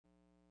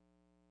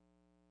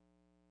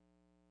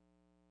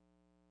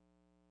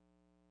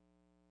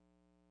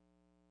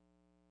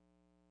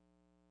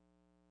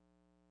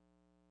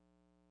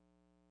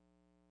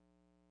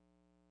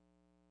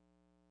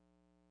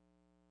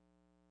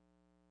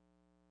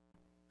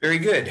Very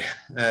good.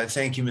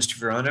 Thank you, Mr.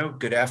 Verano.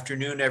 Good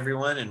afternoon,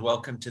 everyone, and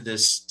welcome to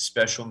this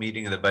special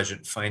meeting of the Budget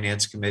and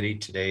Finance Committee.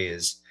 Today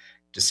is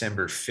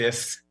December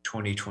 5th,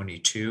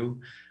 2022,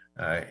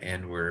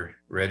 and we're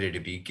ready to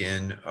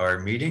begin our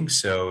meeting.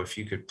 So if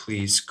you could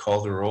please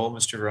call the roll,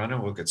 Mr. Verano,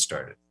 we'll get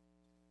started.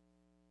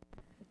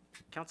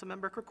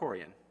 Councilmember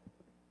Krikorian.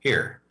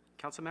 Here.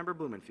 Councilmember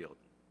Blumenfield.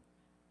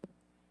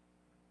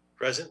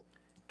 Present.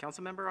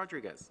 Councilmember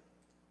Rodriguez.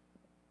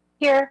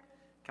 Here.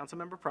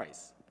 Councilmember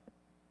Price.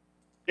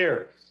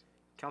 Here.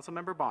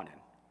 Councilmember Bonin.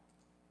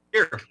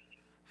 Here.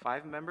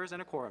 5 members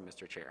and a quorum,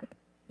 Mr. Chair.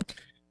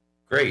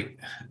 Great.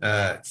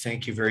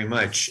 Thank you very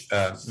much.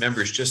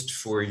 Members, just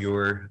for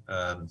your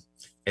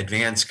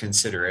advance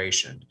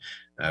consideration,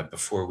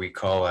 before we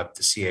call up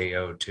the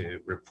CAO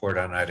to report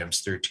on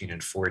items 13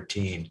 and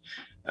 14,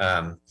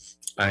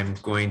 I'm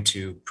going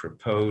to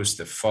propose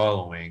the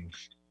following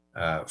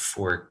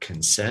for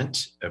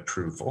consent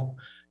approval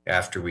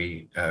after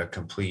we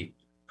complete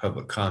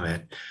public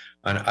comment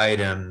on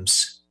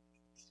items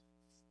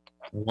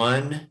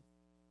 1,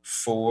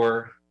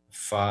 4,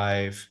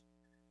 5,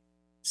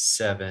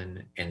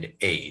 7, and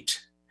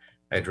 8.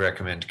 I'd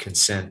recommend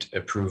consent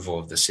approval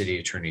of the city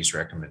attorney's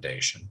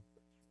recommendation.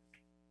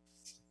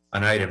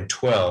 On item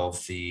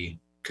 12, the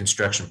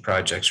construction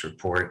projects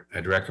report,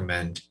 I'd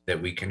recommend that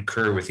we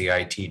concur with the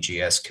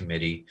ITGS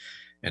committee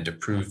and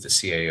approve the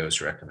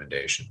CAO's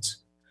recommendations.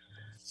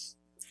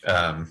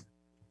 On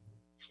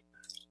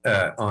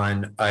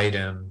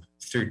item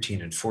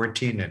 13 and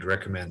 14, I'd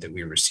recommend that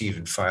we receive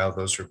and file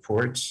those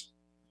reports.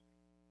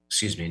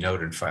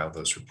 Note and file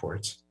those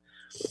reports.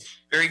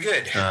 Very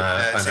good.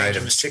 On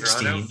item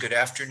 16, Verano. Good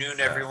afternoon,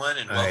 everyone,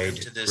 and welcome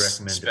to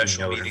this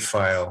special meeting. And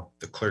file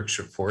the clerk's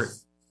report.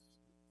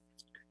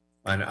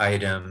 On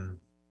item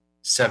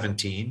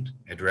 17,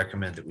 I'd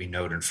recommend that we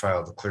note and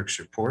file the clerk's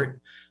report.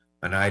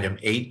 On item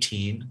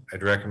 18,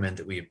 I'd recommend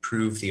that we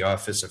approve the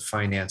Office of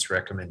Finance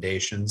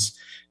recommendations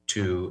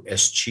to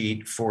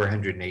escheat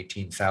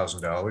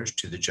 $418,000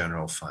 to the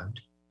general fund.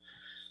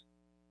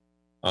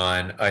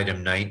 On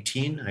item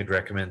 19, I'd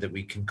recommend that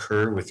we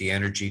concur with the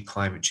Energy,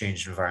 Climate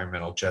Change,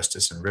 Environmental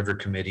Justice, and River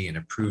Committee and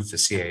approve the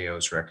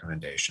CAO's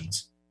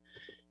recommendations.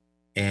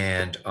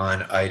 And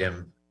on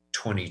item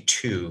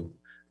 22,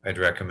 I'd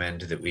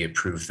recommend that we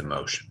approve the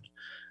motion.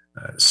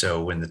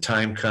 So when the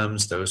time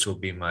comes, those will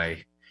be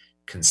my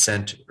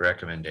consent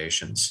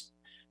recommendations.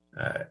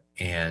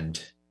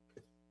 And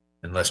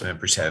unless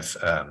members have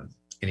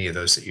any of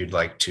those that you'd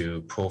like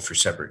to pull for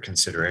separate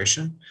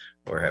consideration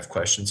or have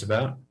questions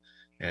about,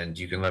 and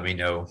you can let me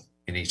know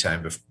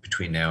anytime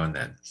between now and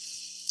then.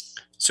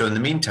 So in the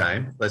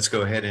meantime, let's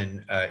go ahead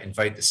and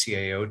invite the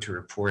CAO to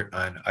report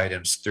on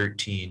items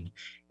 13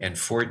 and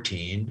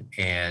 14.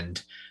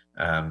 And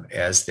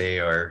as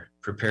they are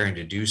preparing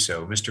to do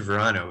so, Mr.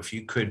 Verano, if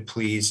you could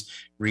please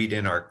read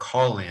in our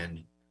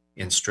call-in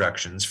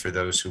instructions for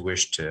those who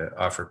wish to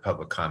offer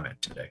public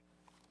comment today.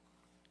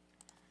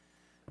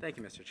 Thank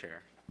you, Mr.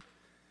 Chair.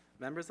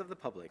 Members of the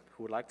public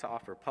who would like to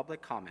offer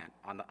public comment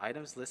on the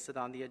items listed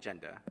on the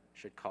agenda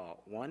should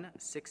call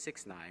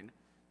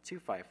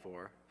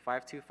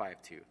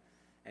 1-669-254-5252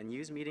 and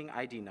use meeting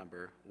ID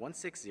number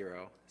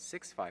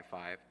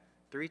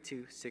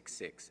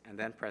 160-655-3266 and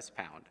then press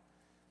pound.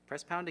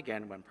 Press pound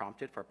again when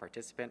prompted for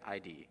participant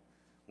ID.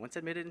 Once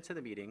admitted into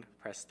the meeting,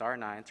 press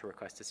 *9 to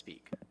request to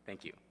speak.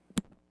 Thank you.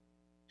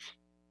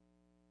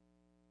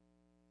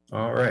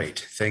 All right,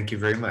 thank you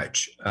very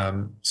much.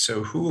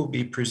 So who will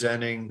be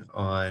presenting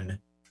on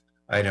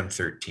item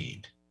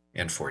 13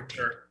 and 14?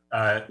 Sure.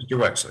 Mr.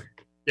 Wexler.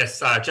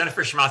 Yes,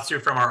 Jennifer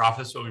Shimatsu from our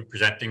office will be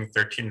presenting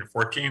 13 and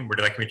 14. Would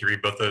you like me to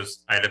read both those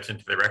items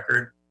into the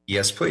record?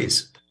 Yes,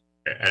 please.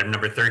 Okay. Item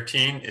number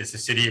 13 is the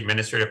City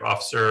Administrative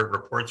Officer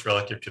reports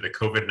relative to the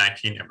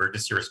COVID-19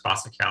 Emergency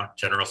Response Account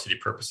General City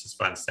Purposes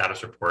Fund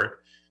status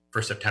report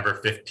for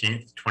September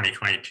 15th,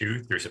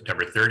 2022 through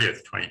September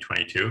 30th,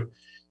 2022.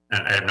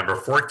 And item number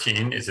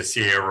 14 is a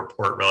CAO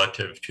report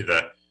relative to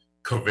the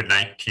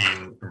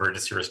COVID-19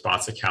 Emergency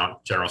Response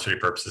Account General City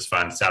Purposes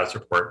Fund status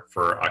report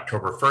for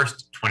October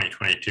 1st,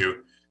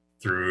 2022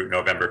 through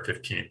November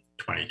 15th,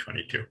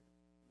 2022.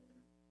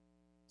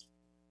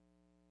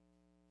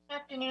 Good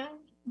afternoon.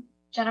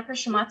 Jennifer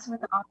Shimatsu with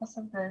the Office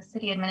of the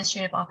City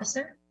Administrative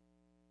Officer.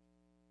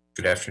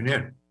 Good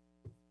afternoon.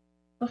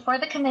 Before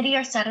the committee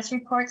are status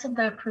reports of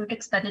the approved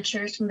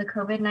expenditures from the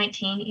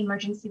COVID-19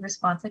 Emergency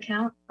Response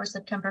Account for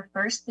September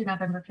 1st through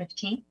November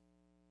 15th.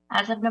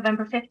 As of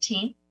November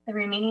 15th, the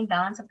remaining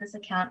balance of this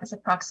account is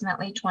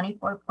approximately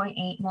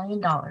 $24.8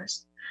 million.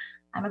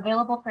 I'm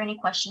available for any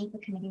questions the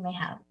committee may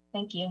have.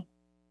 Thank you.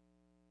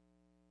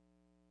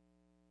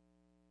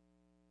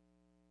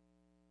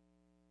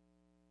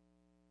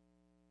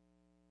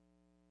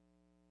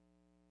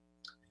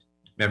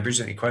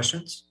 Members, any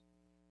questions?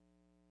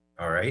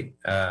 All right.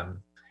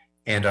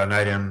 And on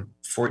item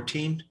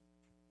 14?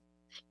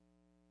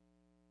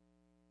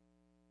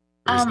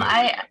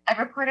 I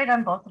reported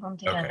on both of them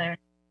together. Okay.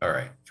 All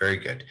right, very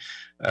good.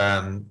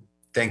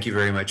 Thank you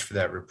very much for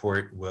that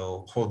report.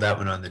 We'll hold that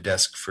one on the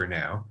desk for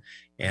now.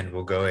 And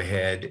we'll go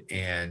ahead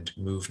and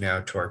move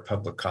now to our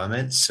public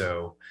comments.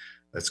 So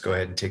let's go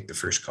ahead and take the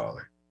first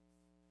caller.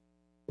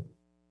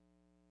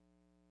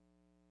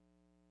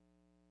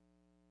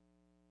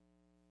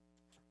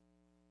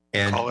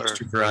 And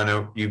Mr.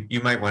 Verano,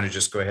 you might want to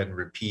just go ahead and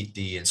repeat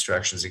the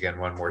instructions again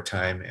one more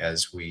time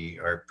as we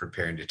are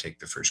preparing to take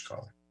the first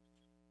caller.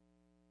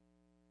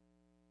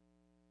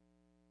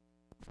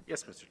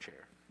 Yes, Mr.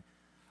 Chair.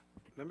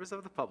 Members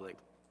of the public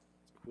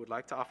who would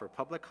like to offer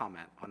public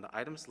comment on the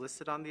items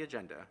listed on the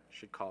agenda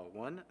should call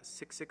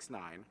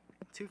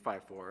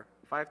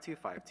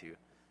 1-669-254-5252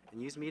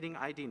 and use meeting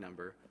ID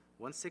number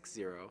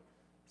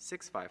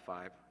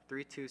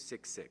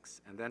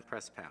 160-655-3266 and then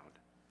press pound.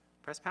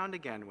 Press pound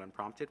again when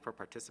prompted for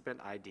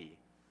participant ID.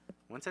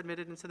 Once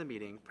admitted into the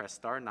meeting, press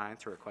 *9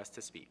 to request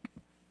to speak.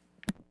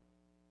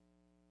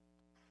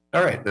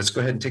 All right, let's go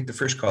ahead and take the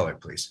first caller,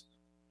 please.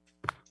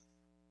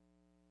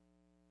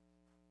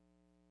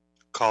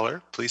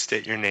 Caller, please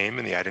state your name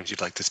and the items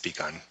you'd like to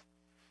speak on.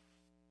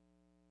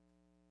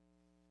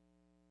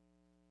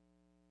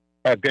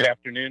 Good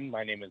afternoon.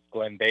 My name is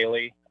Glenn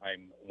Bailey.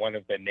 I'm one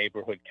of the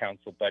Neighborhood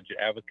Council Budget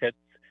Advocates,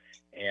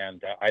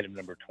 and item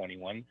number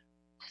 21,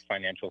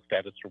 financial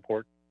status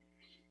report.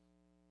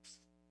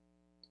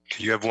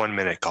 You have 1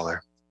 minute,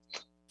 caller.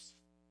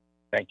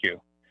 Thank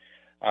you.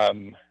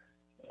 Chairman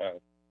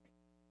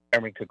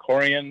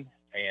Krikorian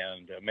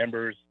and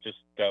members, just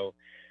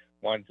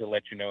wanted to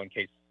let you know, in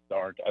case there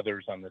aren't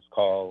others on this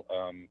call,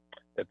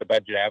 that the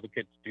budget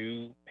advocates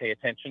do pay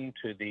attention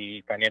to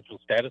the financial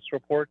status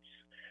reports.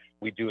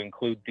 We do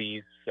include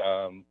these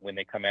when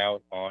they come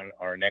out on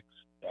our next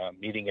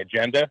meeting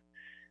agenda.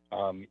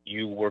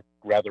 You work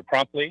rather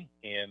promptly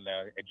in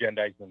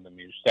agendizing them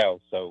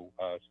yourselves, so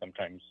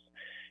sometimes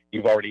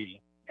you've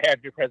already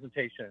had your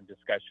presentation and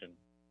discussion.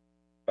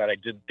 But I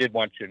did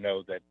want you to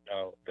know that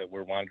that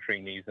we're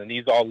monitoring these, and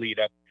these all lead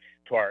up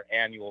to our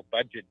annual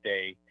budget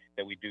day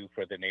that we do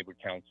for the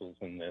neighborhood councils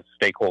and the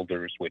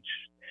stakeholders, which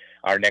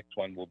our next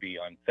one will be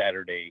on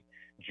Saturday,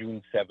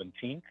 June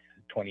 17th,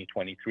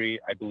 2023.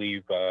 I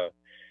believe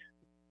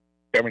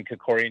Chairman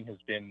Krikorian has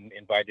been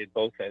invited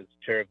both as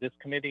chair of this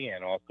committee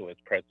and also as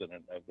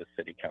president of the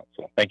city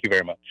council. Thank you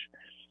very much.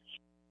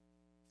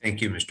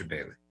 Thank you, Mr.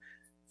 Bailey.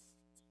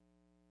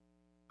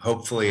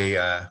 Hopefully,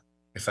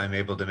 if I'm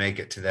able to make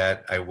it to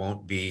that, I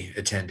won't be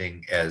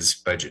attending as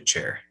budget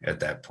chair at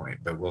that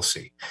point, but we'll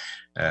see.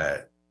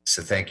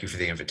 So thank you for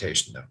the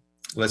invitation, though.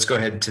 Let's go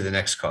ahead to the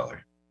next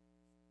caller.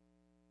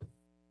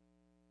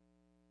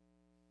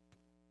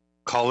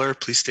 Caller,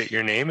 please state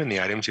your name and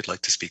the items you'd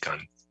like to speak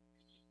on.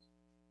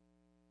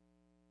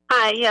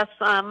 Hi, yes,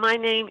 my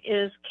name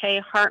is Kay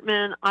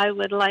Hartman. I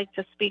would like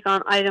to speak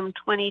on item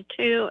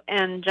 22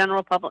 and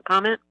general public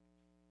comment.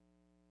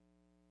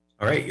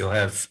 All right, you'll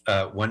have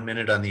 1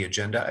 minute on the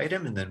agenda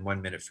item and then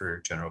 1 minute for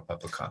general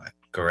public comment.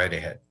 Go right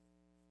ahead.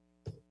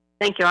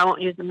 Thank you. I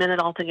won't use the minute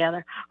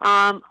altogether.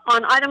 On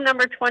item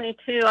number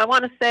 22, I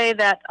want to say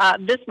that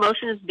this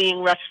motion is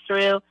being rushed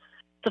through.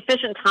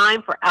 Sufficient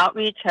time for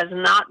outreach has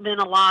not been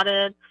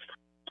allotted.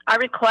 I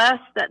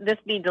request that this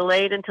be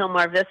delayed until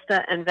Mar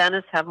Vista and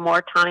Venice have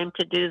more time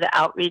to do the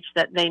outreach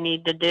that they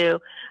need to do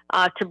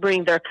to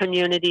bring their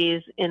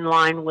communities in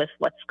line with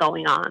what's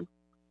going on.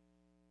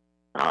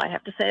 All I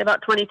have to say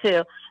about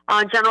 22.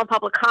 On general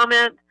public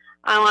comment,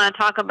 I want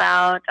to talk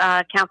about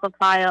Council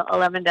File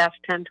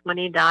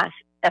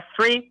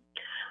 11-1020-F3.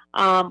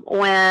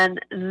 When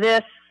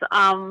this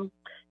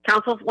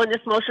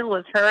motion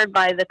was heard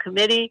by the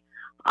committee,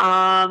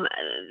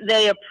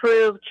 they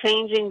approved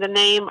changing the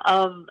name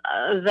of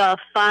the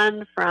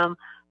fund from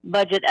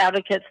Budget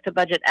Advocates to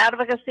Budget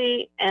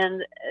Advocacy,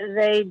 and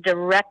they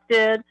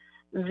directed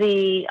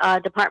the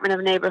Department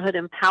of Neighborhood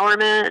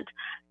Empowerment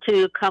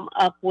to come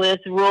up with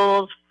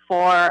rules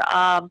for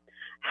how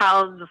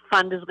the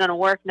fund is going to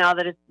work now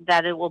that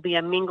it will be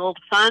a mingled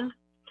fund.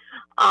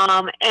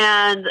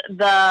 And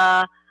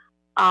the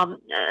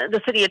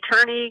city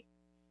attorney,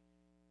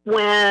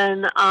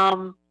 when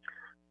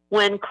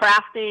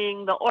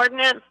crafting the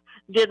ordinance,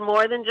 did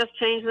more than just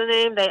change the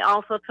name. They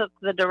also took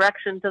the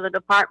direction to the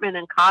department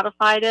and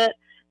codified it.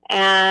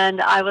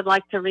 And I would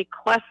like to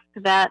request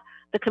that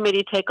the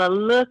committee take a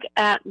look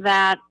at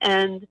that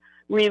and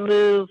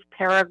remove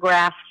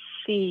paragraph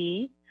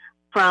C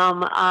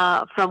from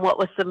what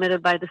was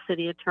submitted by the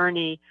city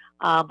attorney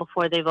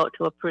before they vote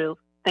to approve.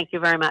 Thank you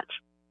very much.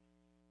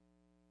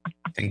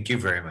 Thank you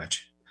very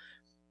much.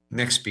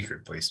 Next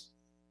speaker, please.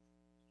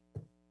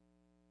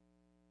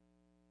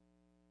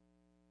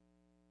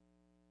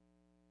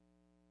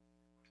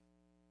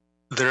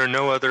 There are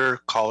no other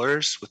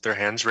callers with their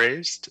hands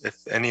raised.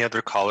 If any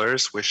other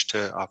callers wish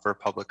to offer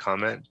public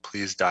comment,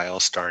 please dial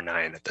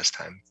 *9 at this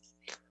time.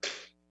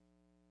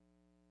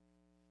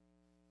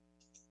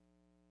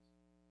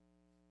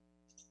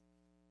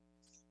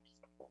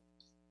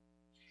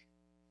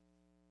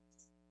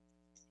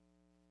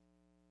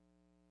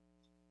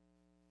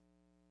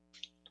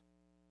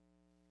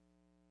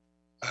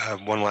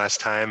 One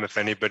last time, if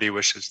anybody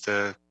wishes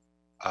to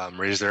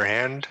raise their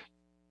hand,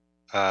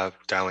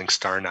 dialing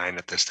 *9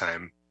 at this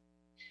time.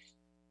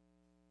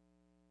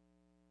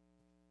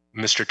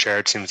 Mr. Chair,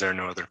 it seems there are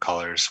no other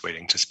callers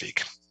waiting to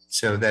speak.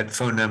 So that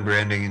phone number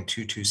ending in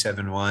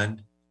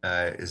 2271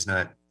 is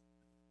not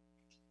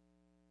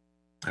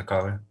a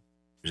caller?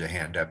 There's a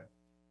hand up.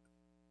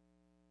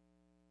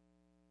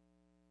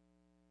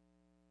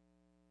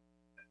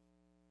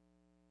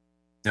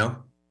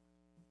 No?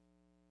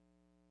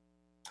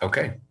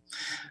 Okay.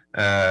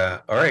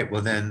 All right,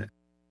 well then,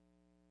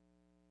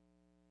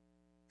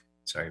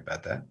 sorry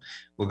about that.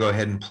 We'll go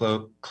ahead and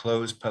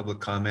close public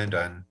comment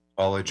on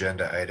all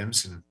agenda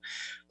items and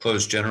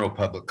close general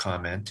public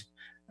comment.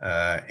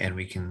 And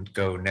we can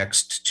go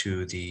next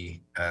to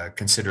the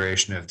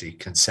consideration of the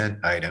consent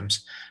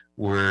items.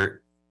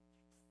 Were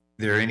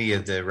there any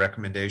of the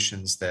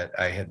recommendations that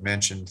I had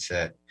mentioned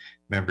that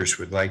members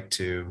would like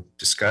to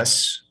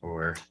discuss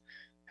or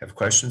have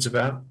questions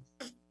about?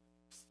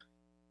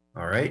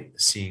 All right,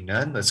 seeing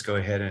none, let's go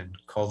ahead and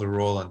call the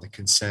roll on the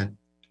consent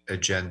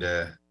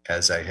agenda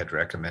as I had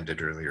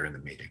recommended earlier in the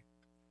meeting.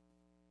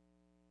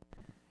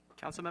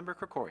 Councilmember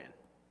Krikorian.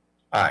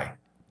 Aye.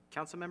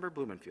 Councilmember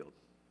Blumenfield.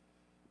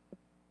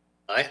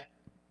 Aye.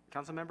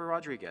 Councilmember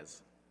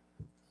Rodriguez.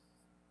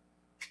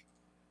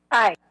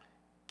 Aye.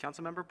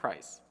 Councilmember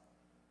Price.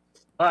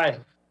 Aye.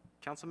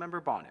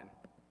 Councilmember Bonin.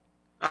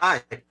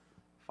 Aye.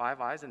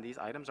 5 ayes, and these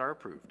items are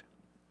approved.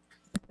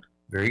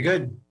 Very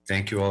good.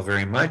 Thank you all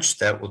very much.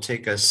 That will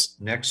take us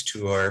next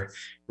to our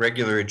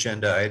regular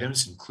agenda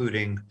items,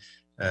 including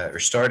or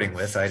starting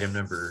with item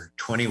number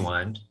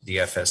 21, the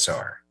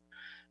FSR.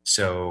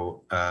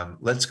 So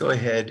let's go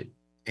ahead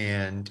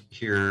and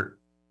hear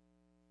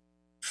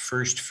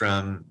first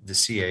from the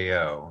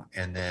CAO,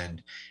 and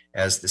then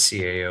as the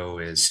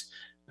CAO is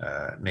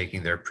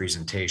making their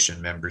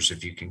presentation, members,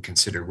 if you can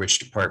consider which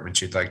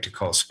departments you'd like to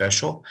call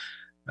special,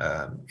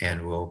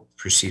 and we'll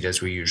proceed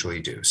as we usually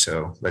do.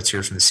 So let's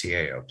hear from the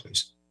CAO,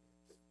 please.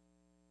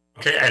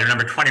 Okay, item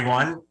number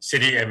 21,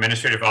 City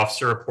Administrative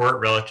Officer Report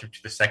relative to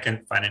the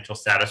second financial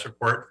status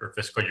report for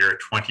fiscal year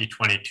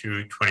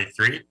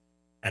 2022-23.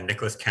 And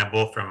Nicholas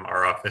Campbell from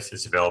our office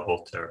is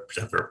available to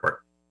present the report.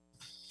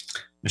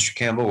 Mr.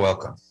 Campbell,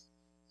 welcome.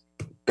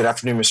 Good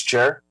afternoon, Mr.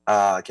 Chair,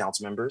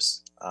 council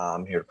members.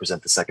 I'm here to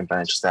present the second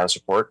financial status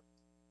report.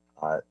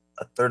 A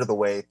third of the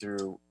way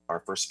through our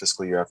first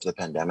fiscal year after the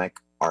pandemic,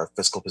 our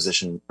fiscal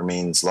position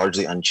remains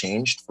largely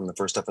unchanged from the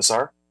first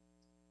FSR.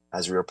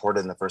 As we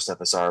reported in the first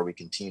FSR, we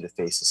continue to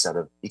face a set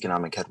of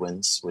economic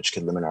headwinds, which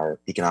could limit our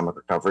economic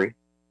recovery.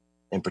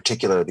 In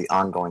particular, the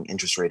ongoing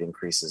interest rate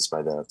increases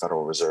by the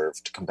Federal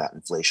Reserve to combat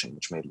inflation,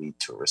 which may lead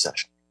to a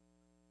recession.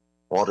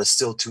 While it is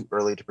still too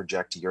early to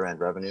project year-end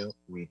revenue,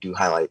 we do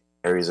highlight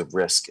areas of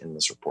risk in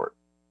this report.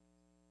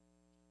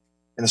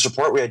 In this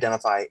report, we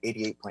identify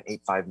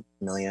 $88.85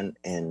 million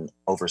in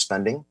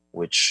overspending,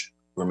 which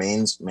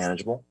remains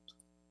manageable.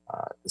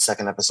 The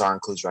second FSR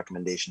includes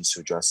recommendations to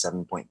address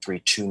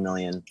 $7.32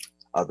 million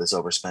of this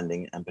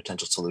overspending and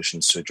potential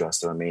solutions to address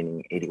the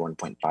remaining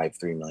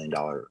 $81.53 million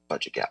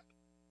budget gap.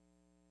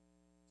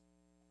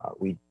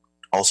 We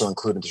also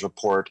include in this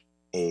report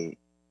an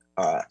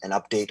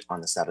update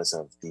on the status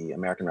of the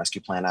American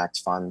Rescue Plan Act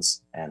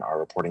funds and our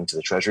reporting to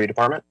the Treasury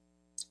Department.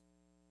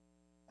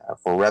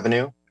 For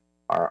revenue,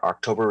 our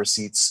October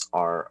receipts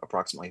are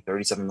approximately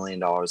 $37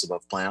 million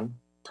above plan,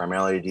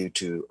 primarily due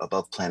to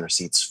above plan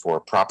receipts for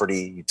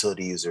property,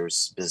 utility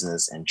users,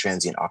 business, and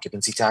transient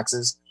occupancy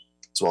taxes,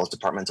 as well as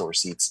departmental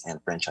receipts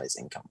and franchise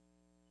income,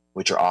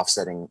 which are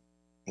offsetting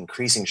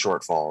increasing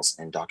shortfalls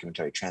in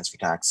documentary transfer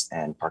tax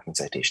and parking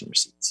citation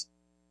receipts.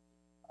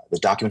 The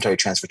documentary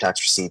transfer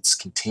tax receipts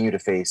continue to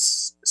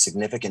face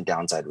significant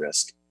downside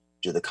risk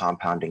due to the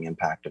compounding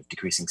impact of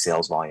decreasing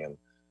sales volume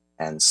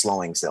and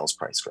slowing sales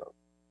price growth.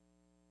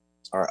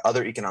 Our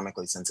other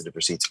economically sensitive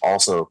receipts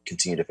also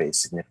continue to face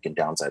significant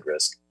downside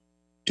risk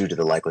due to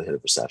the likelihood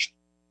of recession.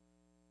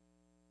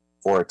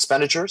 For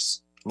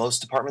expenditures, most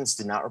departments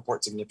did not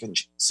report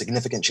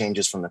significant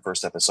changes from the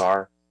first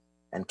FSR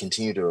and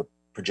continue to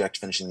project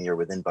finishing the year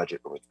within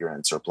budget or with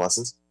year-end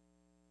surpluses.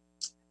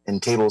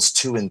 In tables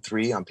 2 and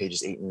 3 on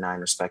pages 8 and 9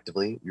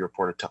 respectively, we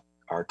reported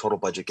our total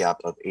budget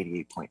gap of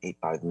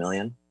 $88.85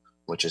 million,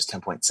 which is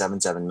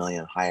 $10.77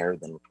 million higher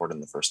than reported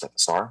in the first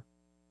FSR.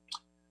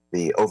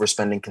 The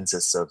overspending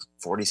consists of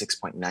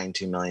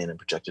 $46.92 million in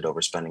projected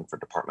overspending for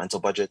departmental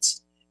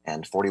budgets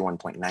and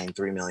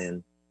 $41.93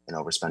 million in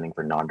overspending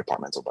for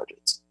non-departmental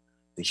budgets.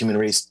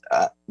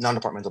 The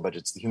non-departmental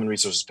budgets, the Human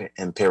Resources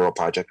and Payroll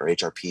Project, or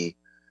HRP,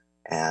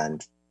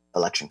 and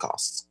election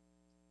costs.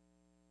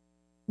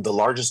 The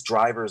largest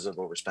drivers of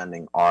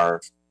overspending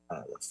are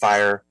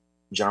fire,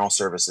 general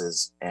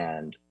services,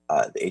 and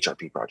the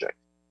HRP project.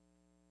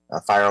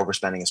 Fire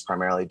overspending is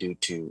primarily due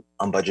to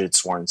unbudgeted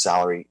sworn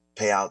salary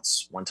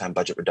payouts, one-time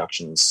budget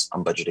reductions,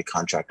 unbudgeted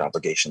contract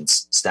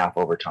obligations, staff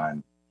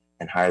overtime,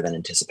 and higher than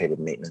anticipated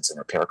maintenance and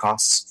repair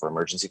costs for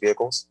emergency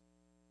vehicles.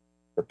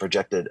 The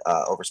projected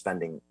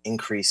overspending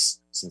increase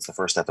since the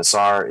first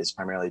FSR is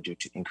primarily due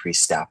to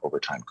increased staff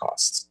overtime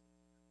costs.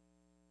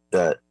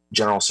 The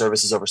general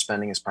services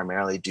overspending is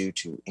primarily due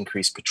to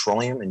increased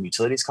petroleum and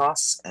utilities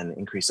costs, and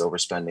increased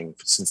overspending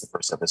since the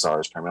first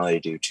FSR is primarily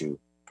due to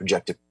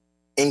projected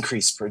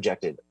increased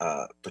projected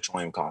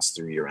petroleum costs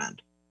through year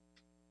end.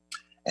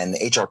 And the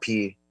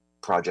HRP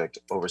project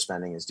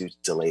overspending is due to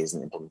delays in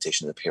the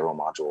implementation of the payroll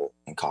module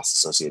and costs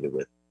associated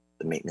with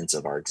the maintenance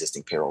of our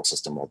existing payroll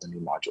system while the new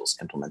module is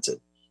implemented.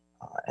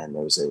 And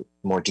there's a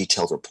more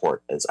detailed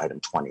report as item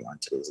 20 on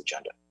today's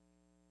agenda.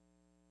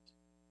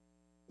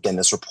 Again,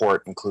 this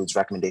report includes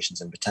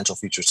recommendations and potential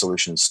future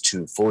solutions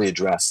to fully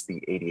address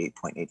the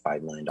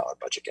 $88.85 million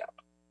budget gap.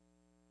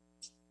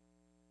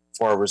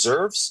 For our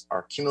reserves,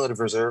 our cumulative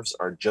reserves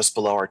are just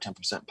below our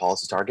 10%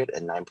 policy target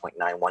at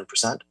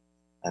 9.91%,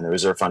 and the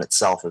reserve fund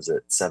itself is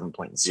at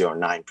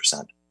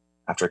 7.09%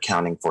 after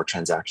accounting for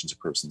transactions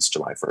approved since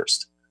July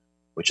 1st,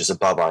 which is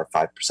above our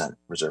 5%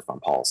 reserve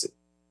fund policy.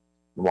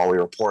 And while we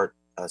report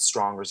a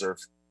strong reserve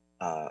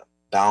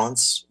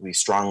balance, we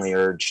strongly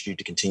urge you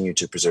to continue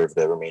to preserve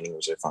the remaining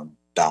reserve fund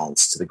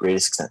balance to the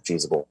greatest extent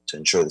feasible to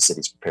ensure the city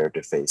is prepared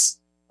to face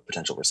a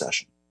potential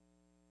recession.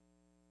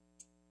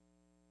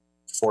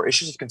 For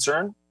issues of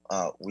concern,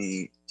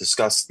 we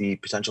discussed the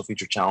potential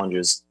future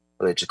challenges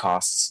related to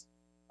costs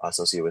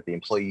associated with the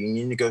employee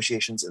union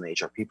negotiations in the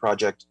HRP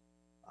project.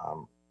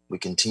 We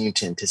continue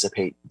to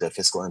anticipate the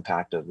fiscal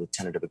impact of the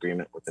tentative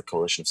agreement with the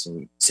coalition of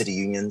some city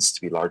unions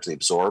to be largely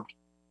absorbed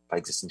by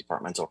existing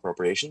departmental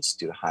appropriations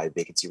due to high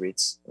vacancy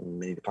rates in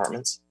many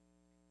departments.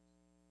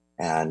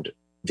 And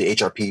the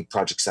HRP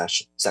project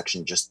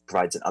section just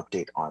provides an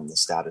update on the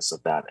status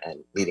of that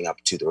and leading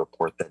up to the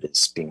report that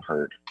is being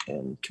heard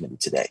in committee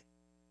today.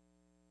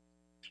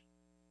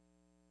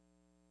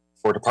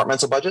 For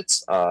departmental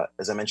budgets,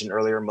 as I mentioned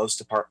earlier,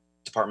 most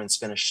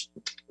departments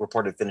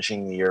reported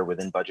finishing the year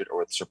within budget or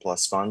with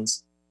surplus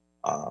funds,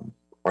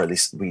 or at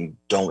least we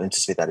don't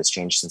anticipate that has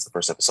changed since the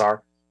first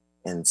FSR.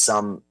 In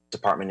some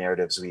department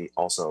narratives, we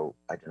also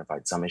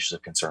identified some issues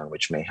of concern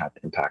which may have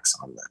impacts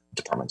on the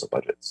departmental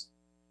budgets.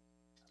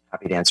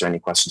 Happy to answer any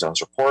questions on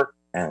this report,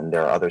 and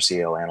there are other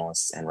CAO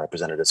analysts and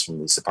representatives from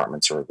these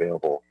departments who are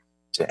available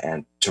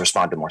to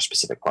respond to more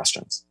specific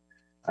questions.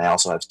 I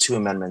also have 2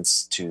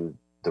 amendments to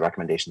the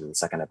recommendations of the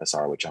second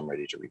FSR, which I'm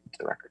ready to read into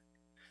the record.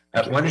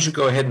 Why don't you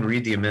go ahead and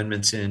read the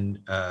amendments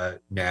in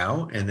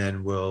now, and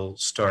then we'll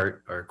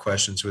start our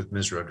questions with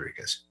Ms.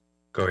 Rodriguez.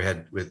 Go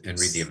ahead and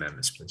read the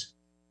amendments, please.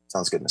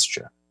 Sounds good, Mr.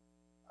 Chair.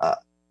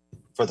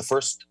 For the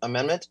first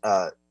amendment,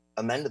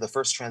 amend the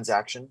first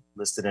transaction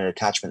listed in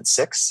attachment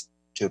 6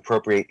 to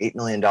appropriate $8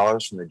 million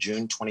from the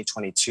June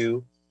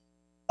 2022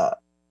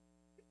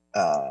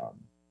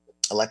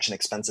 election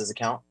expenses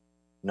account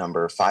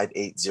number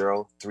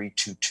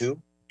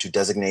 580322 to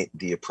designate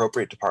the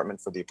appropriate department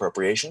for the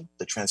appropriation.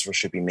 The transfer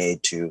should be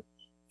made to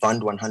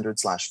Fund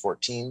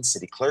 100/14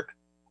 City Clerk,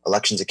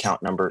 elections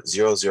account number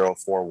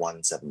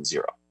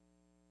 004170.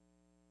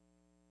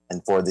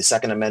 And for the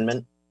second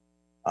amendment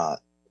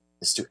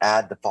is to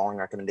add the following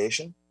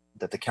recommendation: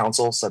 that the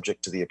council,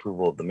 subject to the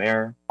approval of the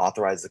mayor,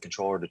 authorize the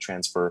controller to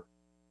transfer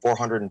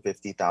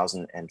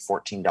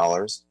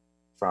 $450,014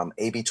 from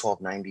AB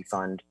 1290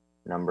 Fund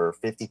number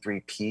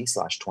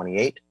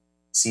 53P/28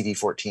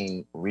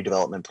 CD14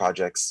 Redevelopment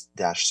Projects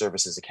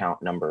Services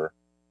account number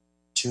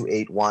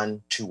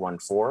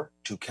 281214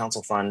 to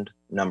Council Fund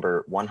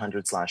number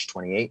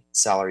 100/28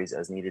 Salaries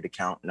as Needed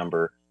account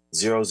number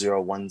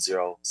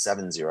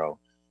 001070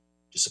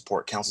 to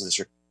support Council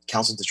District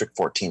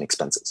 14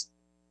 expenses.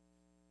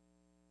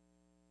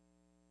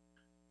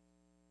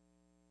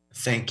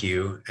 Thank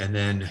you. And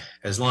then,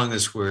 as long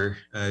as we're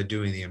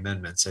doing the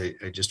amendments,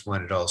 I just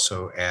wanted to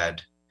also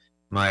add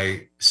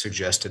my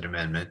suggested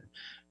amendment,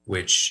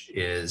 which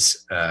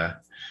is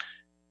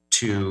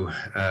to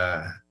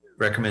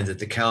recommend that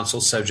the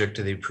council, subject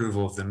to the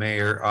approval of the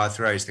mayor,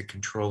 authorize the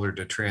controller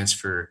to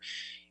transfer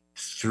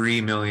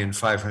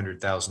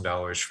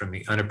 $3,500,000 from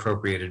the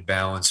unappropriated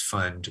balance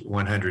fund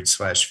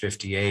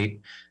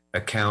 100/58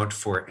 account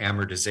for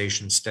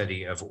amortization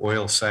study of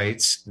oil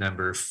sites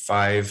number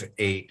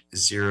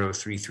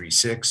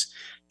 580336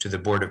 to the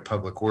Board of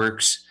Public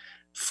Works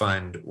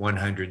Fund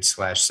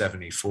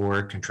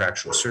 100/74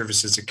 contractual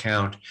services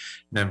account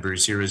number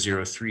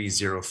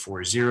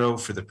 003040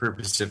 for the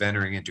purpose of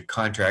entering into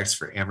contracts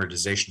for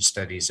amortization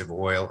studies of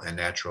oil and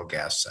natural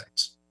gas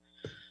sites.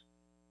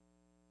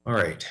 All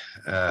right.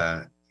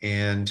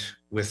 And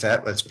with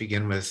that, let's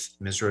begin with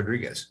Ms.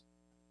 Rodriguez.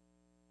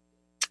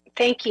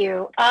 Thank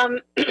you.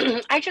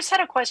 I just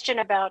had a question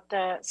about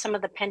some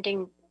of the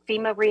pending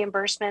FEMA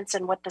reimbursements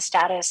and what the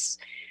status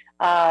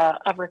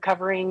of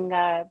recovering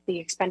the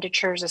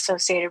expenditures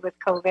associated with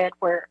COVID.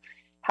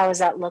 How is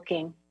that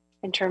looking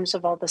in terms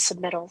of all the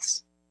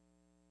submittals?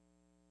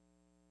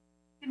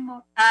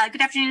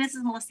 Good afternoon. This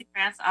is Melissa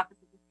Krantz, Office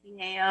of the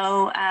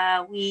CAO.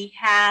 We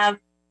have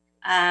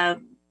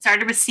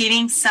started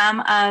receiving some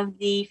of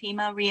the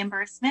FEMA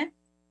reimbursements.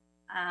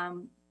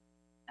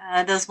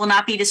 Those will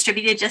not be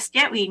distributed just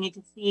yet. We need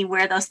to see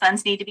where those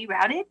funds need to be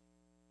routed.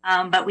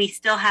 But we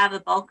still have a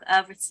bulk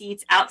of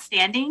receipts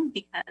outstanding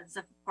because,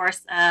 of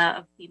course,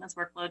 of FEMA's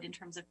workload in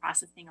terms of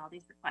processing all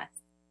these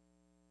requests.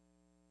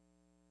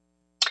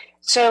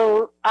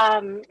 So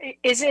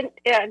isn't,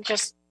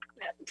 just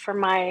for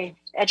my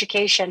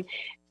education,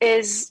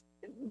 is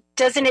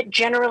doesn't it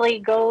generally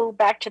go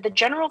back to the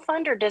general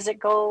fund, or does it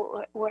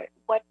go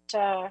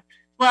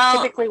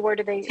typically where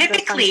do the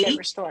funds get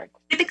restored?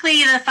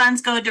 Typically, the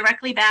funds go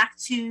directly back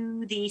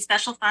to the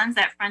special funds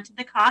that fronted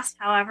the cost.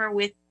 However,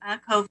 with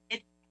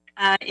COVID,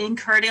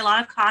 incurred a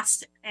lot of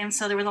costs, and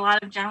so there was a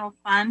lot of general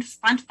fund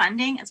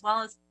funding as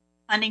well as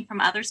funding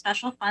from other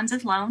special funds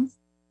as loans.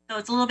 So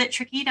it's a little bit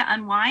tricky to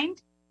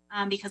unwind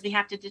because we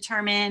have to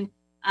determine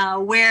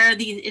where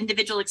the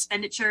individual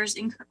expenditures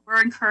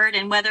were incurred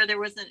and whether there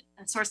was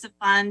a source of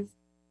funds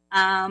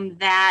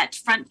that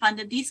front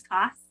funded these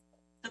costs.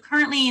 So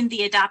currently in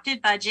the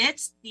adopted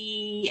budget,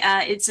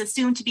 it's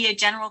assumed to be a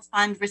general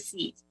fund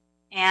receipt,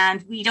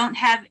 and we don't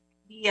have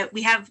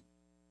we have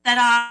set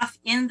off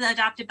in the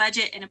adopted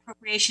budget an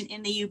appropriation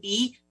in the UB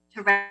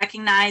to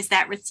recognize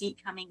that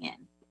receipt coming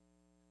in.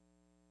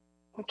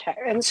 Okay,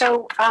 and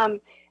so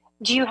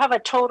do you have a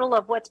total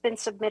of what's been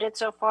submitted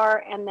so far,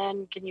 and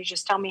then can you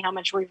just tell me how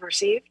much we've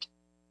received?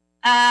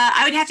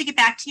 I would have to get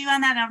back to you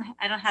on that.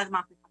 I don't have them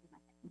off the top of my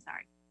head. I'm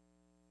sorry.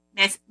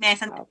 May I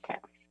send? Okay.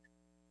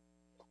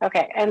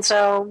 Okay, and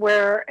so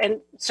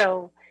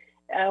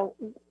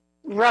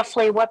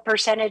roughly what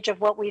percentage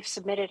of what we've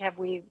submitted have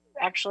we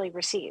actually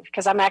received?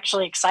 Because I'm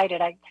actually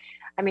excited. I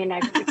mean,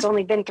 it's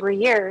only been 3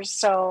 years,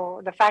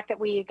 so the fact that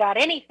we got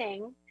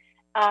anything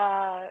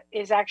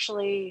is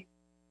actually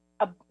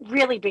a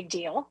really big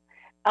deal.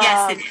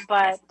 Yes, it is.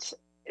 But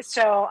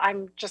so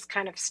I'm just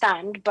kind of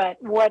stunned. But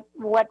what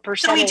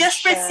percentage? So we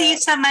just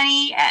received some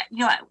money.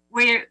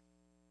 Where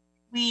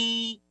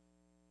we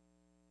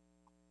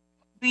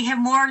have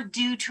more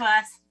due to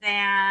us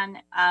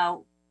than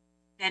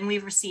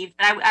we've received,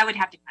 but I would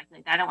have to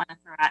calculate that. I don't want to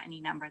throw out any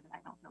number that I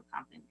don't feel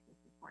confident with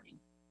reporting.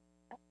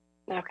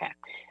 Okay,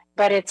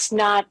 but it's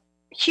not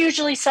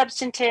hugely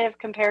substantive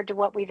compared to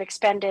what we've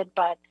expended,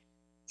 but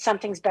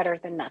something's better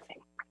than nothing.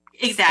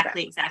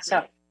 Exactly, okay. Exactly.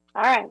 So,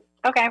 all right,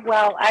 okay.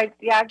 Well,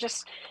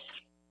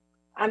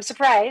 I'm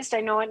surprised.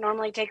 I know it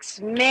normally takes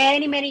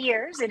many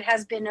years. It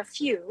has been a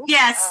few.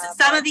 Yes,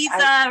 some of these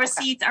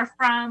receipts are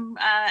from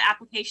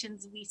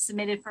applications we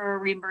submitted for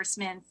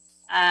reimbursements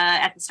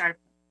at the start.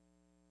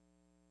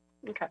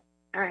 Okay.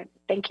 All right.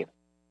 Thank you.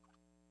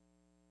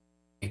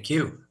 Thank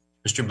you.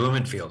 Mr.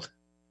 Blumenfield.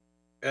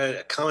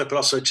 A comment, but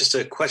also just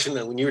a question.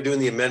 That when you were doing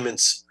the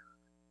amendments,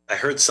 I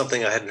heard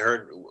something I hadn't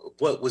heard.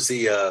 What was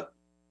the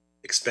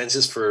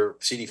expenses for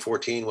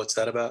CD14? What's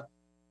that about?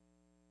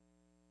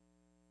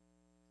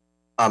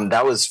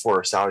 That was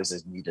for salaries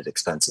as needed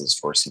expenses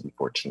for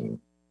CD14. It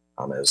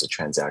was a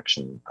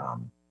transaction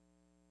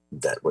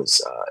that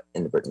was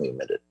inadvertently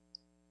omitted.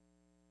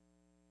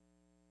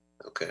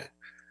 Okay.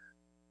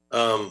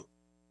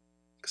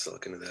 So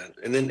look into that,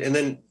 and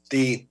then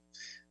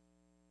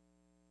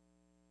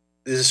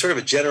there's a sort of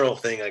a general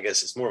thing. I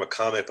guess it's more of a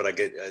comment, but I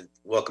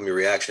welcome your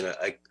reaction.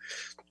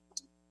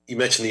 You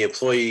mentioned the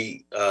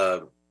employee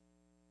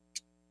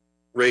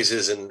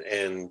raises and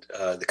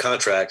the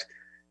contract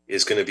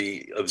is going to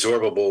be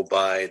absorbable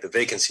by the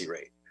vacancy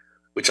rate,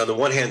 which on the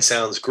one hand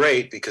sounds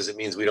great because it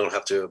means we don't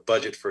have to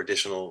budget for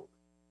additional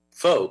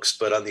folks,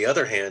 but on the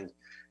other hand,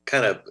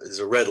 kind of is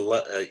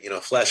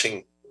a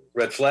flashing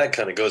red flag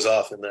kind of goes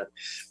off, and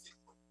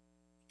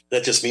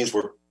that just means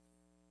we're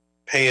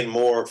paying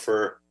more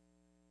for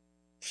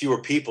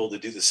fewer people to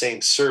do the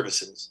same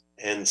services.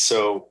 And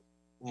so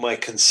my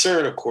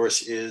concern, of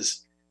course,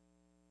 is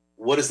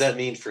what does that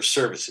mean for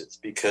services?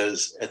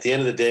 Because at the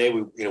end of the day,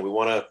 we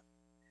want to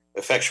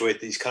effectuate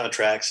these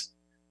contracts,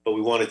 but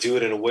we want to do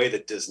it in a way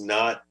that does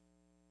not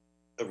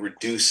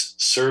reduce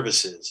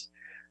services.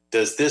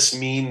 Does this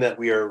mean that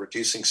we are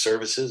reducing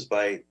services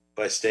by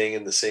staying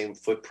in the same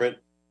footprint,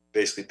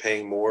 basically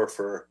paying more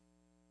for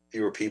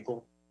fewer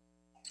people?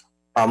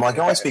 I can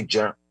only speak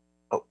general.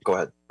 Oh, go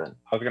ahead, Ben.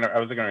 I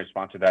was gonna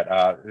respond to that.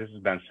 This is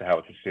Ben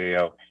Sahel, the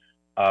CAO.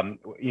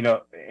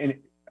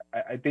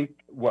 I think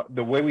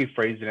the way we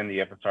phrased it in the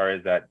FSR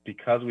is that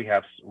because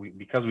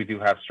we do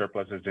have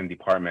surpluses in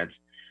departments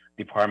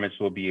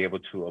will be able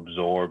to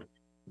absorb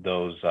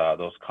those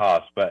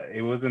costs. But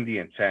it wasn't the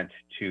intent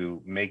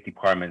to make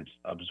departments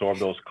absorb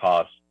those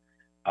costs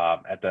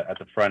at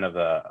the front of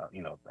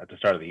at the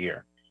start of the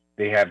year.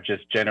 They have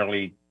just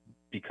generally,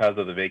 because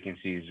of the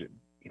vacancies,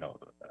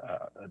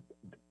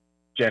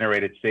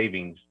 generated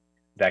savings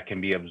that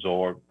can be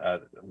absorbed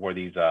where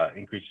these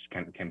increases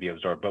can be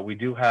absorbed. But we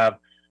do have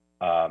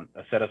a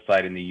set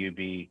aside in the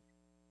UB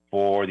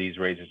for these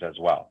raises as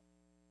well.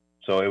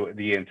 So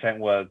the intent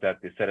was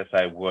that the set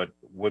aside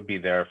would be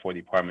there for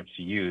departments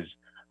to use,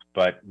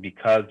 but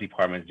because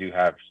departments do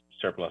have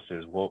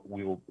surpluses,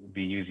 we will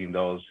be using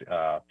those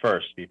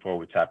first before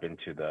we tap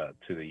into the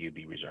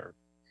UB reserve.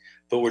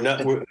 But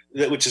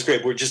which is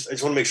great. I just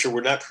want to make sure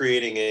we're not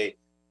creating a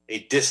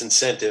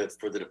disincentive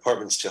for the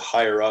departments to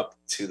hire up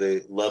to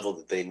the level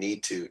that they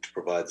need to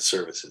provide the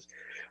services.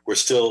 We're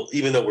still,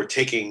 even though we're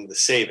taking the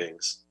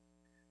savings,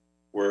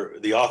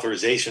 the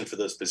authorization for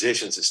those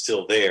positions is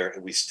still there,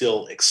 and we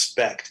still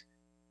expect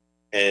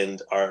and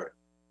are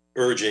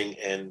urging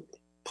and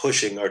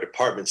pushing our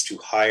departments to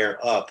hire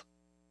up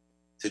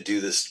to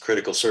do this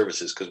critical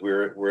services, because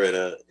we're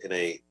in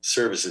a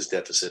services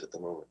deficit at the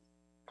moment.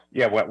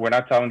 Yeah, we're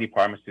not telling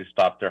departments to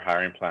stop their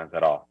hiring plans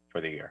at all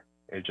for the year.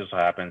 It just so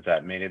happens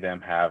that many of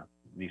them have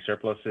these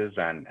surpluses,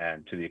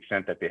 and to the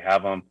extent that they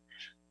have them,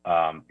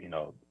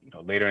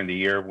 later in the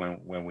year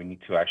when we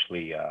need to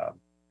actually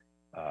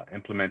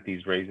implement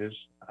these raises,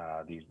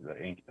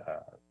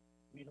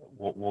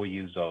 we'll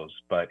use those.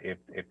 But if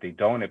they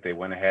don't, if they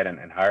went ahead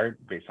and hired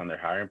based on their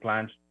hiring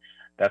plans,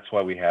 that's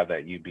why we have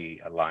that UB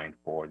aligned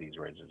for these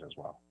raises as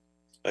well.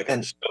 Okay.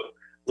 And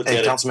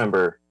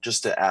Councilmember,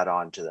 just to add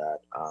on to that,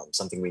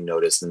 something we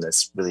noticed, and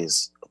this really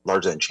is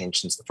largely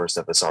unchanged since the first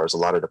FSR, is a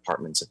lot of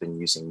departments have been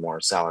using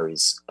more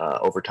salaries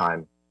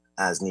overtime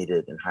as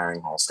needed in hiring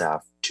hall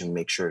staff to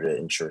make sure to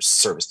ensure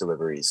service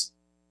deliveries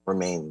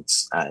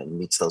remains and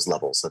meets those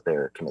levels that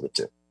they're committed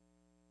to,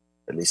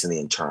 at least in the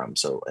interim.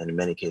 So in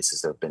many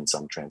cases, there have been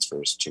some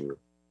transfers to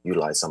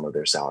utilize some of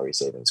their salary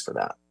savings for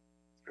that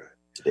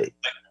to date.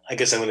 I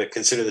guess I'm going to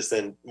consider this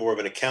then more of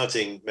an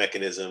accounting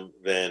mechanism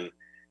than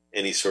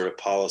any sort of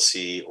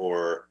policy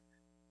or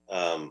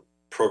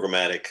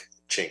programmatic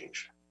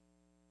change.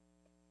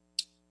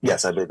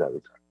 Yes, I believe that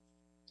would.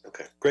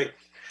 Okay, great.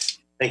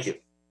 Thank you.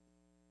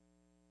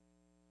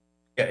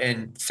 Yeah,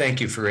 and thank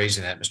you for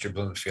raising that, Mr.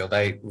 Blumenfield.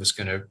 I was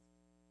going to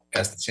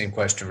ask the same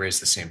question, raise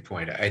the same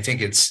point. I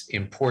think it's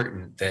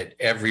important that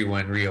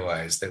everyone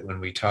realize that when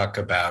we talk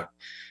about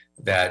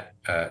that,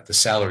 the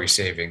salary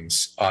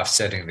savings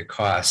offsetting the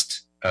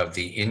cost of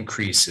the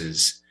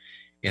increases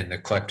in the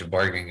collective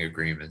bargaining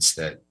agreements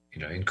that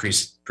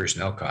increase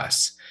personnel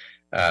costs,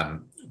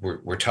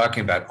 we're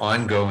talking about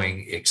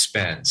ongoing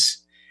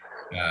expense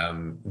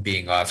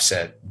being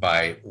offset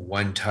by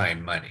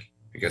one-time money.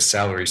 Because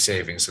salary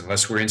savings,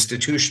 unless we're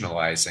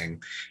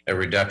institutionalizing a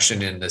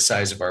reduction in the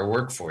size of our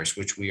workforce,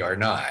 which we are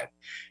not,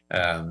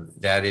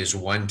 that is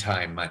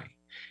one-time money.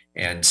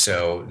 And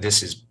so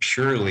this is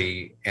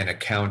purely an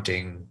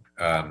accounting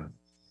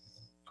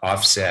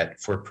offset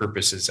for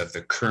purposes of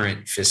the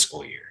current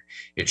fiscal year.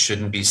 It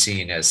shouldn't be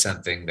seen as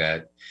something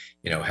that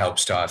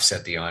helps to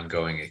offset the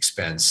ongoing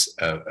expense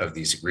of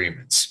these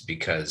agreements,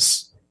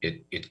 because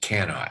it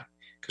cannot,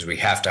 because we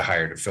have to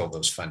hire to fill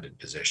those funded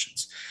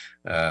positions.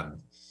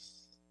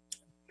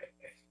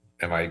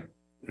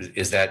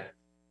 Is that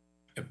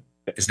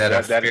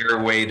a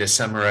fair way to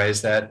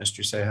summarize that,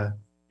 Mr. Ceja?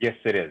 Yes,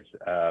 it is.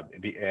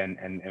 And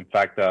in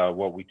fact,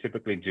 what we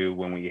typically do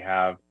when we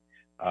have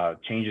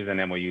changes in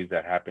MOUs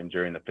that happen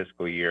during the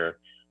fiscal year,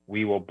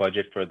 we will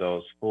budget for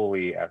those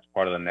fully as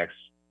part of the next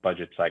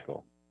budget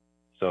cycle.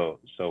 So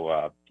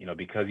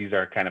because these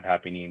are kind of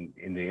happening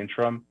in the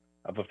interim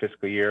of a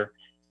fiscal year,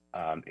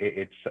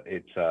 it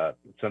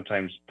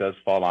sometimes does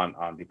fall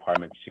on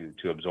departments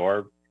to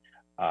absorb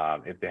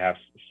if they have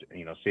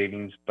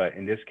savings. But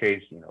in this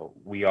case,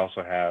 we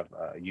also have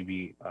a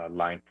UB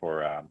line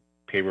for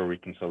payroll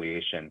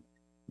reconciliation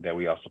that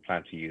we also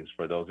plan to use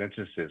for those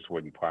instances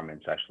where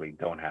departments actually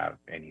don't have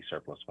any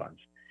surplus funds.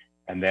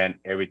 And then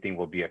everything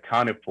will be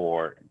accounted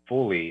for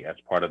fully as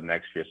part of the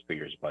next fiscal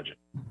year's budget.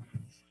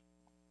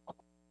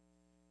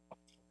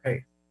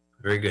 Okay,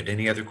 very good.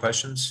 Any other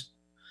questions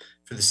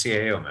for the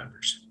CAO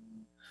members?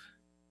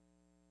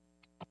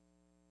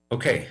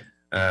 Okay,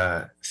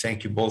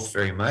 thank you both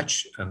very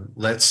much.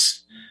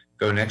 Let's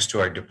go next to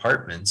our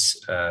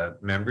departments.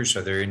 Members,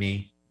 are there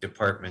any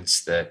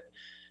departments that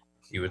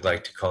you would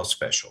like to call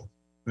special?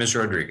 Ms.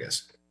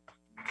 Rodriguez.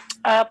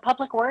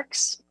 Public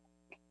Works.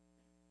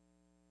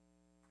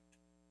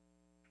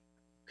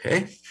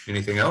 Okay,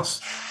 anything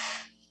else?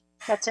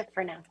 That's it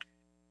for now.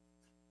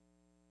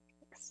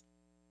 Thanks.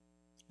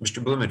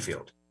 Mr.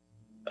 Blumenfield.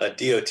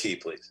 DOT,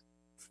 please.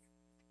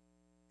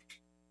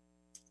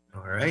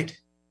 All right.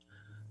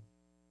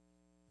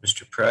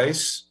 Mr.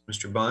 Price,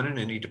 Mr. Bonin,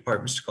 any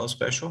departments to call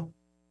special?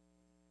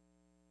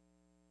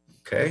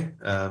 Okay,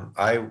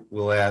 I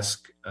will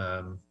ask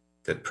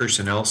that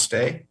personnel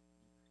stay.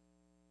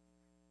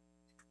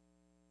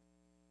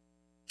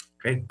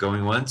 Okay,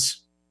 going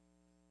once,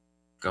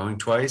 going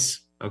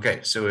twice.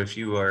 Okay, so if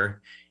you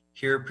are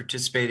here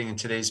participating in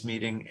today's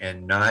meeting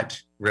and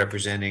not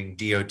representing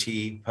DOT,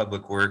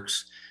 Public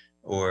Works,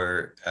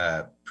 or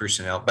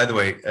personnel, by the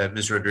way,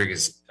 Ms.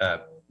 Rodriguez,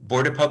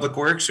 Board of Public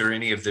Works or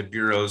any of the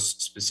bureaus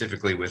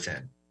specifically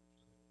within?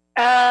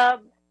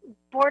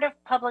 Board of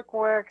Public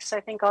Works, I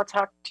think I'll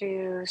talk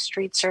to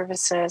Street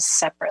Services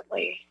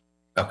separately.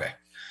 Okay.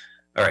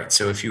 All right.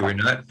 So if you were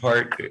not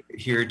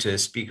here to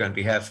speak on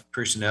behalf of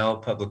personnel,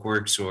 Public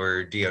Works,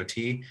 or DOT,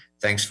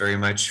 thanks very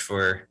much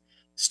for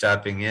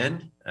stopping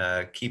in.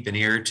 Keep an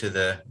ear to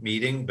the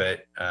meeting,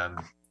 but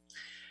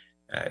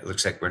it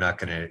looks like we're not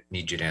going to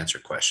need you to answer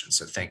questions.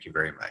 So thank you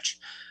very much.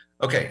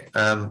 Okay,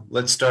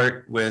 let's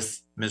start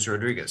with Ms.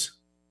 Rodriguez.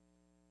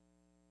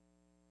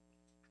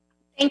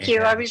 Thank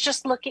you. I was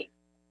just looking.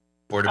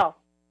 Oh,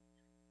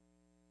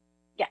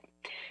 yeah.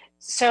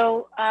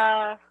 So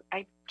I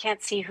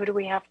can't see. Who do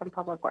we have from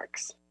Public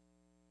Works?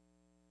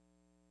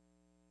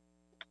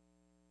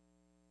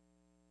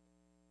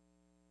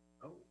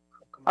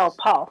 Oh,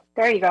 Paul.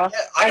 There you go. Yeah,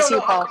 I don't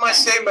know Paul. how come I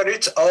say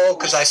Maritza. Oh,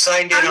 because I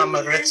signed in on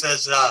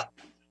Maritza's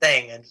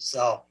thing, and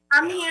so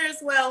I'm here as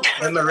well.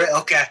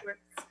 Okay.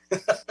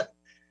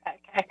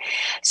 Okay.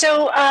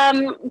 So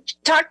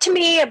talk to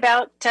me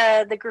about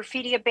the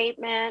graffiti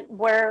abatement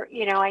where,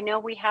 I know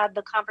we had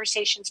the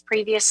conversations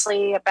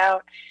previously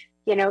about,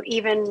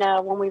 even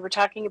when we were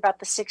talking about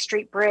the 6th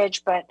Street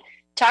Bridge, but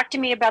talk to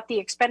me about the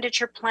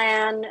expenditure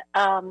plan,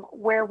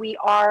 where we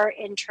are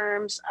in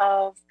terms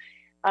of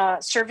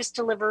service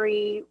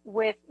delivery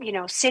with,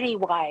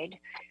 citywide.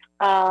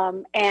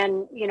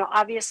 And,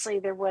 obviously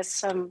there was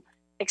some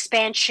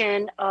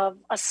expansion of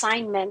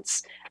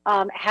assignments.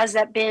 Has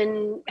that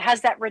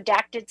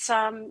redacted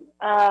some?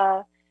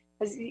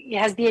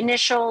 Has the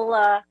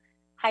initial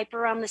hype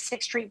around the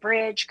 6th Street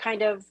Bridge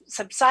kind of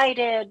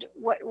subsided?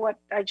 What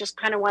I just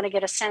kind of want to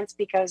get a sense,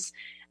 because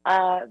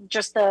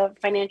just the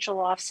financial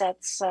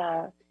offsets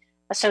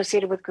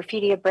associated with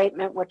graffiti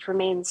abatement, which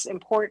remains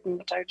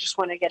important. I just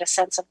want to get a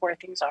sense of where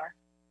things are.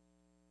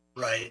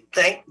 Right.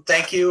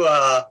 Thank you.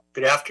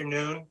 Good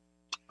afternoon.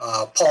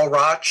 Paul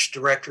Roch,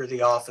 Director of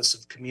the Office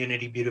of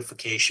Community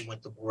Beautification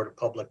with the Board of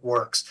Public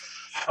Works.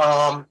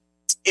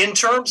 In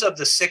terms of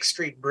the 6th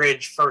Street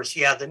Bridge first,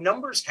 yeah, the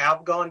numbers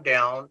have gone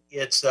down.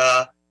 It's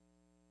a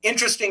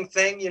interesting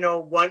thing,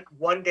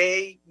 one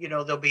day,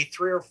 there'll be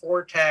 3 or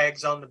 4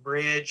 tags on the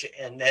bridge,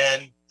 and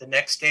then the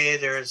next day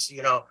there's,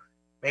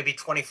 maybe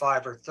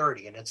 25 or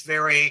 30, and it's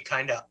very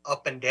kind of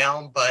up and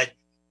down, but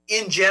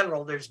in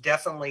general, there's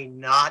definitely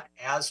not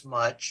as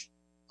much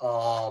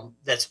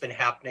that's been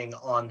happening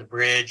on the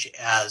bridge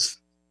as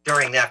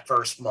during that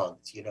first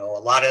month. A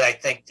lot of, I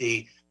think,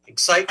 the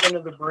excitement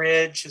of the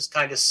bridge has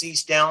kind of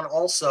ceased down.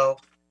 Also,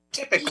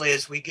 typically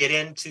as we get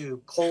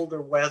into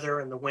colder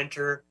weather in the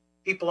winter,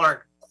 people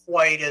aren't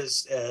quite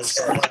as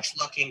much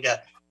looking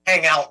to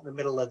hang out in the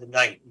middle of the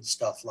night and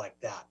stuff like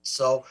that.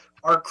 So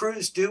our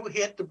crews do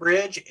hit the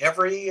bridge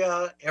every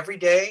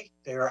day.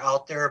 They're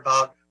out there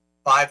about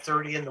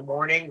 5:30 in the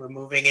morning,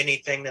 removing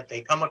anything that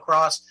they come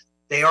across.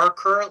 They are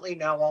currently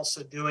now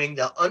also doing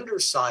the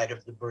underside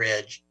of the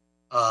bridge,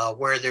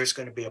 where there's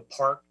going to be a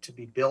park to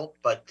be built,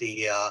 but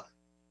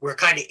we're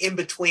kind of in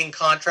between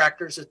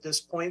contractors at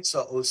this point.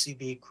 So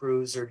OCB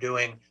crews are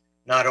doing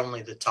not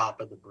only the top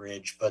of the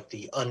bridge, but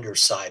the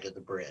underside of the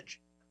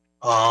bridge.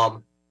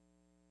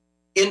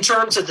 In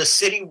terms of the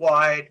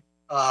citywide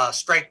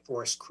strike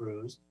force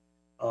crews,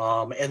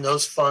 and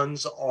those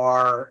funds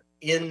are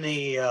in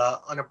the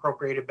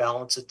unappropriated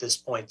balance at this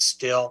point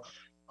still.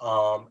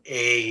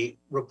 A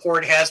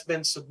report has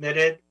been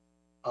submitted.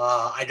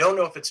 I don't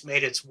know if it's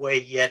made its way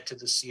yet to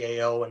the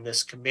CAO and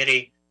this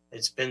committee.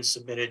 It's been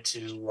submitted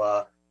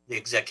to the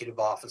executive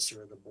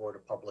officer of the Board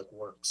of Public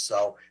Works.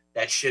 So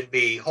that should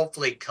be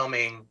hopefully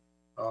coming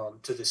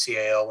to the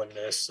CAO and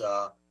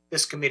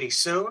this committee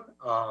soon,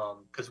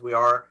 because we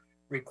are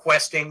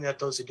requesting that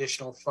those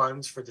additional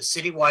funds for the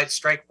citywide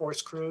strike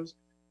force crews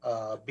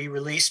be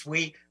released.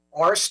 We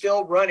are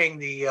still running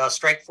the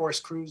strike force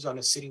crews on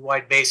a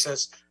citywide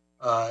basis,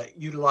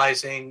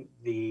 utilizing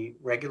the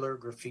regular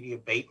graffiti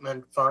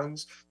abatement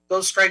funds.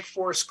 Those strike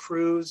force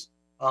crews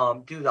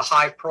do the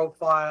high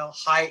profile,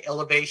 high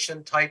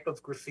elevation type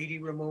of graffiti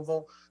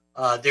removal.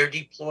 They're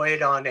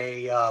deployed on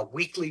a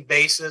weekly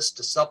basis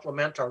to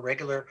supplement our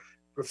regular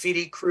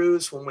graffiti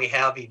crews. When we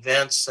have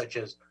events such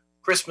as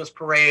Christmas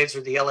parades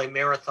or the LA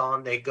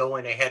Marathon, they go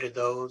in ahead of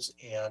those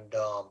and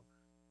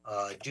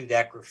do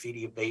that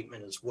graffiti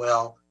abatement as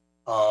well.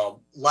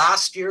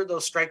 Last year,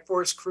 those strike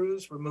force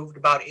crews removed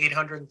about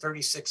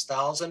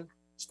 836,000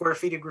 square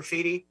feet of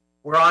graffiti.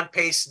 We're on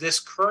pace this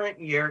current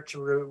year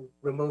to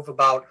remove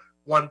about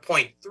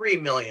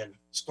 1.3 million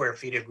square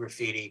feet of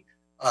graffiti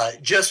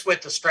just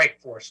with the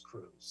strike force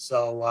crews.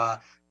 So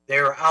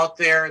they're out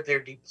there,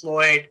 they're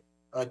deployed,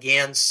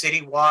 again,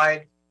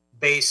 citywide,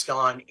 based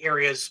on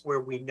areas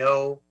where we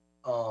know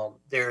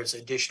there's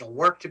additional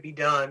work to be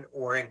done,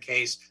 or in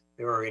case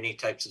there are any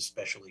types of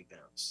special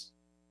events.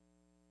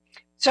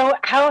 So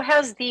how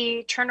has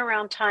the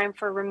turnaround time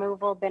for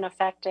removal been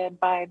affected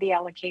by the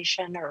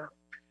allocation or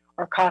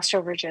cost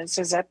overages?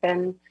 Has that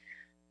been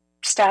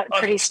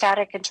pretty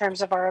static in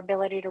terms of our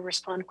ability to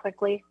respond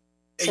quickly?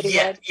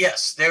 Yeah,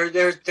 yes,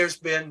 there's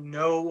been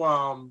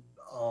no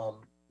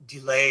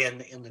delay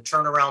in the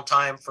turnaround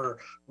time for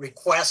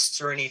requests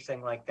or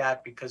anything like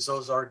that, because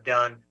those are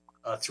done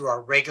through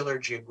our regular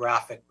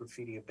geographic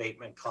graffiti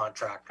abatement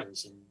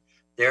contractors, and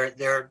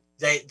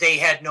they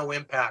had no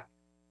impact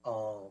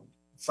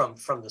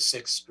from the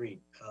 6th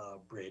Street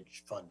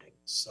Bridge funding.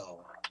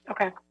 So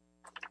okay,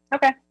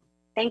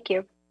 thank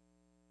you.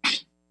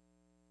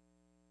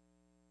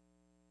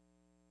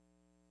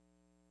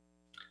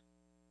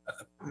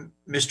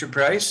 Mr.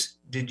 Price,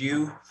 did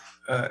you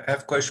have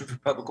a question for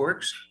Public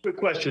Works? Good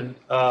question.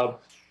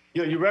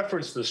 You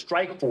referenced the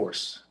strike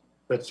force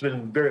that's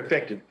been very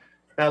effective.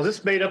 Now, is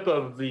this made up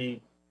of the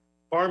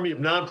army of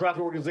nonprofit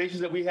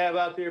organizations that we have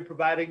out there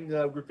providing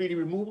graffiti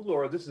removal,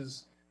 or this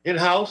is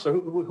in-house, or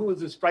who is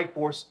this strike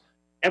force,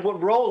 and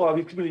what role are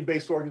these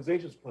community-based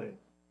organizations playing?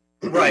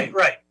 Right.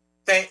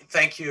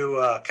 Thank you,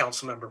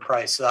 Councilmember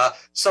Price.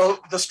 So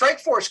the strike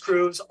force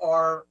crews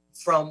are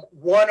from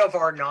one of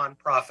our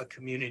nonprofit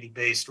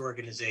community-based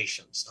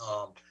organizations,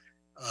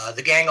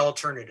 the Gang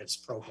Alternatives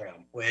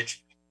Program,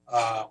 which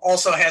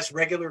also has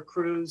regular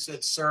crews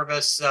that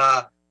service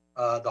the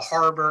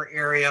harbor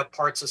area,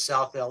 parts of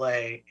South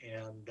LA,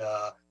 and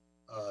the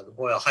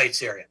Boyle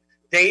Heights area.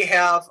 They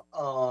have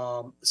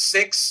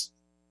 6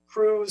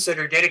 crews that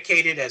are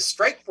dedicated as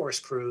strike force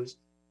crews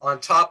on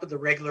top of the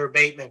regular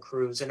abatement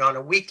crews. And on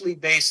a weekly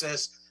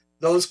basis,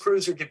 those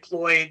crews are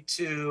deployed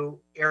to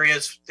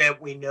areas that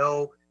we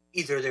know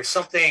either there's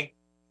something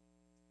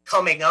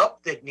coming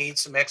up that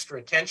needs some extra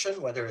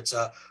attention, whether it's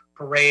a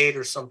parade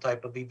or some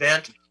type of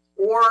event,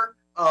 or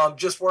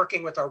just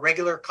working with our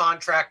regular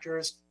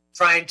contractors,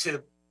 trying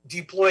to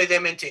deploy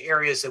them into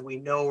areas that we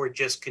know are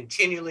just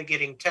continually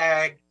getting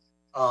tagged,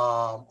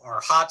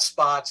 are hot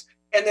spots.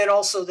 And then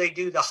also they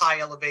do the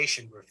high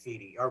elevation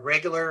graffiti. Our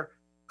regular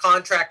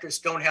contractors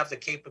don't have the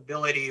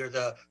capability or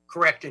the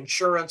correct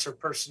insurance or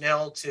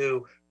personnel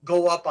to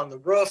go up on the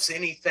roofs,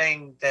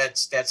 anything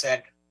that's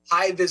at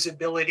high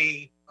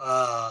visibility,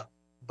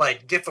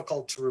 but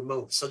difficult to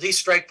remove. So these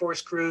strike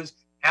force crews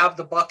have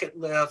the bucket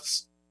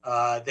lifts.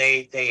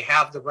 They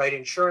have the right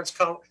insurance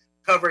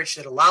coverage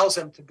that allows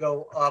them to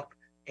go up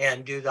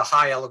and do the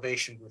high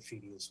elevation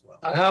graffiti as well.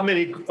 How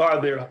many crews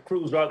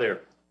are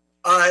there?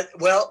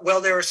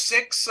 Well, there are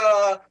six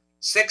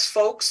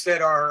folks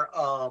that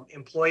are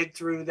employed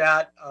through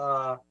that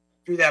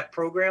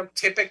program.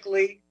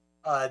 Typically,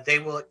 they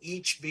will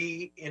each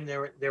be in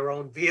their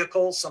own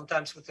vehicles,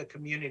 sometimes with a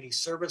community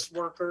service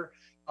worker,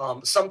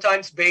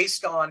 sometimes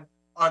based on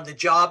the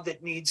job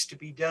that needs to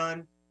be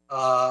done,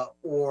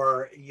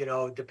 or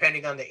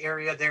depending on the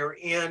area they're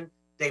in,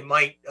 they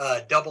might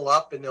double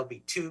up and there'll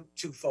be two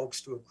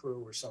folks to a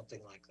crew or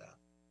something like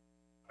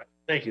that.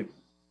 Thank you.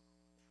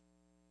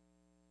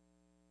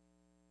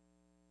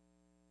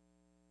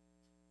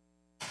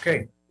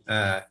 Okay,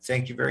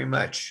 thank you very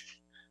much.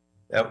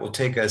 That will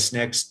take us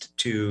next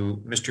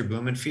to Mr.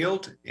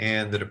 Blumenfield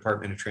and the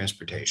Department of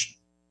Transportation.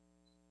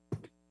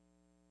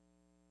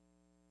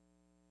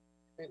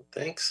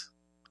 Thanks.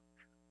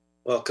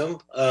 Welcome.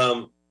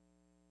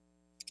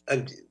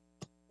 And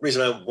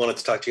reason I wanted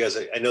to talk to you guys,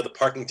 I know the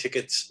parking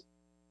tickets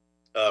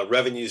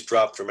revenues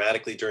dropped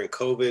dramatically during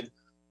COVID,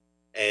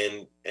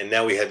 and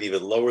now we have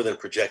even lower than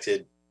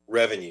projected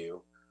revenue.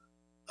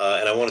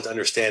 And I wanted to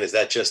understand, is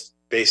that just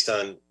based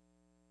on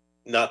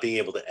not being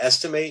able to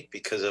estimate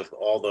because of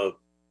all the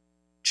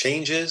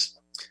changes,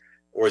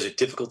 or is it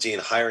difficulty in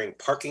hiring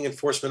parking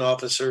enforcement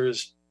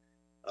officers,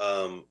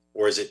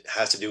 or is it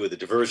has to do with the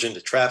diversion to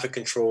traffic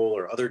control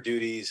or other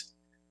duties,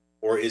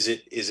 or is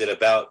it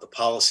about the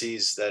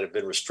policies that have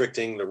been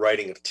restricting the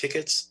writing of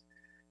tickets?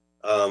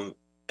 And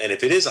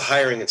if it is a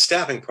hiring and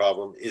staffing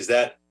problem, is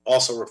that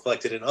also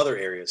reflected in other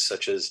areas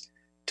such as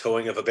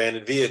towing of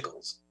abandoned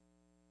vehicles?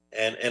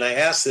 And I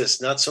ask this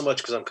not so much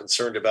because I'm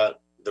concerned about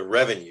the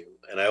revenue.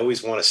 And I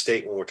always want to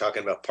state when we're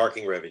talking about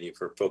parking revenue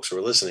for folks who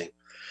are listening,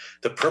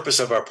 the purpose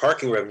of our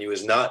parking revenue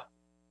is not,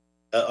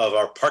 of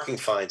our parking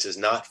fines is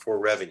not for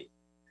revenue.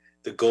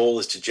 The goal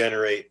is to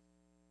generate,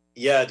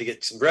 to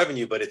get some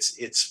revenue, but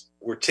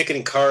we're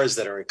ticketing cars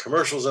that are in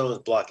commercial zones,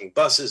 blocking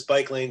buses,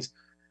 bike lanes.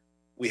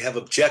 We have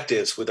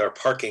objectives with our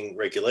parking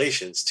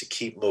regulations to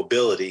keep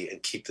mobility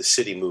and keep the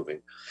city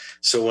moving.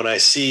 So when I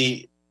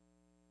see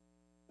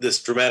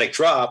this dramatic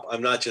drop,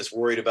 I'm not just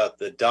worried about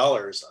the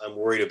dollars, I'm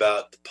worried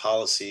about the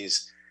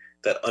policies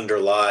that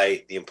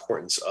underlie the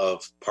importance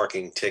of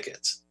parking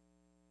tickets.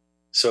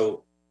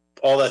 So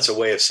all that's a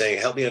way of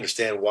saying, help me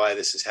understand why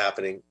this is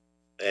happening.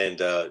 And,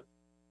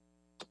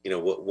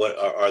 what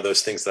are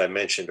those things that I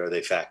mentioned? Are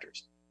they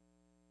factors?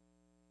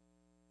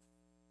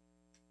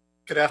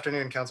 Good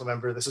afternoon, council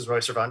member. This is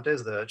Roy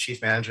Cervantes, the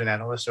Chief Management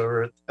Analyst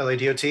over at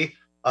LADOT.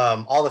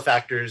 All the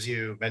factors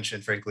you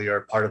mentioned, frankly, are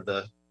part of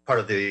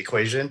the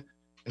equation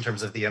in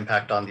terms of the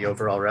impact on the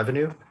overall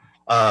revenue.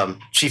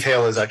 Chief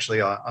Hale is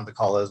actually on the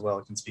call as well.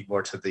 It can speak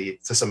more to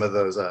some of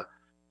those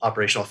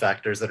operational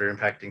factors that are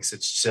impacting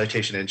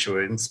citation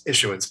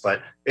issuance,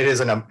 but it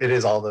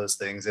is all those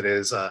things. It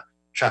is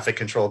traffic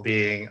control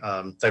being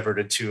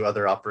diverted to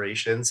other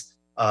operations.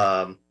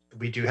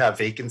 We do have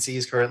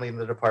vacancies currently in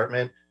the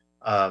department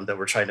that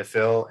we're trying to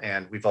fill,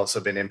 and we've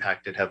also been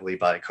impacted heavily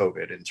by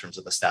COVID in terms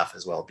of the staff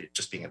as well,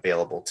 just being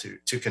available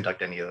to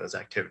conduct any of those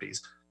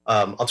activities.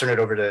 I'll turn it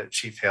over to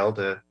Chief Hale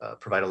to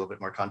provide a little bit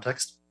more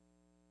context.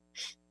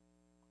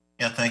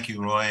 Yeah, thank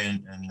you, Roy,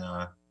 and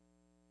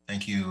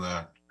thank you,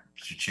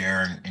 Mr.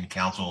 Chair and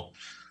Council,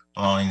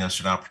 allowing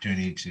us an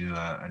opportunity to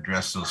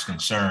address those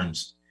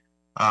concerns.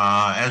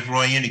 As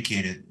Roy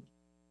indicated,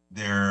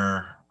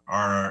 there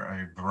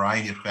are a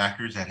variety of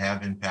factors that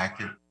have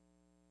impacted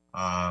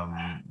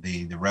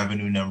the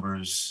revenue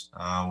numbers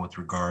with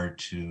regard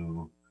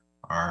to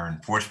our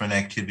enforcement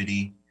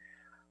activity.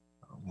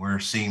 We're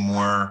seeing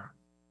more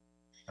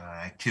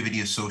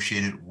activity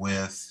associated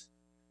with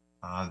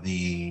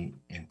the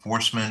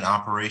enforcement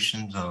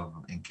operations of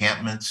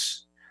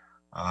encampments,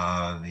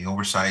 the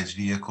oversized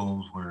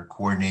vehicles. We're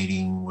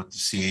coordinating with the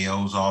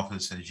CAO's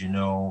office, as you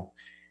know,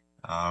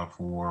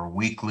 for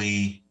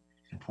weekly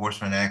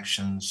enforcement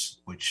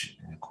actions, which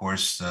of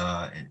course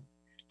it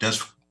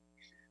does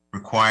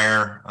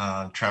require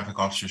traffic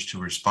officers to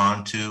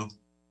respond to.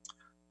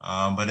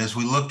 But as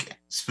we look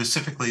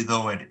specifically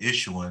though at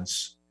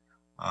issuance,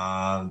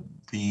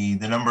 the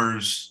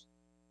numbers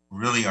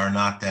really are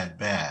not that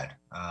bad.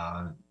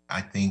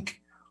 I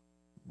think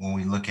when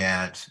we look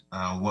at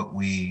what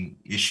we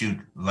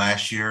issued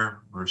last year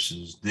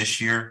versus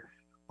this year,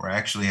 we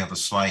actually have a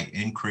slight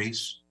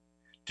increase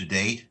to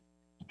date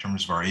in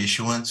terms of our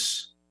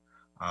issuance.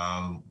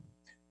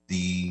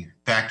 The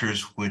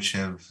factors which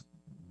have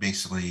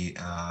basically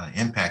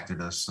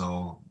impacted us,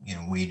 so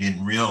we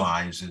didn't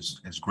realize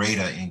as great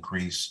an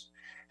increase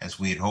as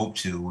we had hoped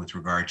to with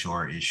regard to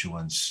our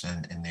issuance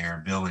and their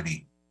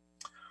ability.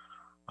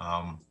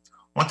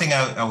 One thing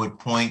I would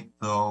point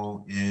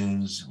though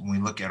is when we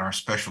look at our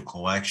special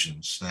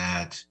collections,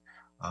 that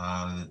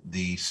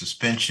the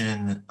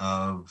suspension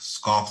of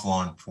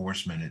scofflaw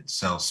enforcement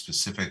itself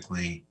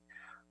specifically,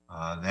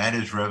 that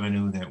is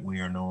revenue that we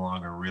are no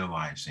longer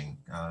realizing.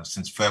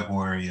 Since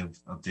February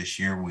of this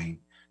year, we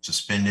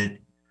suspended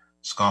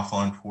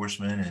scofflaw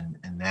enforcement,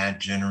 and that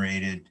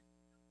generated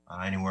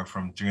anywhere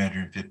from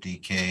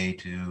 $350K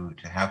to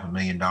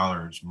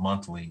 $500,000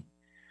 monthly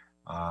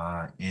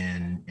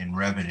in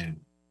revenue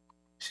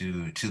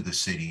to the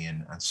city.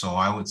 And so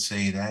I would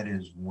say that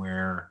is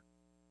where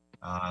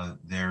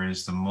there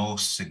is the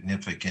most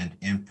significant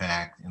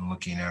impact in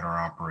looking at our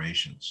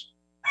operations.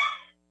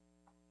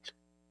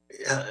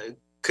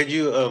 Could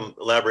you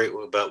elaborate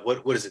about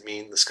what does it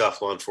mean, the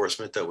scofflaw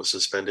enforcement that was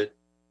suspended?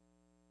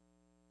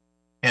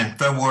 In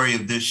February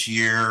of this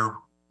year,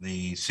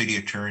 the city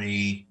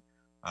attorney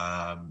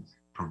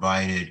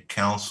provided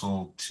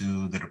counsel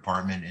to the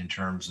department in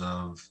terms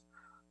of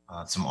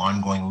some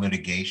ongoing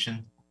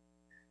litigation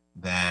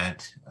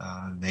that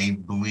they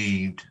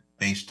believed,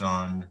 based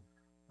on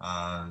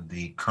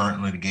the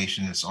current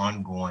litigation that's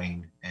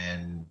ongoing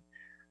and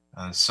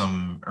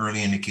some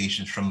early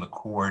indications from the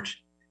court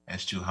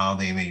as to how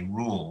they may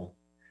rule,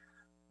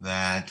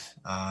 that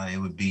it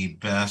would be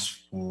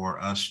best for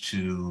us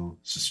to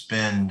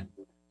suspend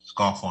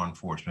scofflaw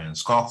enforcement. And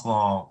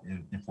scofflaw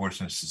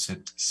enforcement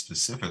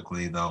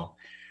specifically, though,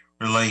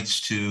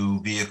 relates to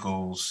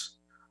vehicles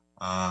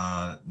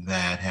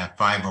that have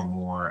 5 or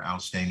more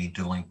outstanding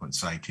delinquent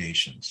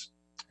citations.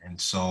 And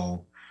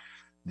so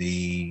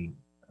the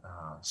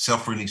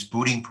self-release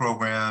booting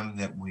program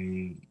that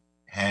we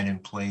had in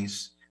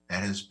place,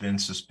 that has been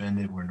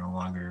suspended. We're no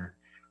longer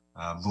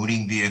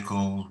booting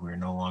vehicles. We're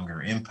no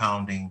longer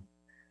impounding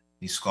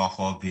these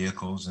scofflaw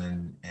vehicles,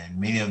 and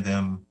many of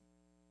them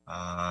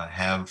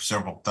have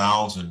several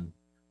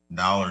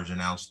 $1,000s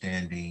in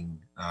outstanding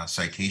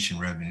citation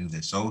revenue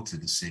that's owed to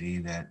the city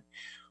that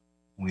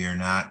we are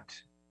not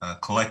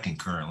collecting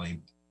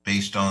currently,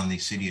 based on the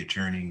city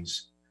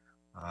attorney's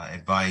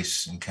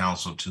advice and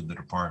counsel to the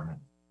department.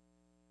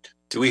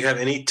 Do we have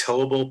any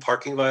towable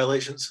parking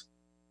violations?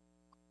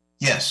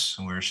 Yes,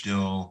 we're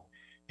still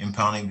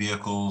impounding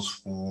vehicles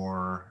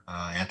for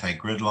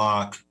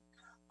anti-gridlock.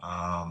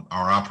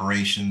 Our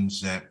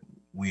operations that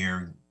we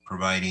are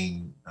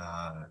providing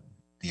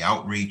the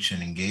outreach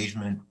and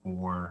engagement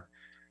for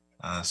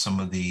some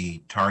of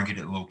the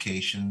targeted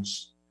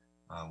locations.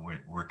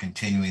 We're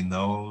continuing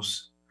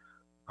those.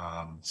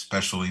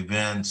 Special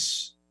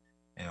events,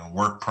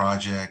 work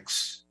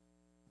projects,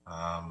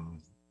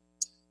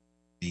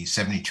 the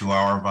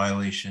 72-hour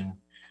violation,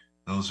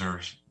 those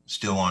are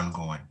still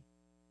ongoing.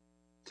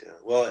 Yeah.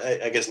 Well,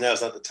 I guess now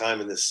is not the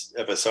time in this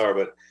FSR,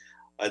 but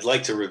I'd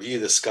like to review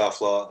the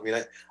scofflaw. I mean,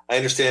 I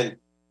understand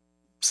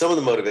some of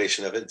the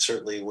motivation of it,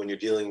 certainly when you're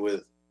dealing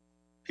with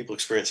people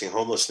experiencing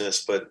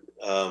homelessness, but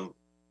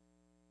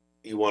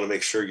you want to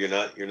make sure you're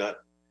not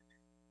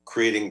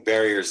creating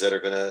barriers that are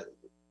going to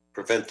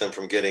prevent them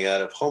from getting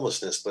out of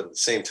homelessness. But at the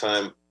same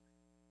time,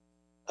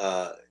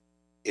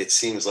 it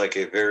seems like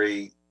a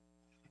very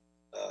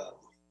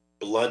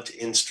blunt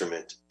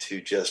instrument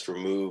to just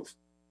remove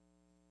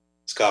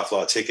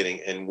scofflaw ticketing,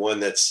 and one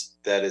that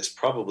is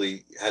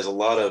probably has a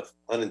lot of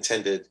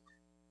unintended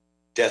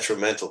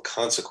detrimental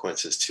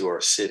consequences to our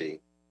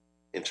city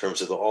in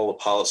terms of all the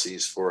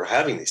policies for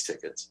having these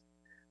tickets.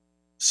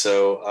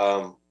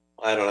 So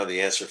I don't have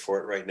the answer for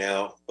it right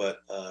now,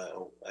 but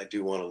I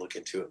do want to look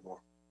into it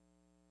more.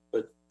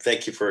 But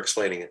thank you for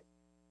explaining it.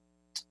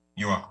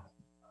 You're welcome.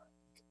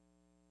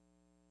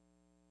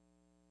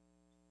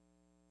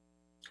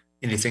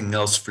 Anything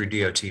else for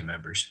DOT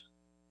members?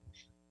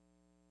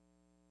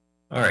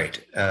 All right,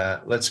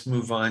 let's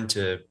move on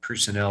to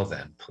personnel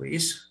then,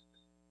 please.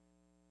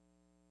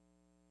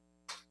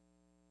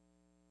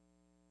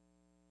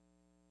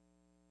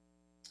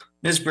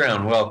 Ms.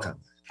 Brown, welcome.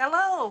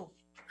 Hello.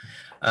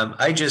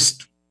 I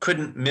just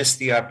couldn't miss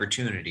the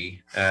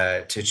opportunity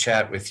to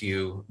chat with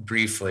you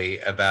briefly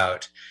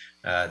about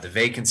the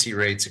vacancy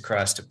rates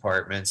across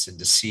departments and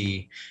to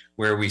see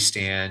where we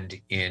stand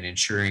in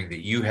ensuring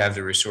that you have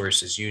the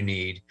resources you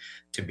need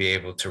to be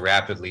able to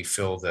rapidly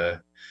fill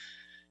the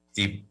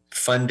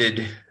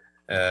funded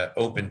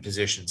open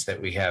positions that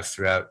we have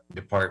throughout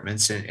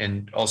departments,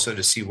 and also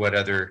to see what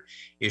other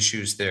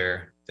issues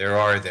there there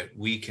are that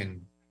we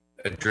can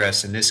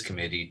address in this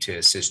committee to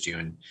assist you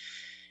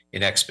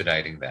in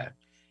expediting that.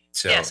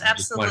 So yes, I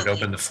just wanted to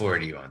absolutely. open the floor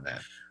to you on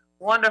that.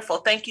 Wonderful.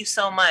 Thank you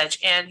so much.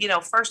 And,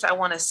 first I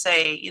want to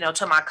say,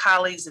 to my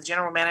colleagues, the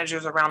general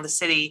managers around the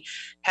city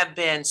have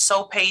been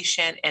so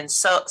patient and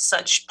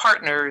such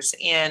partners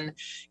in,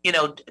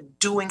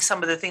 doing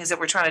some of the things that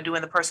we're trying to do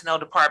in the personnel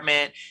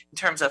department in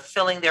terms of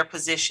filling their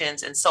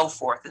positions and so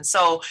forth. And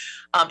so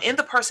in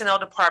the personnel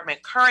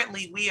department,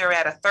 currently we are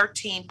at a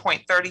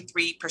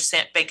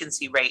 13.33%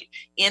 vacancy rate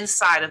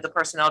inside of the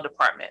personnel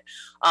department.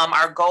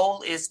 Our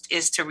goal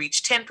is to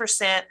reach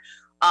 10%.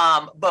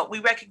 But we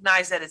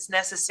recognize that it's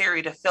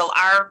necessary to fill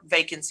our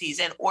vacancies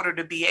in order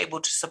to be able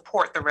to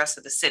support the rest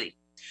of the city.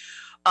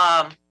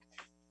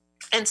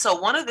 And so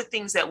one of the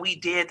things that we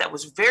did that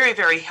was very,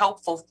 very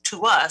helpful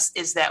to us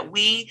is that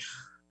we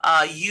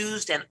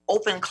used an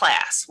open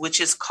class, which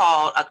is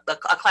called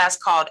a class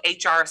called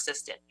HR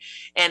Assistant.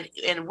 And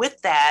with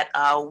that,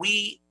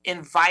 we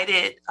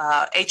invited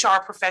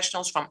HR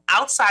professionals from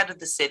outside of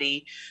the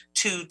city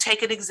to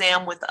take an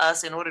exam with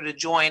us in order to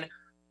join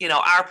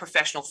our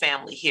professional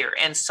family here.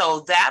 And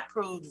so that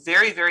proved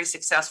very, very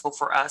successful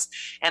for us.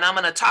 And I'm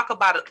going to talk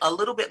about it a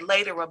little bit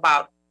later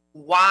about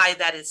why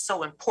that is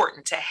so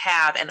important to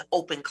have an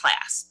open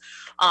class.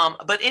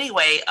 But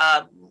anyway,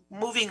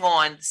 moving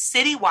on,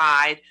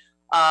 citywide,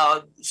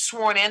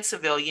 sworn and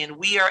civilian,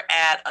 we are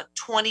at a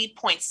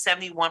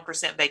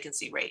 20.71%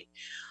 vacancy rate.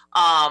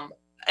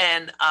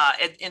 And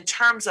in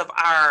terms of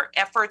our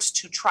efforts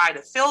to try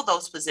to fill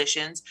those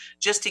positions,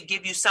 just to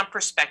give you some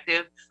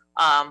perspective,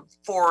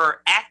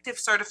 for active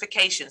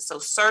certifications, so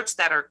certs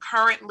that are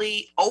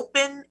currently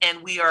open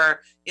and we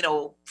are,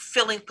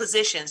 filling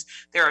positions,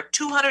 there are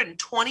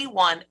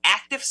 221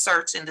 active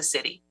certs in the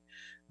city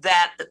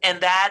that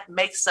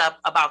makes up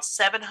about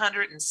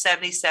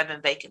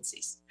 777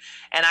 vacancies.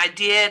 And I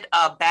did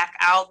back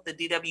out the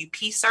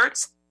DWP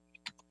certs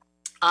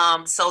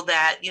so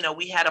that,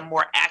 we had a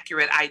more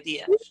accurate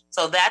idea.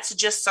 So that's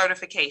just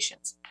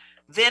certifications.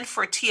 Then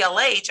for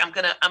TLH, I'm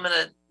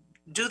gonna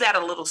do that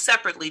a little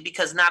separately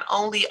because not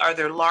only are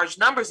there large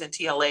numbers in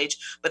TLH,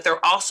 but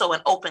they're also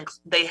an open.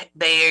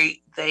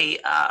 They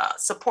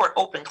support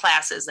open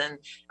classes, and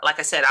like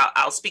I said,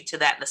 I'll speak to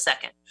that in a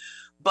second.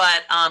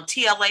 But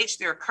TLH,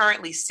 there are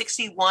currently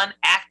 61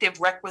 active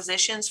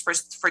requisitions for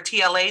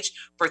TLH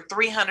for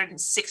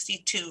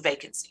 362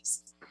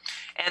 vacancies.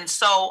 And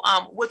so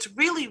what's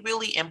really,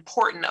 really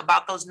important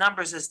about those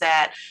numbers is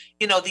that,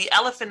 the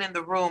elephant in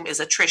the room is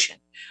attrition.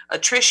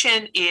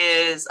 Attrition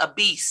is a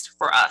beast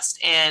for us.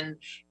 And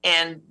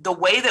the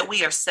way that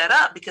we are set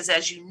up, because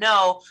as you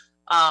know,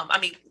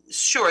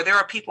 sure, there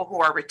are people who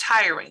are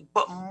retiring,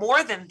 but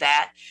more than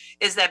that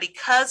is that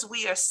because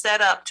we are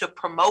set up to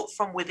promote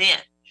from within,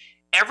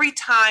 every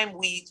time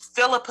we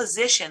fill a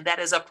position that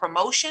is a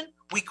promotion,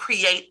 we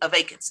create a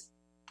vacancy,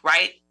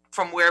 right?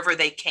 From wherever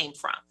they came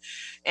from.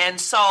 And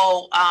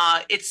so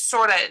it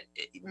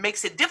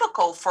makes it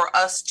difficult for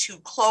us to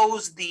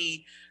close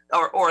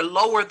or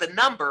lower the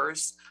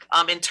numbers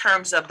in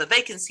terms of the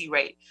vacancy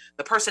rate.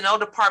 The personnel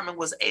department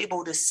was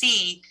able to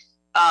see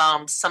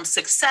some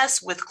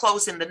success with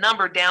closing the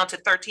number down to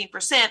 13%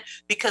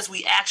 because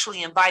we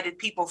actually invited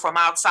people from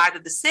outside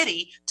of the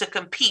city to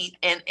compete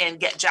and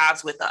get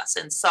jobs with us.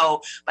 And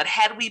so, but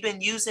had we been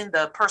using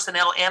the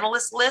personnel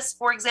analyst list,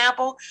 for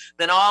example,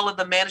 then all of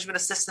the management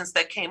assistants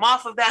that came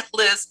off of that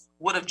list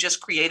would have just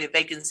created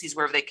vacancies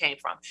wherever they came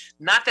from.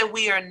 Not that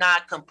we are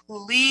not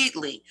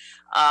completely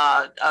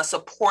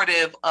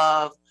supportive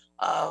of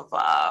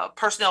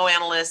personnel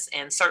analysts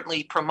and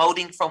certainly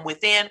promoting from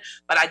within,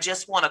 but I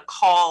just want to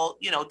call,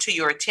 to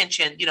your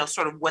attention,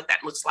 sort of what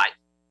that looks like.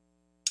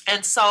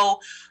 And so,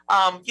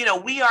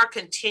 we are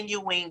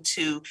continuing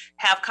to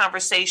have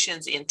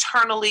conversations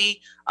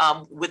internally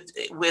with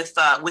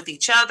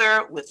each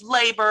other, with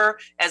labor,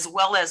 as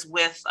well as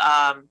with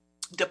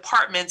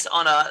departments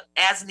on a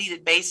as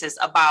needed basis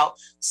about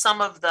some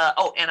of the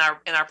and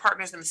our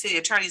partners in the city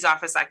attorney's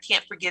office. I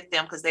can't forget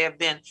them because they have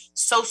been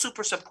so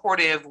super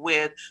supportive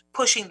with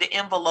pushing the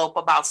envelope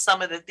about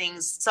some of the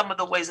things, some of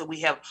the ways that we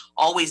have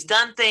always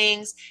done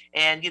things,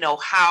 and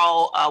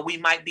how we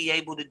might be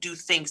able to do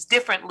things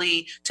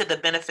differently to the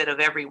benefit of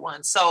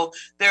everyone. So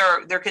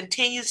there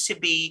continues to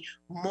be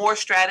more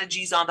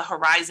strategies on the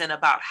horizon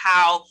about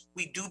how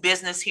we do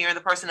business here in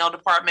the personnel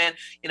department,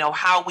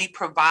 how we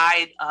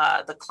provide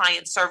the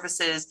client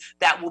services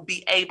that will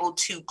be able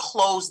to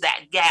close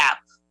that gap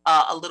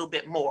a little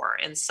bit more.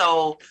 And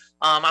so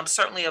I'm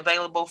certainly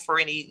available for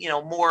any,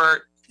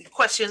 more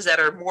questions that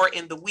are more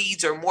in the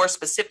weeds or more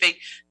specific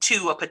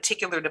to a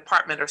particular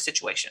department or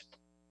situation.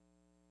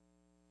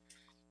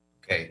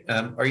 Okay.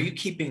 Are you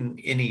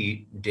keeping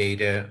any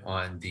data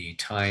on the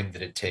time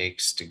that it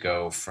takes to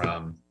go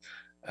from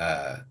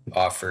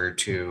offer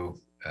to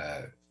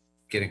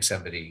getting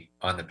somebody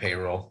on the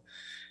payroll,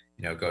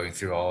 going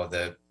through all of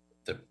the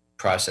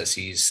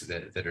processes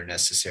that are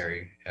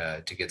necessary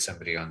to get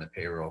somebody on the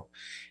payroll?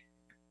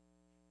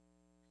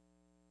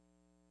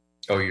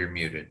 Oh, you're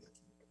muted.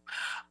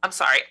 I'm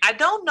sorry, I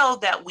don't know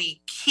that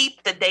we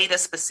keep the data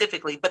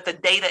specifically, but the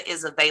data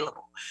is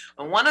available.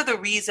 And one of the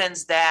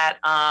reasons that,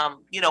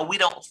 we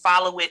don't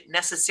follow it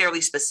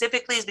necessarily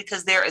specifically is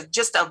because there is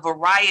just a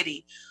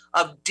variety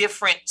of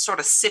different sort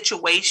of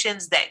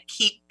situations that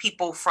keep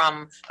people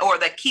from, or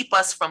that keep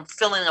us from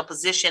filling a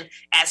position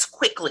as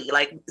quickly,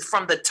 like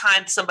from the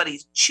time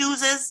somebody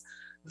chooses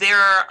their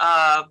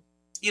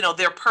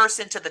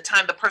person to the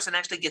time the person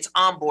actually gets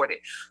onboarded.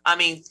 I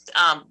mean,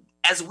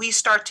 as we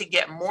start to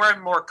get more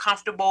and more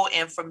comfortable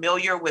and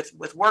familiar with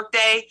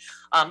Workday,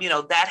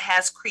 that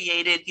has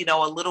created,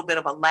 a little bit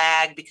of a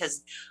lag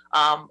because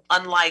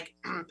unlike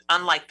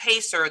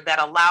Pacer that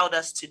allowed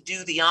us to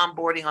do the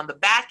onboarding on the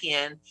back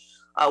end,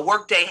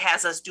 Workday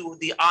has us do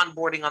the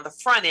onboarding on the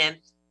front end,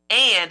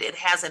 and it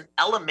has an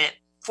element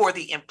for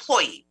the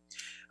employee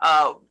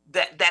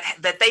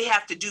that they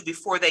have to do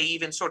before they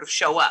even sort of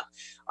show up.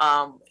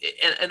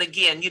 And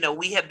again,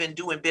 we have been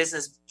doing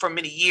business for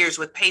many years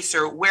with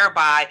Pacer,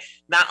 whereby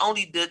not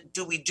only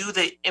do we do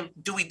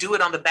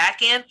it on the back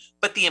end,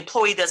 but the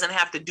employee doesn't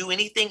have to do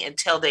anything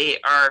until they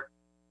are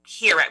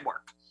here at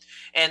work.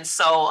 And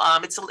so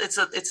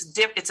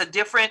it's a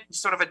different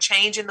sort of a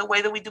change in the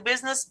way that we do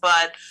business,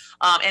 but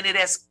and it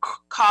has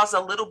caused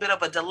a little bit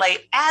of a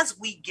delay as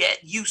we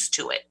get used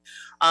to it.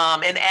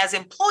 And as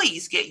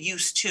employees get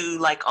used to,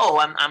 like, oh,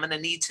 I'm going to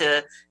need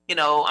to,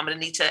 I'm going to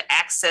need to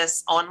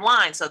access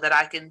online so that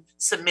I can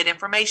submit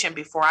information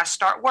before I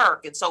start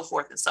work and so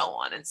forth and so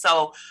on. And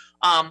so,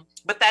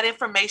 but that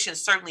information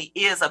certainly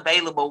is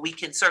available. We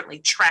can certainly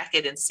track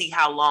it and see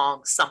how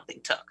long something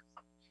took.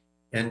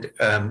 And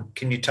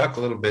can you talk a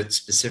little bit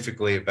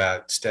specifically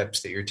about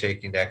steps that you're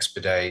taking to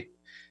expedite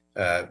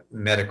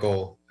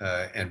medical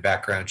and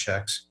background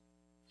checks?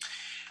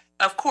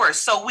 Of course.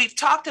 So we've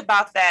talked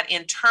about that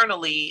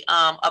internally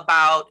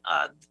about,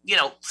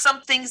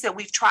 some things that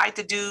we've tried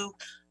to do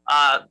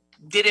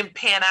didn't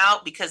pan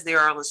out because there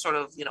are sort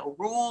of,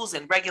 rules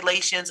and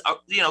regulations,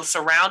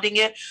 surrounding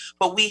it.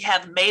 But we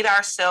have made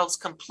ourselves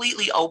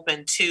completely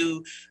open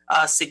to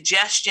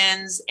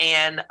suggestions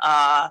and,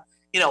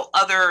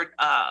 other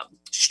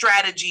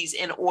strategies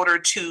in order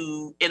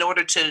to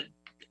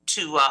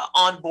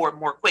onboard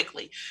more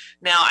quickly.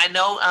 Now, I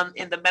know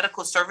in the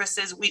medical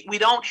services, we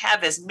don't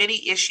have as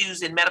many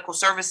issues in medical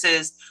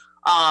services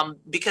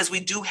because we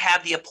do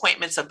have the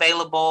appointments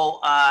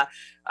available.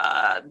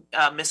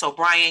 Ms.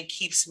 O'Brien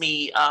keeps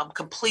me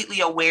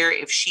completely aware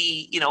if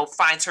she,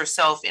 finds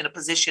herself in a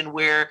position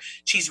where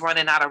she's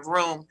running out of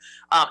room.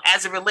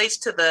 As it relates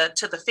to the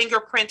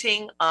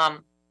fingerprinting,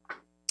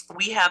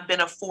 we have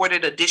been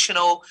afforded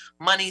additional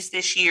monies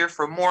this year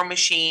for more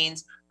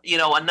machines,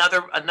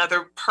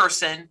 another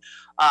person.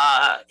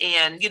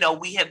 And,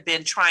 we have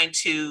been trying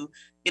to,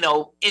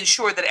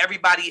 ensure that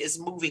everybody is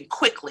moving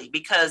quickly,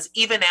 because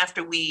even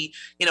after we,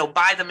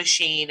 buy the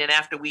machine and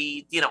after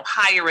we,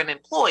 hire an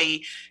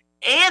employee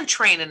and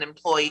train an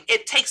employee,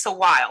 it takes a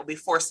while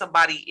before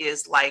somebody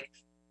is like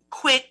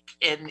quick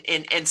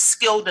and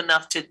skilled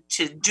enough to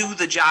do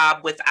the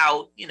job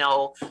without,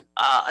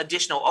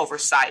 additional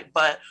oversight.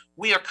 But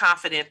we are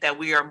confident that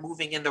we are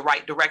moving in the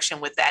right direction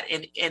with that.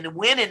 And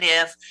when and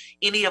if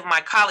any of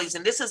my colleagues,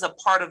 and this is a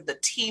part of the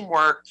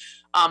teamwork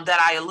that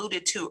I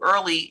alluded to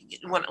early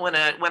when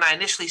I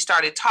initially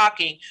started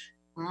talking,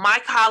 my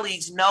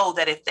colleagues know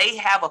that if they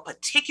have a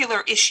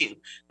particular issue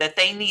that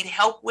they need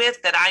help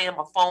with, that I am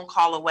a phone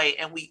call away,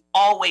 and we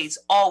always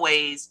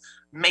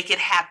make it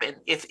happen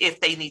if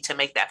they need to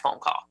make that phone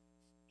call.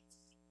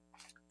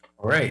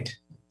 All right.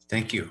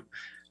 Thank you.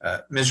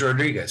 Ms.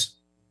 Rodriguez.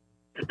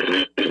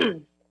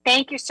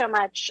 Thank you so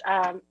much,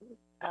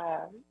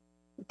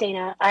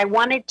 Dana. I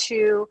wanted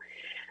to,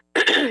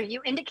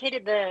 you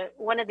indicated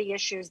one of the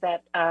issues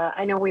that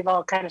I know we've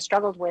all kind of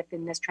struggled with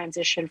in this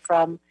transition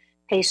from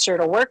Pacer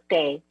to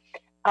Workday.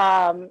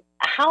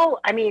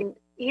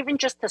 Even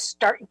just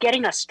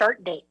getting a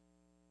start date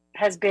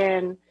has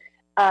been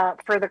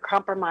further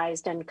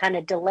compromised and kind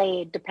of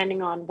delayed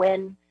depending on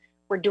when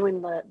we're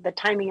doing the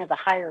timing of the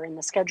hire and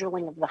the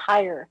scheduling of the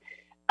hire.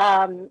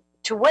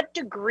 To what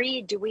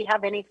degree do we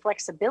have any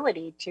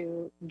flexibility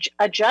to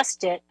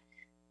adjust it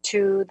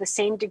to the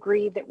same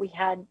degree that we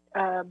had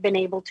been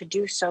able to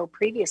do so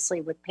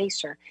previously with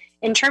Pacer?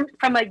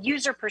 From a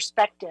user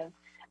perspective,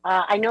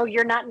 I know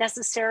you're not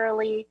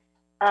necessarily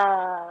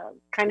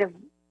kind of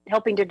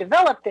helping to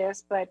develop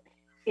this, but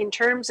in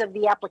terms of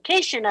the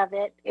application of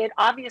it, it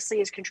obviously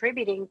is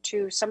contributing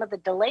to some of the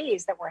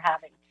delays that we're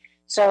having.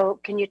 So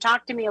can you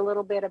talk to me a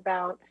little bit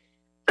about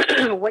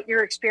what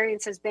your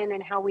experience has been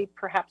and how we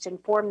perhaps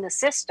inform the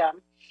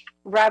system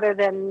rather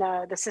than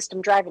the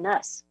system driving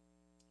us?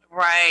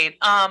 Right.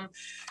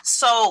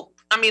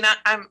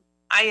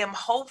 I am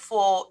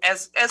hopeful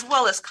as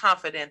well as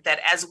confident that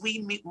as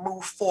we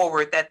move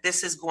forward, that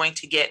this is going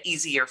to get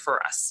easier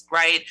for us,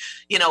 right?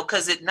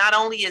 Because it not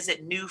only is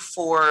it new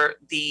for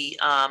the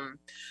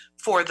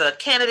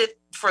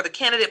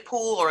candidate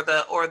pool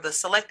or the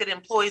selected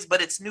employees, but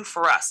it's new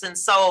for us. And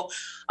so,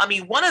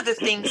 one of the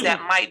things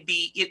that might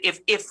be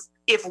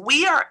if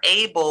we are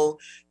able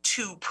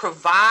to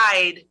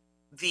provide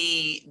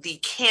the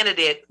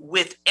candidate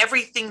with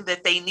everything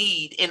that they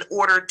need in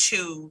order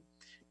to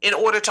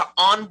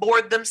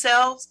onboard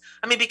themselves.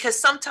 I mean, because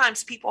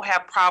sometimes people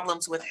have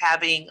problems with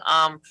having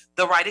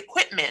the right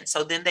equipment,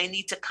 so then they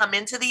need to come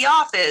into the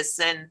office,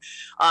 and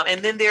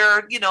then there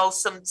are, you know,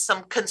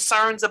 some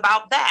concerns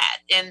about that.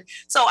 And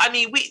so, I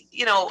mean, we,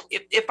 you know,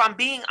 if I'm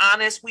being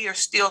honest, we are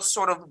still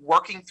sort of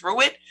working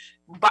through it,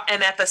 but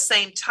and at the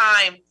same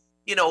time,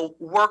 you know,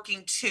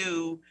 working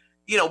to,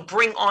 you know,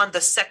 bring on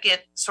the second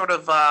sort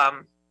of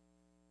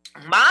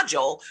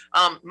module.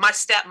 I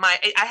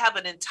have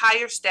an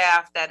entire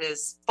staff that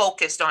is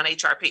focused on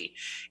HRP,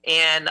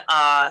 and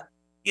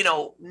you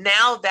know,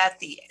 now that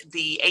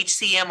the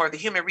HCM or the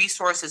human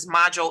resources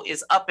module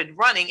is up and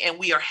running, and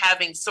we are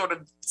having sort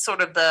of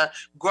the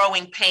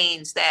growing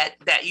pains that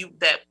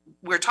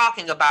we're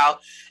talking about,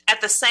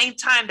 at the same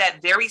time,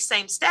 that very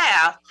same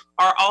staff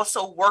are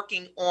also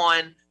working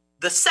on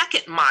the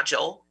second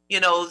module, you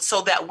know,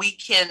 so that we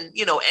can,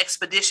 you know,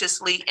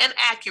 expeditiously and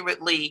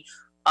accurately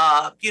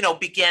you know,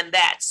 begin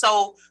that.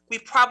 So we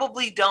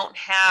probably don't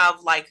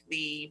have like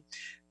the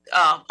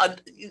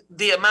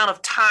amount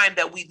of time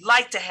that we'd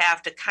like to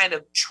have to kind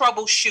of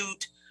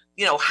troubleshoot,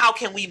 you know, how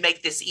can we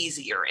make this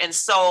easier? And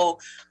so,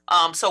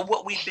 so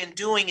what we've been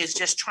doing is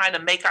just trying to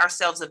make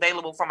ourselves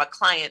available from a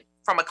client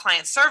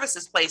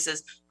services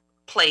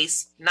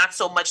place, not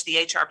so much the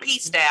HRP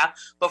staff,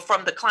 but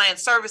from the client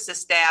services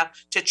staff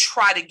to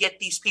try to get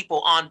these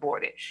people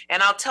onboarded.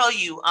 And I'll tell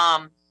you,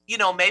 you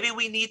know, maybe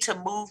we need to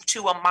move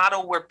to a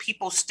model where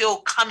people still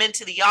come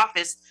into the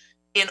office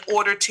in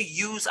order to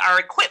use our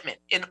equipment,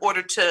 in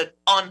order to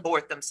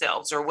onboard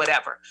themselves or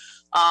whatever.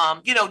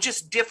 You know,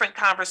 just different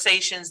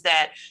conversations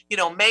that, you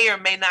know, may or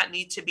may not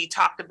need to be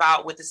talked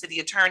about with the city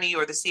attorney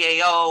or the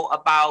CAO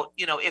about,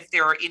 you know, if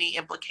there are any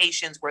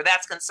implications where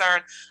that's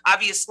concerned.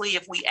 Obviously,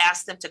 if we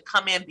ask them to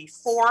come in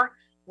before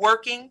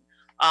working,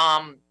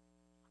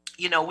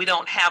 you know, we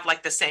don't have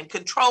like the same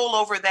control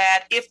over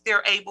that if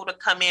they're able to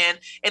come in.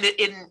 And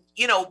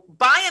you know,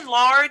 by and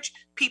large,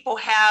 people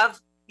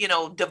have, you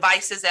know,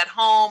 devices at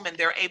home and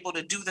they're able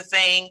to do the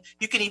thing.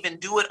 You can even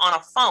do it on a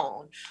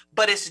phone,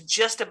 but it's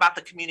just about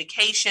the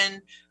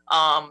communication.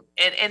 And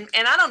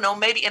I don't know,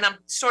 maybe, and I'm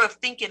sort of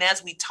thinking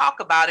as we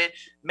talk about it,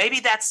 maybe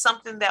that's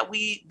something that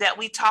we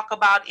talk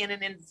about in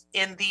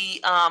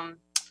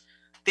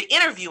the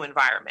interview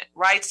environment,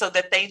 right? So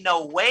that they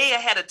know way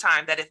ahead of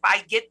time that if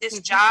I get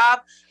this job,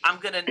 I'm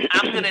gonna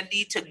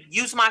need to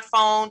use my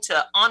phone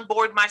to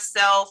onboard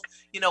myself,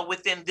 you know,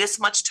 within this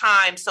much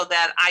time, so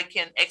that I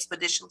can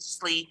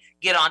expeditiously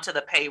get onto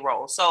the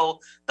payroll. So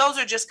those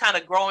are just kind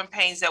of growing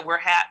pains that we're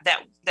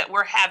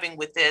having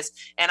with this,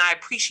 and I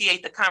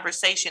appreciate the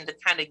conversation to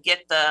kind of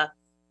get the,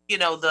 you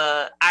know,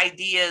 the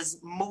ideas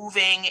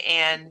moving,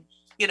 and,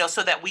 you know,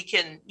 so that we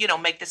can, you know,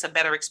 make this a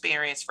better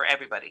experience for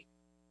everybody.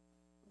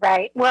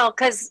 Right. Well,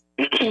 because,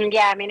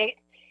 yeah, I mean,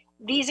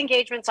 these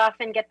engagements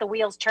often get the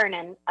wheels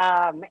turning.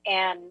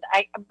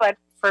 But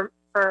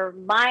for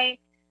my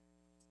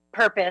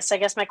purpose, I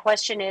guess my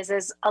question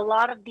is a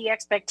lot of the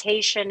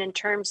expectation in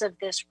terms of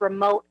this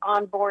remote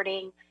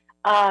onboarding,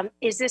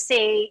 is this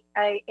a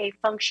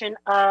function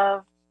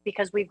of,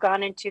 because we've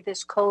gone into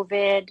this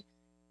COVID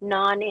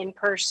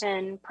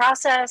non-in-person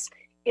process,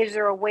 is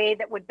there a way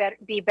that would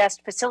be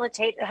best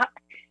facilitate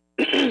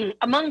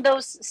among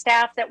those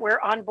staff that we're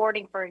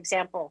onboarding, for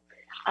example,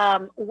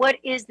 what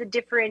is the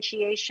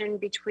differentiation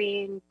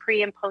between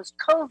pre and post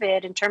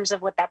COVID in terms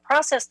of what that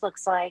process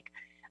looks like?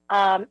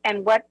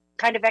 And what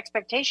kind of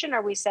expectation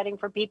are we setting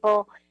for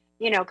people,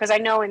 you know, because I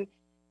know in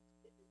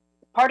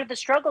part of the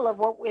struggle of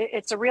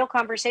it's a real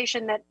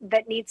conversation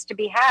that needs to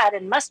be had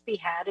and must be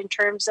had in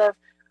terms of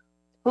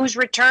who's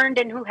returned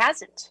and who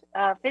hasn't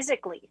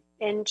physically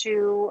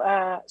into,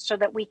 so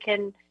that we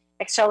can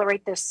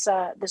accelerate this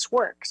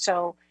work.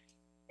 So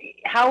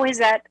how has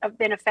that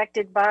been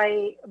affected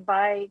by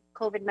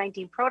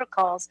COVID-19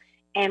 protocols,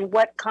 and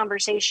what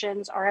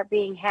conversations are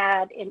being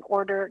had in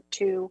order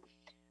to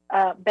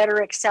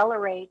better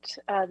accelerate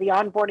the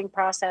onboarding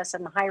process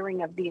and the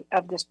hiring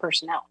of this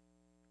personnel?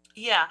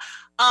 Yeah,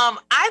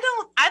 I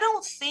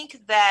don't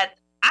think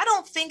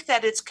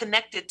that it's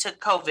connected to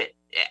COVID.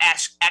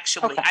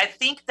 Actually, okay. I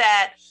think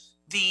that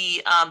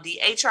the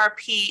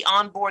HRP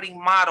onboarding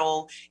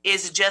model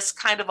is just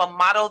kind of a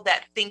model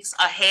that thinks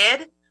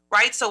ahead.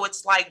 Right. So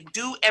it's like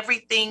do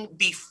everything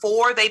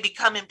before they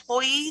become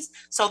employees,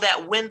 so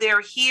that when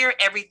they're here,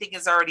 everything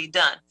is already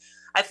done.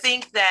 I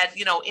think that,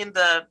 you know, in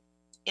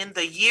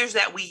the years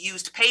that we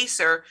used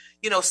Pacer,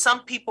 you know,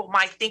 some people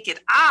might think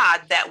it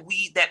odd that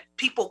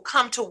people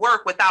come to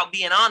work without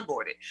being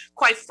onboarded.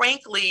 Quite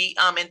frankly,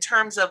 in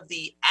terms of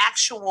the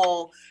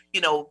actual,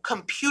 you know,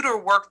 computer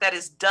work that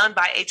is done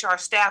by HR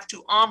staff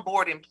to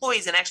onboard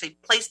employees and actually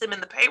place them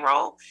in the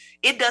payroll,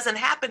 it doesn't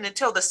happen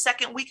until the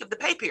second week of the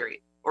pay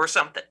period or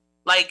something.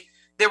 Like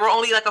there were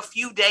only like a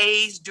few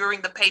days during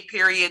the pay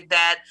period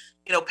that,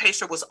 you know,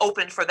 Pacer was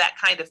open for that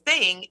kind of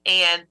thing.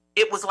 And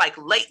it was like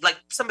late, like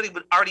somebody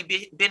would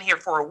already been here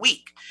for a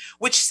week,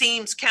 which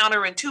seems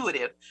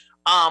counterintuitive.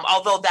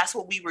 although that's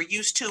what we were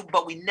used to,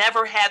 but we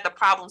never had the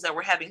problems that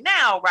we're having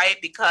now, right?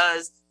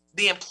 Because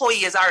the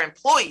employee is our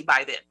employee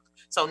by then.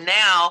 So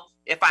now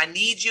if I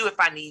need you, if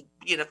I need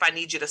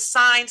you to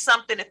sign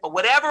something, if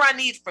whatever I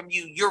need from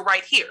you, you're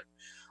right here.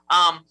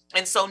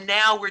 And so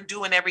now we're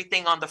doing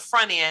everything on the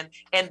front end,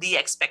 and the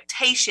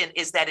expectation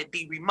is that it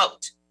be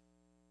remote,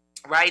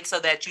 right? So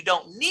that you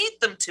don't need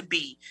them to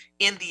be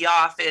in the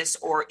office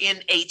or in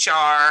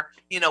HR,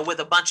 with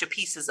a bunch of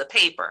pieces of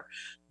paper.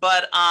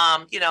 But,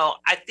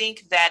 I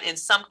think that in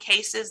some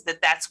cases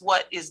that's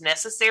what is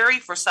necessary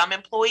for some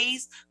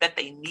employees, that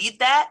they need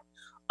that.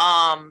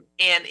 And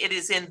it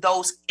is in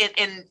those,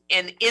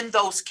 in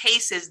those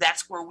cases,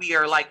 that's where we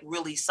are like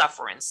really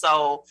suffering.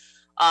 So,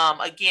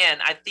 again,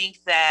 I think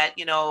that,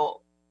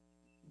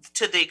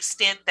 to the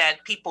extent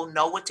that people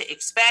know what to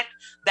expect,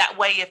 that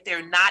way, if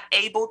they're not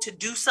able to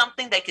do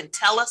something, they can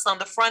tell us on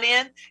the front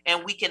end,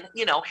 and we can,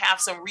 have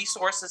some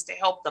resources to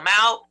help them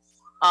out.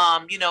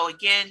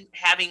 Again,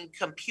 having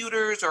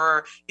computers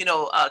or,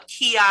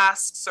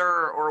 kiosks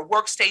or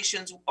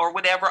workstations or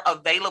whatever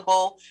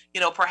available,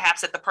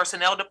 perhaps at the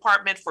personnel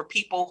department for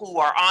people who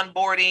are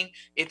onboarding.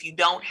 If you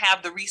don't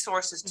have the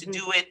resources to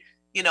do it,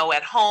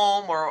 at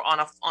home or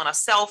on a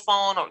cell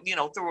phone or,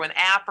 through an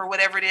app or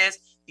whatever it is,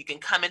 you can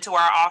come into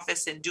our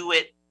office and do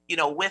it,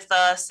 with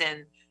us.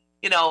 And,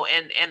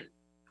 and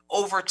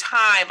over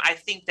time, I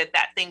think that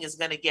thing is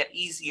going to get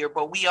easier,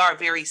 but we are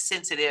very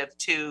sensitive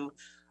to,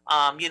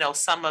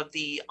 some of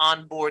the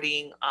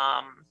onboarding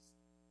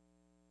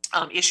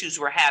issues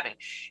we're having.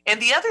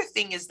 And the other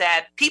thing is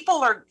that people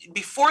are,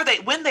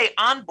 when they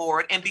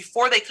onboard and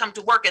before they come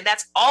to work, and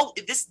that's all,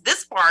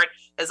 this part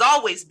has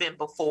always been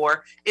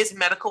before, is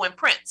medical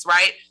imprints,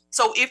 right?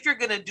 So if you're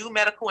going to do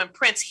medical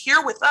imprints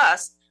here with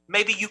us,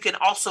 maybe you can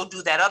also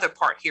do that other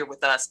part here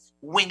with us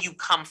when you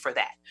come for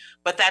that.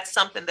 But that's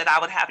something that I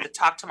would have to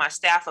talk to my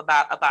staff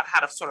about how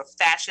to sort of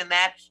fashion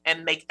that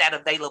and make that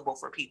available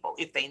for people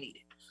if they need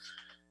it.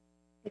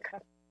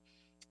 Okay.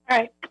 All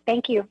right.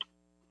 Thank you.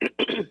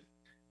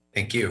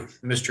 Thank you.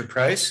 Mr.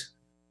 Price?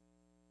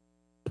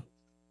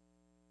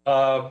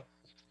 Madam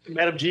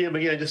GM,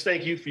 again, just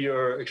thank you for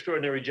your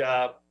extraordinary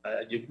job.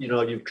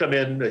 You've come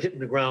in hitting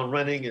the ground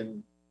running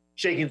and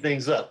shaking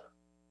things up.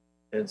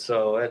 And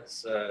so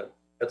that's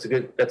a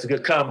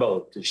good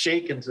combo, to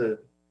shake and to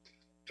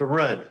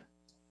run.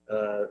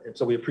 And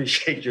so we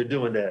appreciate your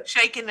doing that.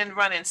 Shaking and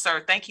running,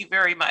 sir. Thank you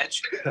very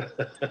much.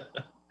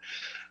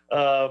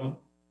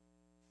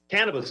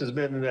 Cannabis has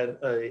been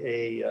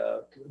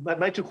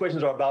my two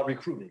questions are about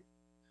recruiting.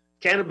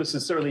 Cannabis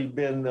has certainly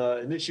been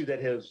an issue that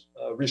has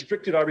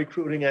restricted our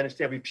recruiting. I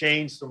understand we've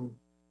changed some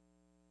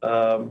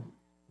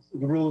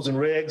rules and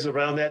regs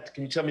around that.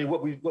 Can you tell me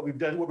what we've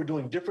done, what we're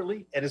doing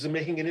differently, and is it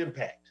making an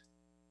impact?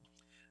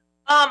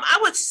 I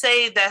would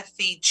say that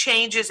the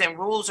changes and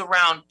rules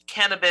around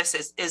cannabis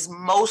is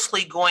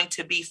mostly going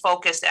to be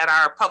focused at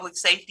our public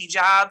safety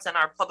jobs and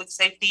our public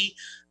safety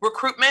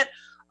recruitment.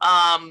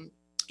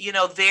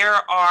 There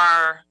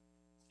are,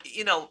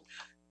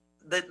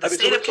 the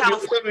state of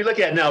California. What we look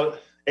at now,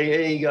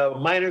 a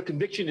minor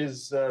conviction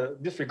is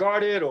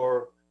disregarded,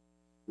 or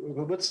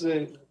what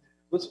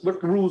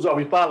rules are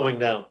we following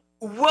now?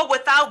 Well,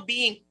 without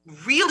being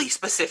really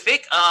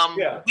specific,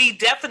 we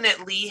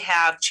definitely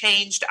have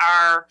changed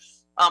our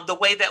the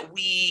way that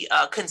we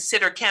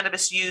consider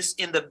cannabis use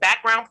in the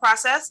background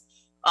process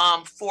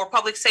for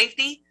public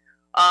safety,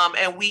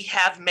 and we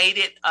have made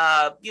it,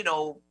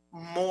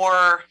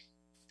 more.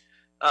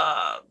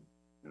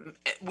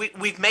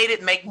 We've made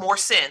it make more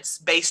sense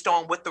based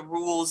on what the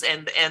rules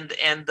and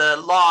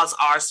the laws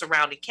are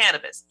surrounding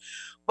cannabis.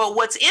 But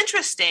what's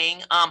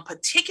interesting,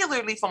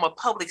 particularly from a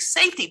public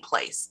safety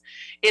place,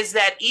 is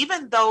that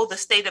even though the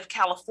state of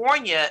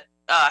California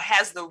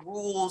has the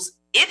rules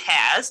it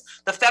has,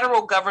 the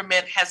federal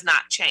government has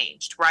not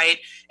changed, right?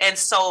 And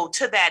so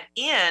to that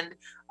end,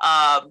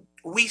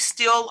 we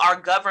still are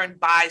governed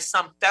by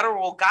some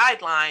federal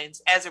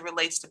guidelines as it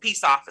relates to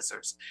peace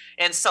officers.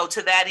 And so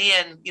to that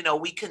end,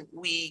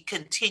 we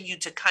continue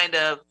to kind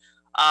of,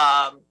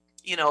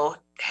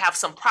 have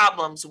some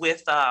problems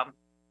with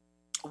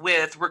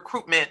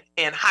recruitment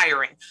and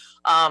hiring.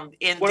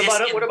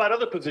 What about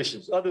other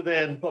positions other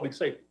than public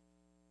safety?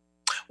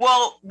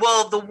 Well,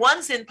 the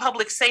ones in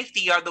public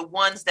safety are the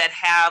ones that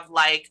have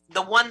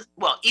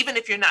even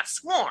if you're not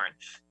sworn,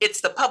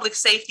 it's the public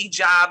safety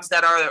jobs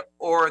that are,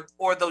 or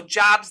the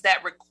jobs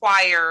that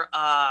require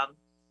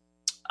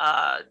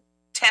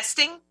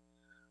testing,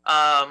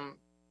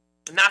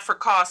 not for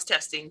cause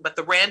testing, but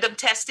the random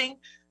testing.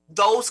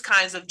 Those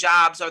kinds of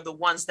jobs are the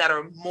ones that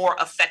are more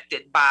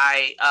affected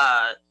by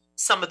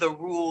some of the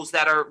rules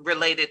that are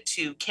related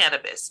to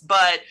cannabis.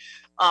 But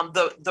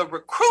the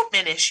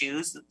recruitment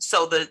issues,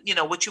 so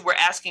what you were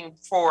asking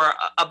for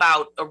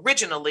about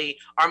originally,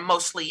 are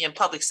mostly in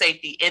public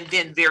safety, and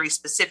then very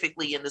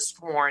specifically in the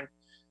sworn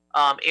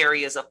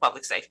areas of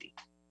public safety.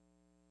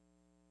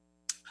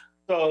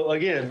 So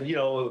again,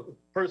 a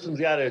person's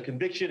got a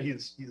conviction.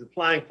 He's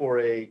applying for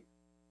a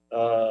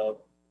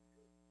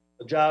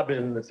job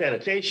in the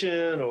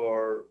sanitation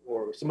or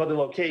some other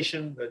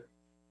location. But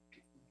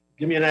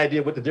give me an idea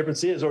of what the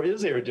difference is, or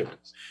is there a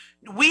difference?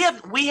 We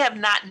have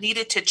not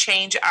needed to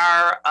change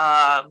our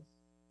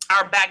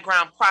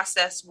background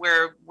process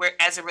where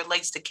as it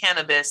relates to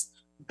cannabis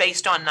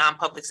based on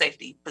non-public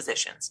safety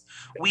positions.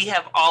 We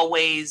have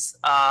always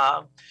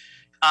had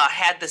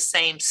the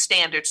same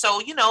standard. So,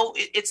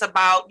 it's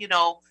about,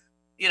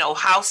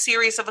 how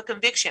serious of a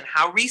conviction,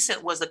 how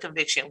recent was the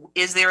conviction?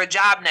 Is there a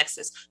job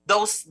nexus?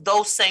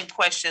 Those same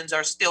questions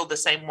are still the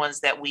same ones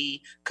that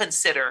we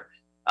consider,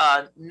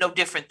 no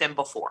different than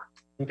before.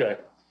 Okay.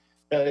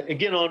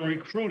 Again, on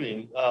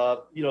recruiting, a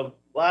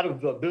lot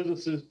of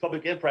businesses,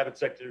 public and private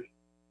sectors,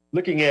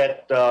 looking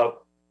at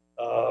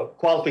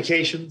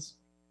qualifications,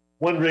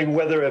 wondering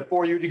whether a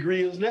 4-year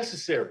degree is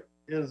necessary,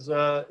 is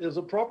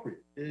appropriate,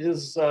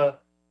 is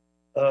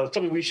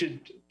something we should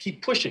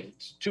keep pushing,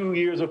 2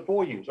 years or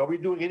 4 years. Are we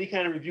doing any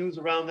kind of reviews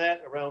around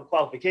that, around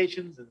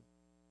qualifications, and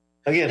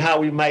again, how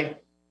we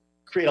might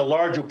create a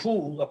larger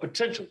pool of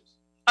potentials?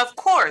 Of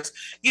course.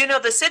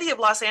 The city of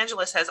Los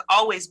Angeles has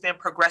always been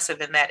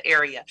progressive in that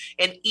area.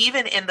 And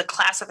even in the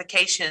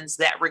classifications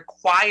that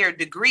require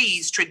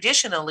degrees,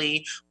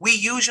 traditionally, we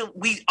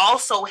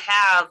also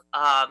have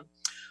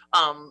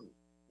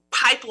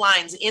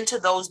pipelines into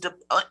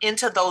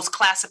those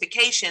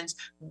classifications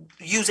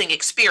using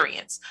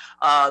experience.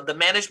 The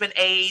management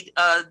aid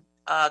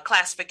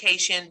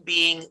classification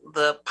being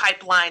the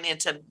pipeline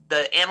into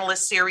the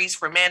analyst series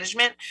for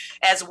management,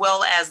 as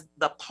well as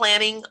the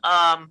planning.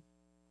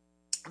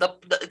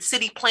 The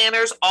city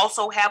planners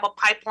also have a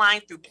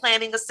pipeline through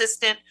planning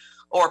assistant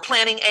or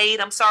planning aid.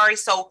 I'm sorry.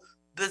 So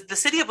the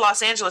city of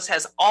Los Angeles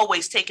has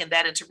always taken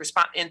that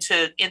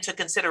into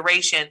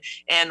consideration,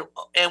 and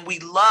we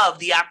love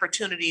the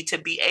opportunity to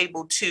be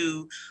able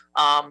to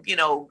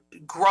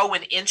grow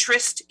an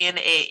interest in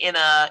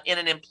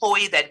an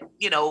employee that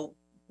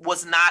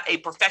was not a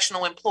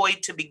professional employee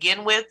to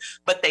begin with,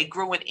 but they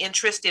grew an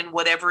interest in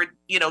whatever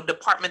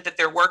department that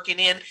they're working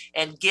in,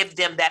 and give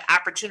them that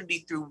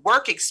opportunity through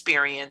work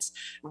experience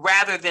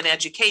rather than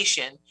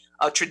education,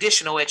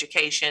 traditional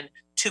education,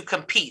 to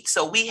compete.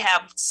 So we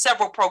have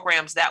several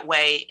programs that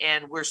way,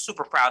 and we're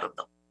super proud of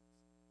them.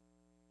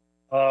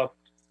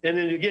 And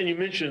then again, you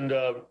mentioned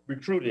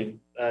recruiting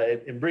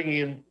and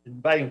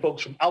inviting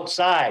folks from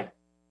outside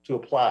to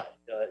apply.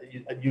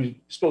 You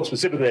spoke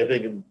specifically, I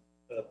think, in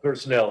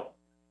personnel.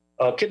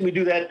 Can we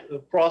do that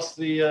across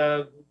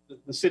the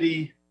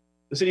city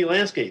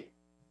landscape?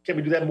 Can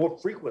we do that more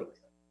frequently?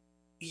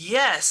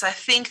 Yes, I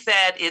think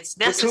that it's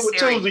necessary. What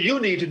tools do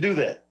you need to do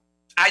that?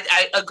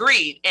 I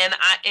agreed, and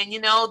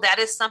that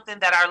is something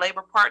that our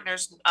labor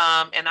partners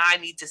and I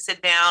need to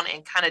sit down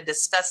and kind of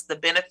discuss the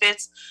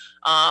benefits.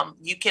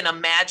 You can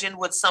imagine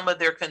what some of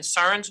their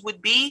concerns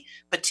would be,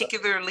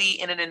 particularly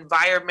in an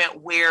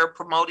environment where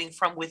promoting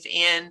from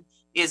within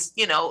is,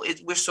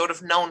 we're sort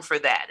of known for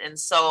that, and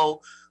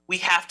so we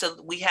have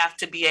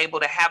to be able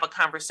to have a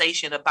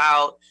conversation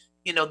about,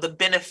 the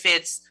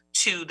benefits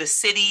to the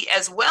city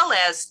as well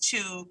as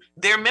to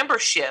their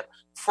membership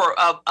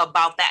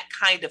about that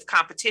kind of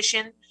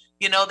competition,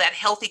 that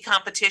healthy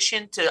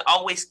competition, to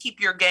always keep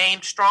your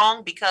game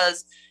strong,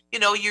 because, you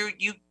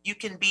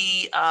can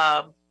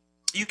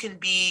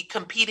be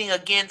competing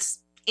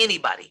against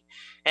anybody.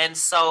 And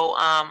so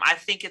I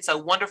think it's a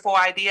wonderful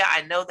idea.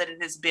 I know that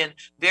it has been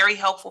very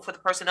helpful for the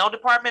personnel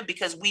department,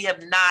 because we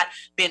have not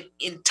been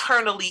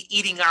internally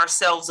eating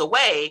ourselves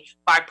away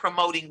by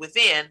promoting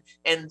within.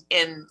 And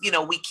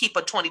we keep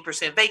a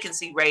 20%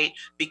 vacancy rate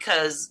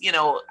because,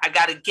 I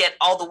got to get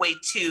all the way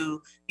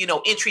to,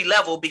 entry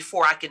level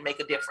before I can make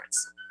a difference.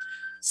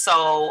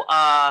 So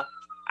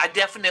I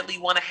definitely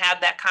want to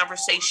have that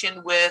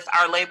conversation with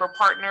our labor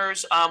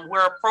partners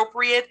where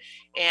appropriate.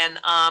 And,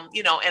 I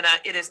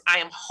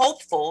am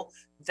hopeful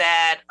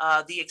that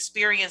the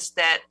experience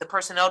that the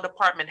personnel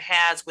department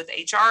has with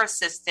HR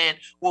assistant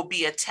will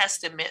be a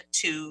testament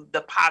to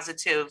the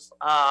positive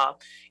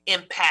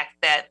impact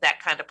that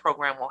kind of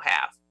program will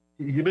have.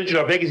 You mentioned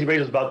our vacancy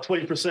rate is about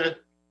 20%.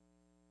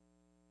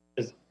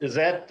 Is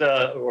that,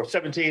 or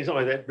 17,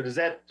 something like that, but is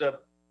that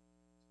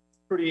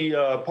pretty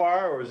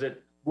par, or is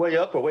it way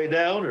up or way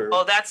down? Or?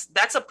 Oh,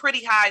 that's a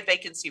pretty high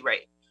vacancy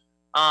rate.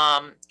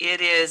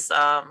 It is,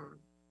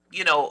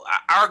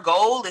 our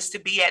goal is to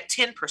be at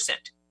 10%.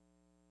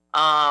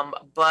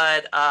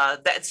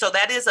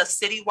 That is a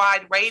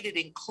citywide rate. It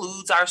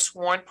includes our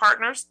sworn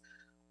partners.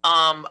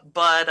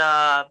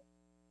 But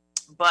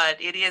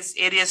it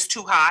is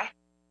too high,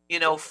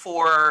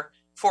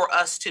 for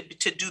us to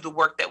do the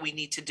work that we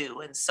need to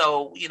do. And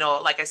so,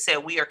 like I said,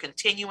 we are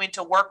continuing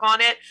to work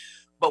on it.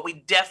 But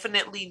we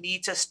definitely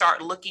need to start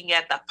looking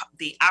at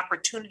the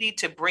opportunity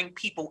to bring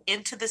people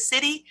into the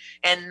city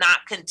and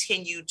not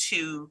continue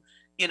to,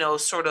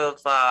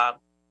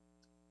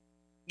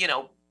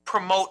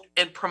 promote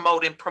and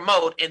promote and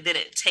promote. And then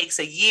it takes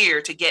a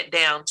year to get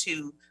down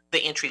to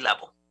the entry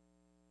level.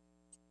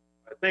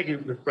 Thank you,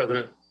 Mr.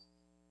 President.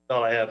 That's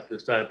all I have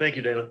this time. Thank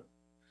you, Dana.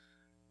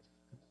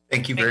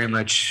 Thank you very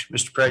much,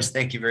 Mr. Price.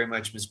 Thank you very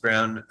much, Ms.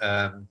 Brown.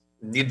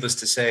 Needless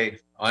to say,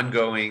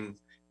 ongoing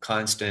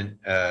constant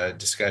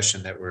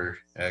discussion that we're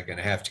going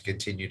to have to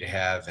continue to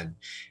have. And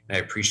I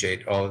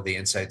appreciate all of the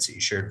insights that you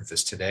shared with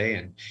us today.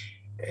 And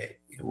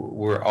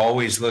we're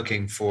always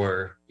looking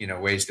for,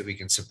 ways that we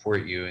can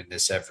support you in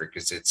this effort,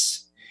 because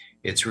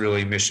it's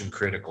really mission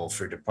critical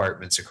for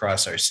departments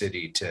across our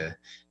city to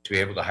be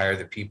able to hire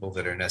the people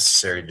that are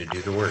necessary to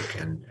do the work.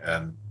 And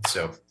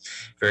so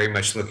very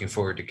much looking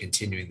forward to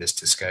continuing this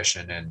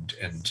discussion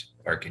and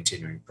our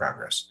continuing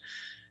progress.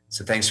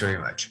 So thanks very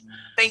much.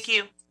 Thank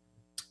you.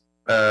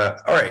 All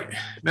right,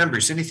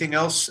 members, anything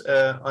else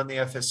on the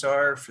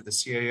FSR for the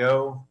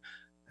CAO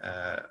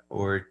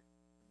or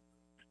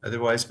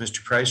otherwise?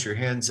 Mr. Price, your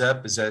hand's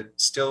up. Is that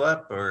still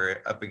up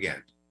or up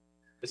again?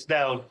 It's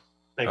down.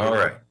 Thank you. All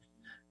right.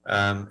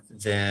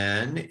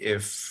 Then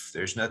if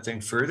there's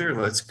nothing further,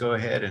 let's go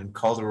ahead and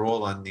call the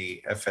roll on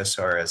the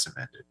FSR as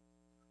amended.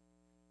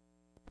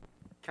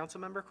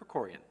 Councilmember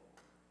Krikorian.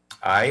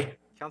 Aye.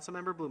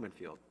 Councilmember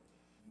Blumenfield.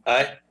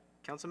 Aye.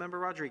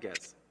 Councilmember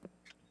Rodriguez.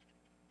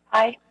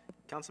 Aye.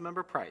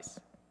 Councilmember Price.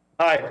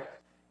 Aye.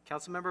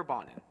 Councilmember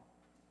Bonin.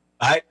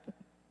 Aye.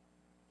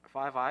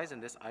 5 ayes,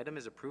 and this item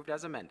is approved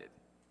as amended.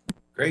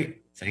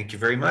 Great. Thank you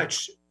very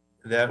much.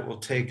 That will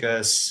take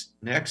us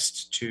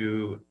next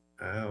to,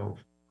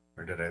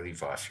 where did I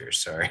leave off here?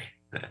 Sorry.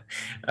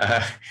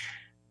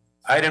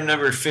 Item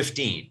number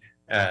 15,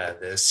 the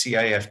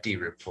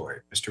CIFD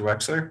report. Mr.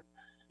 Wexler?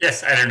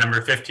 Yes, item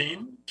number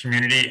 15,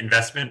 Community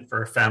Investment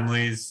for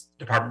Families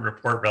Department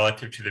report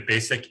relative to the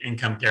Basic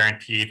Income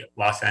Guaranteed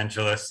Los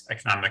Angeles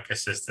Economic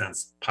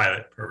Assistance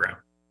Pilot Program.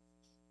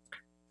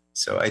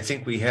 So I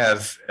think we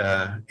have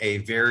a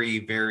very,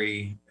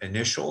 very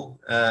initial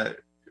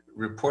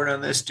report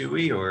on this, do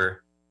we,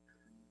 or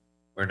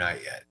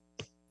not yet?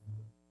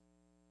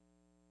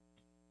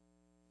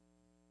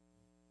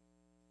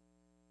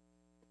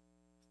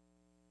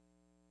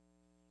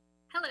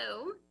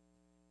 Hello.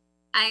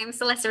 I am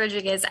Celeste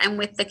Rodriguez. I'm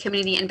with the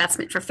Community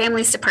Investment for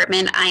Families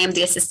Department. I am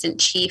the assistant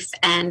chief,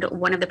 and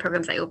one of the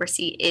programs I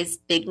oversee is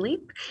Big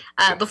Leap.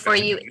 Before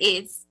you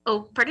is,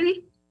 pardon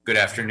me? Good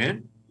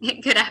afternoon.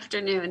 Good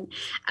afternoon.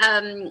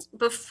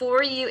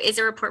 Before you is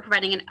a report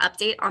providing an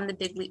update on the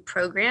Big Leap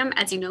program.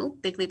 As you know,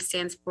 Big Leap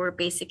stands for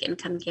Basic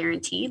Income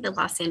Guarantee, the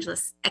Los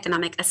Angeles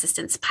Economic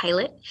Assistance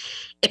Pilot.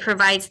 It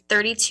provides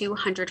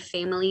 3,200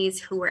 families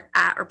who are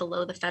at or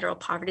below the federal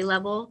poverty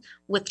level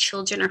with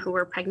children or who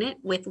are pregnant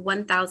with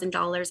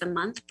 $1,000 a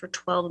month for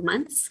 12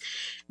 months.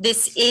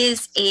 This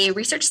is a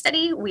research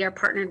study. We are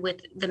partnered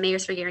with the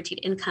Mayors for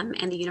Guaranteed Income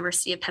and the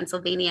University of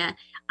Pennsylvania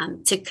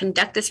to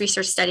conduct this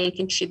research study and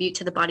contribute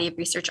to the body of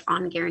research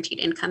on guaranteed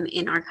income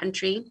in our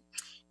country.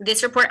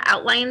 This report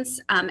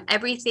outlines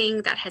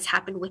everything that has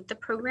happened with the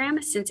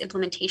program since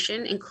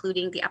implementation,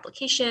 including the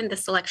application, the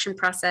selection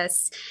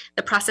process,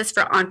 the process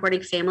for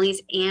onboarding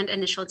families, and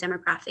initial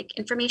demographic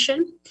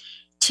information.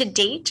 To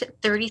date,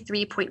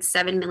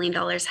 $33.7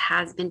 million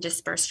has been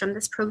dispersed from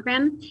this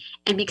program.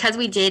 And because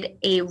we did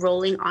a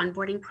rolling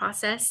onboarding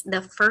process,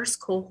 the first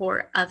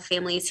cohort of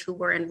families who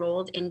were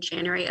enrolled in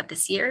January of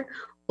this year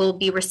will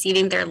be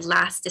receiving their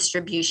last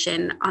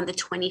distribution on the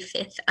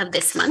 25th of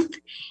this month.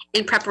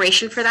 In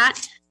preparation for that,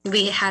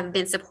 we have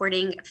been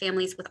supporting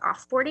families with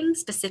offboarding,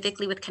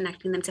 specifically with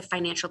connecting them to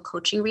financial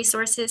coaching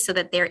resources so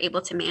that they're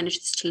able to manage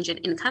this change in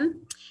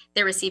income.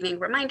 They're receiving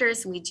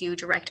reminders. We do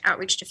direct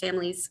outreach to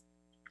families.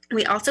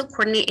 We also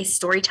coordinate a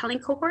storytelling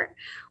cohort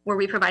where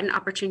we provide an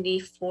opportunity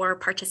for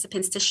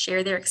participants to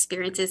share their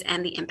experiences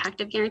and the impact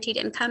of guaranteed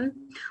income.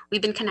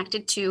 We've been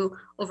connected to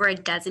over a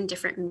dozen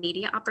different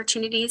media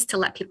opportunities to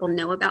let people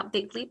know about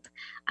Big Leap.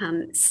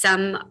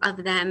 Some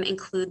of them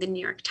include the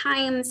New York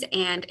Times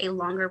and a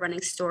longer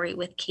running story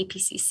with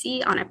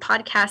KPCC on a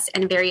podcast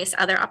and various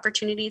other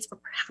opportunities we're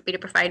happy to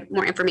provide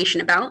more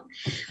information about.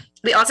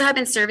 We also have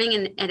been serving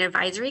in an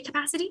advisory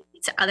capacity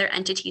to other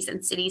entities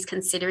and cities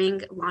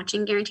considering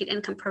launching guaranteed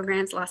income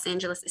programs. Los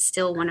Angeles is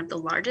still one of the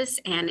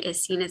largest and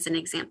is seen as an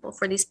example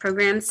for these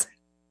programs.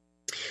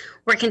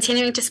 We're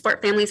continuing to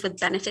support families with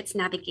benefits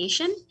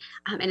navigation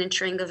and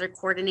ensuring those are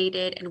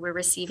coordinated, and we're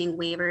receiving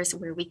waivers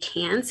where we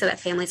can so that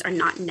families are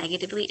not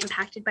negatively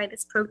impacted by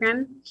this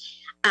program.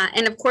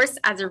 And of course,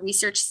 as a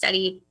research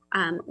study,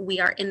 we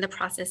are in the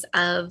process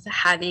of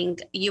having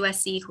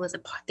USC, who is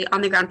the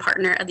on-the-ground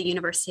partner of the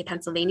University of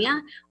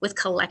Pennsylvania, with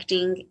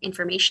collecting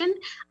information,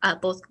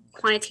 both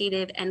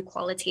quantitative and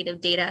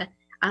qualitative data.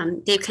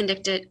 They've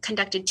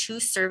conducted 2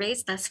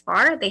 surveys thus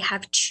far. They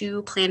have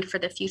 2 planned for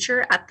the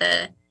future at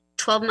the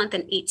 12-month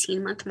and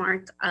 18-month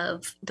mark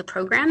of the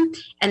program,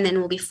 and then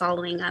we'll be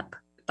following up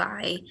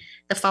by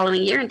the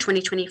following year in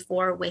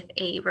 2024 with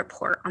a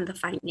report on the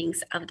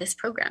findings of this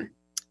program.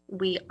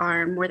 We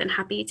are more than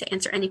happy to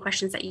answer any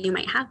questions that you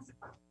might have.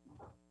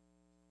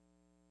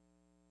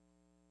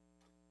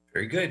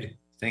 Very good.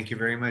 Thank you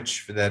very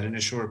much for that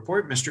initial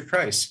report. Mr.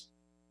 Price.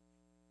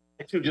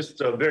 Thank you. Just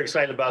very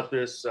excited about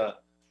this.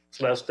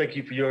 Celeste, thank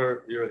you for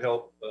your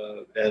help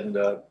and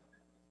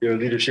your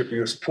leadership, and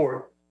your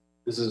support.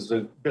 This has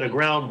been a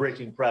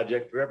groundbreaking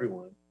project for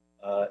everyone,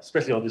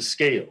 especially on this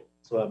scale.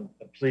 So I'm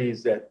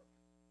pleased that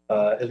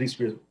at least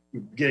we're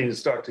beginning to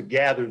start to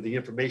gather the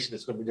information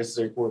that's going to be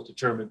necessary for us to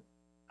determine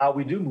how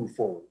we do move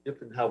forward,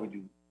 if and how we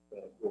do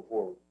go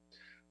forward.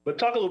 But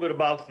talk a little bit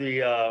about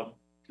the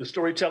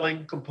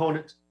storytelling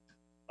component,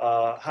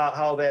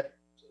 how that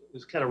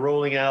is kind of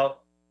rolling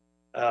out,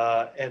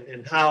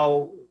 and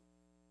how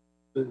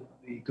the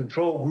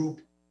control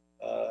group,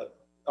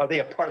 are they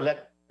a part of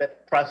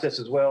that process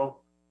as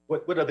well?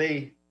 What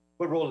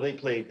role have they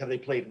played? Have they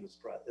played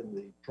in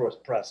the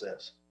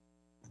process?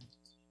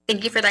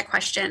 Thank you for that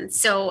question.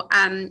 So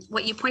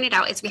what you pointed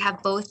out is we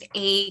have both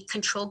a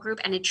control group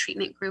and a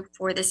treatment group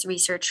for this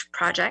research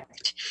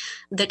project.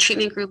 The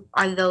treatment group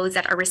are those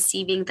that are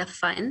receiving the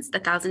funds, the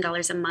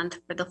 $1,000 a month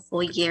for the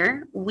full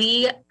year.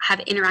 We have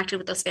interacted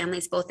with those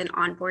families both in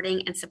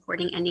onboarding and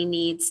supporting any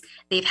needs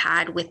they've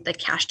had with the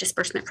cash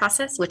disbursement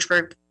process, which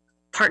we're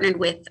partnered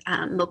with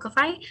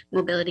MoCaFi,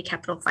 Mobility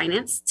Capital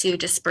Finance, to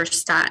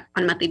disperse that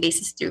on a monthly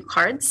basis through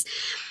cards.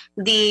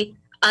 The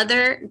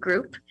other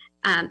group,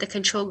 the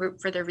control group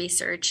for the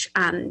research,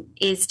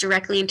 is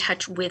directly in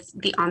touch with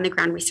the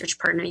on-the-ground research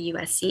partner,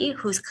 USC,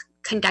 who's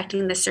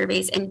conducting the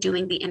surveys and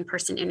doing the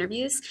in-person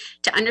interviews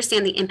to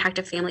understand the impact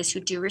of families who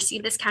do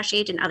receive this cash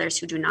aid and others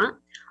who do not.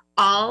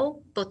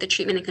 Both the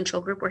treatment and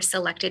control group were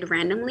selected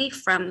randomly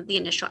from the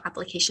initial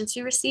applications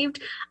we received,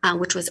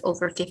 which was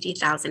over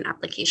 50,000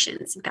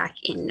 applications back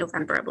in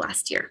November of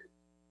last year.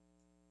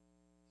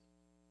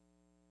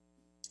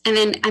 And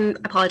then I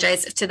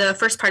apologize to the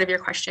first part of your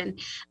question.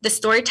 The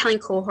storytelling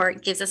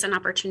cohort gives us an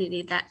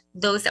opportunity that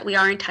those that we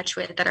are in touch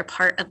with that are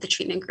part of the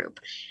treatment group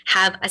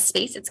have a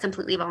space, it's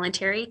completely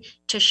voluntary,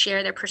 to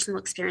share their personal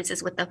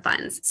experiences with the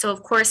funds. So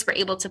of course, we're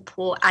able to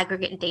pull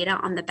aggregate data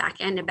on the back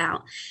end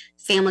about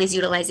families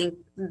utilizing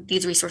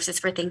these resources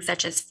for things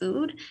such as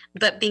food,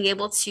 but being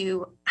able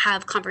to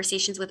have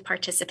conversations with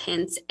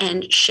participants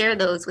and share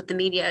those with the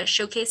media,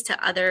 showcase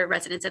to other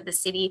residents of the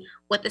city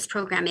what this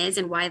program is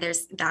and why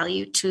there's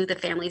value to the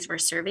families we're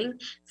serving.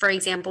 For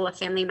example, a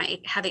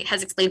family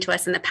has explained to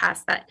us in the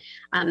past that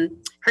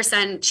her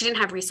son, she didn't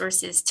have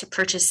resources to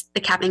purchase the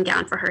cap and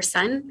gown for her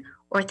son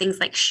or things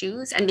like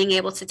shoes, and being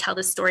able to tell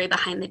the story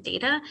behind the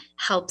data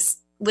helps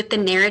with the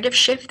narrative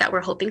shift that we're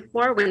hoping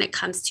for when it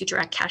comes to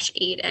direct cash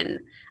aid and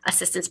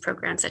assistance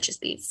programs such as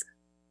these.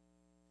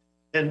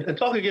 And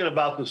talk again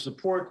about the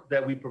support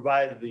that we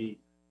provide the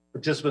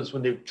participants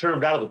when they've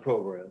termed out of the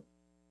program,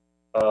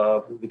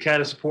 the kind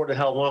of support and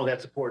how long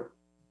that support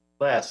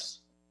lasts.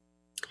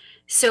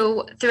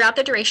 So throughout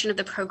the duration of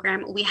the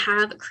program, we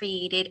have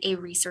created a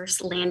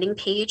resource landing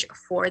page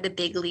for the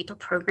Big Leap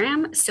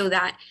program so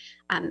that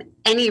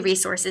any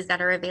resources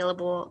that are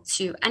available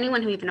to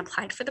anyone who even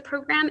applied for the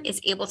program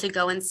is able to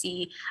go and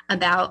see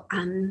about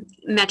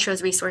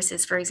Metro's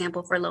resources, for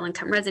example, for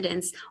low-income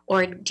residents,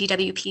 or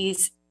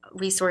DWP's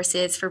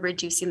resources for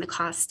reducing the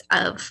cost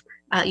of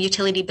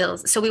utility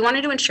bills. So we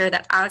wanted to ensure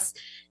that as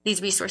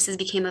these resources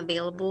became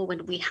available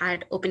when we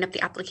had opened up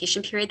the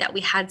application period, that we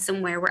had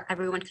somewhere where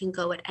everyone can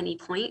go at any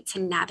point to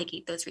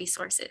navigate those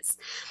resources.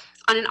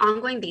 On an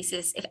ongoing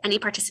basis, if any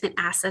participant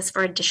asks us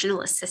for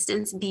additional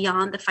assistance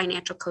beyond the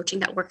financial coaching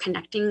that we're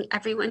connecting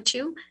everyone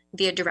to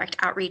via direct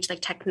outreach like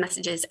text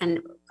messages and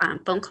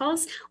phone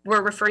calls,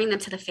 we're referring them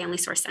to the Family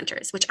Source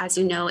Centers, which, as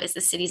you know, is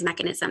the city's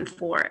mechanism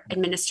for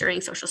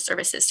administering social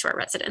services to our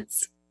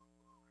residents.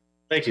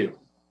 Thank you.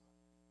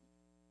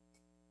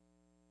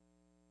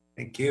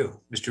 Thank you.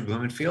 Mr.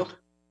 Blumenfield?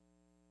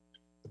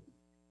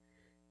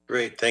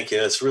 Great, thank you.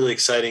 It's really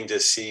exciting to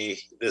see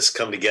this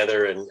come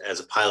together and as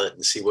a pilot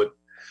and see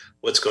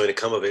what's going to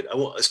come of it. I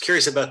was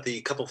curious about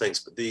the couple things,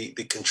 but the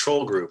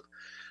control group,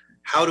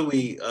 how do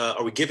we,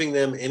 are we giving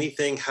them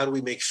anything? How do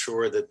we make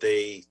sure that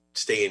they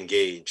stay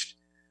engaged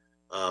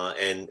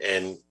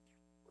and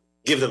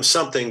give them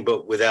something,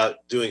 but without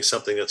doing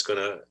something that's going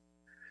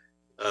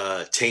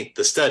to taint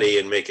the study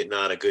and make it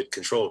not a good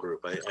control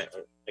group?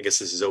 I guess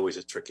this is always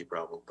a tricky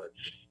problem, but.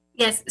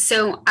 Yes,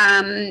 so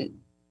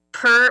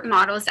per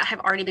models that have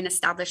already been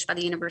established by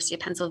the University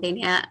of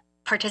Pennsylvania,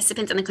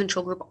 participants in the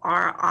control group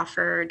are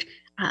offered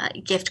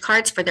gift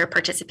cards for their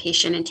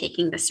participation in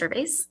taking the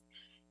surveys.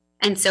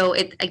 And so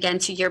again,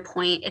 to your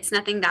point, it's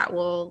nothing that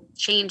will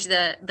change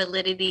the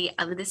validity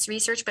of this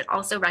research, but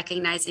also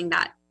recognizing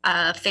that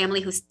a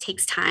family who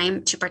takes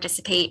time to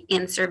participate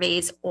in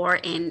surveys or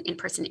in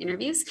in-person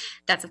interviews,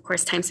 that's of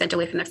course time spent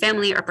away from their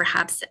family or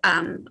perhaps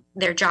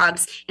their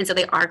jobs. And so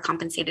they are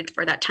compensated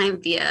for that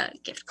time via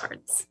gift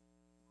cards.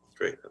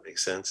 Great, that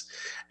makes sense.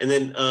 And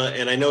then,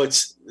 and I know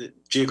it's the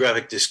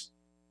geographic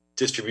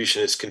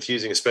distribution is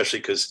confusing, especially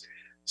because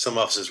some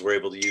offices were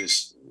able to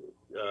use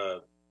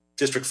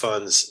district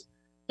funds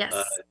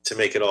to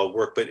make it all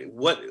work. But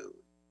do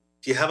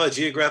you have a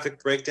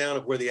geographic breakdown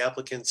of where the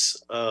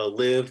applicants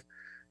live?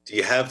 Do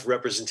you have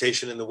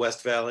representation in the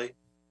West Valley?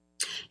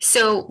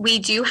 So we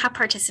do have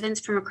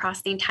participants from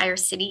across the entire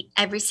city.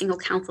 Every single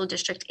council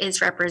district is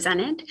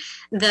represented.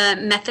 The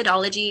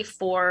methodology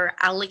for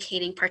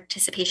allocating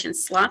participation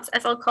slots,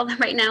 as I'll call them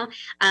right now,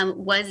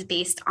 was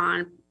based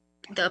on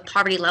the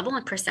poverty level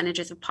and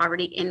percentages of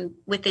poverty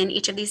within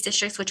each of these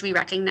districts, which we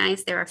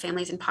recognize there are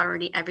families in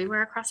poverty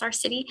everywhere across our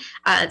city.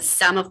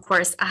 Some, of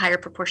course, a higher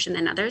proportion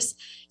than others.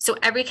 So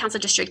every council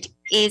district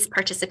is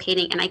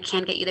participating, and I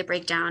can get you the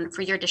breakdown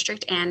for your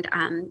district. And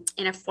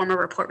in a former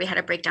report, we had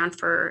a breakdown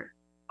for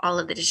all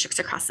of the districts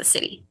across the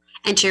city.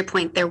 And to your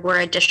point, there were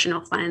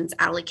additional funds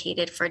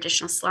allocated for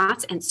additional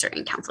slots in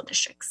certain council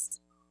districts.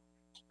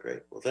 Great.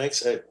 Well,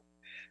 thanks.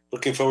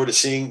 Looking forward to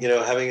seeing,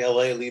 having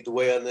LA lead the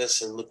way on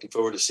this, and looking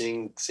forward to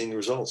seeing the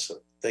results. So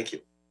thank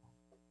you.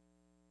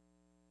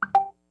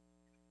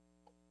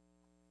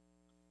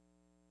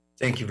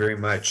 Thank you very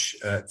much.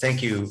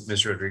 Thank you,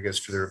 Ms. Rodriguez,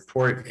 for the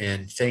report.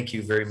 And thank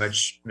you very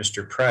much,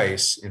 Mr.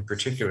 Price, in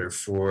particular,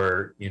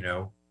 for,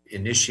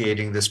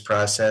 initiating this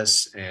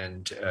process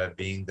and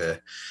being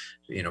the,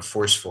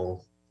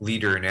 forceful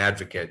leader and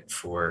advocate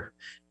for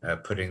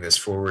putting this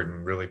forward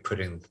and really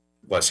putting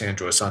Los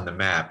Angeles on the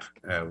map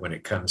when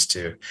it comes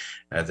to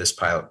this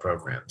pilot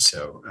program.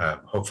 So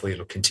hopefully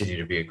it'll continue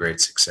to be a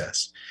great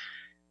success.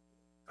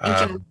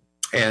 And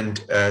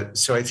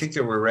so I think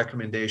there were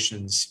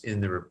recommendations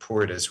in the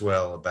report as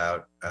well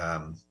about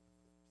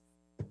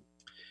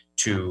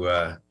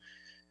to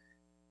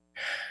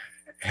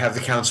have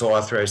the council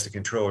authorize the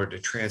controller to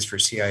transfer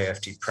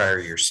CIFD prior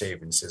year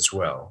savings as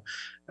well.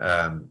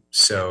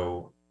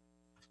 So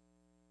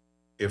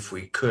if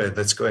we could,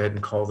 let's go ahead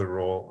and call the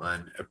roll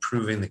on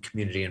approving the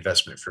Community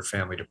Investment for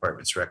Family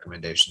Department's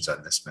recommendations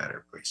on this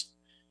matter, please.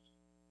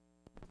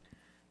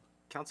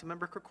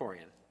 Councilmember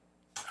Krikorian.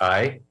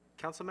 Aye.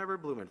 Councilmember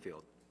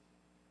Blumenfield.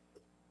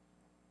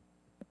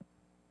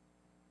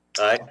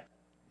 Aye.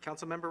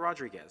 Councilmember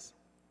Rodriguez.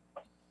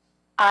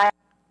 Aye.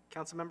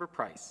 Councilmember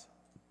Price.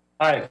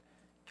 Aye.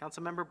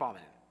 Councilmember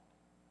Baumann.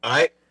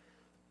 Aye.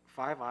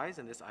 5 ayes,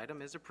 and this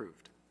item is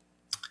approved.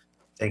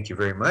 Thank you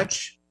very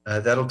much.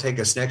 That'll take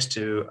us next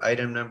to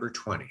item number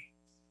 20.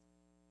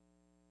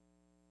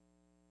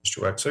 Mr.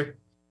 Wexler.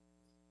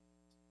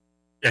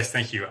 Yes,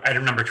 thank you.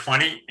 Item number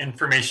 20,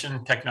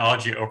 Information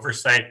Technology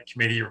Oversight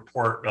Committee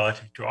report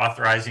relative to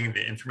authorizing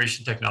the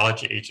Information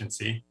Technology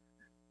Agency,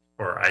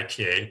 or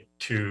ITA,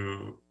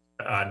 to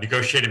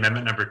negotiate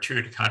amendment number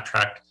 2 to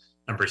contract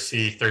number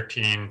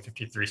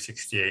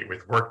C135368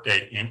 with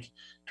Workday Inc.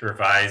 to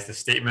revise the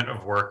statement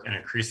of work and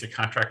increase the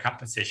contract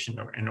compensation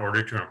in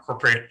order to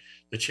incorporate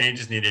the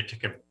changes needed to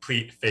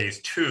complete phase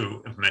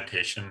 2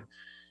 implementation,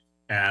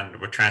 and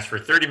would transfer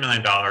 $30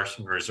 million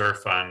from the reserve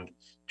fund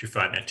to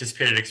fund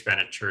anticipated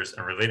expenditures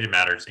and related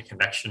matters in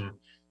connection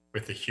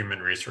with the Human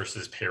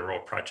Resources Payroll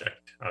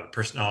Project. The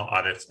Personnel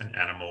Audits and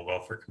Animal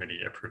Welfare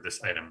Committee approved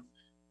this item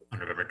on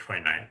November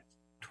 29,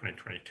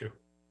 2022.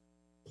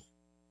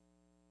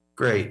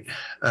 Great,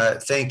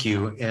 thank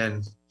you.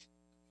 And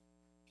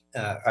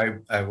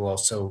I will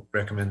also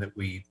recommend that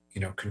we,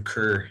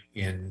 concur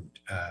in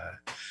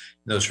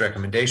those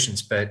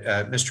recommendations. But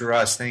Mr.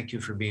 Ross, thank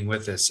you for being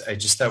with us. I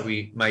just thought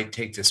we might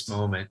take this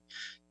moment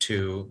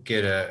to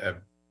get a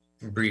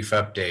brief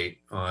update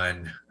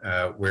on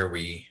where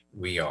we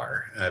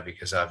are,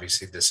 because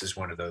obviously this is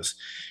one of those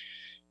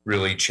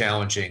really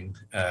challenging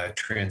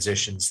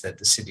transitions that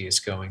the city is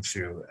going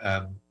through.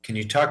 Can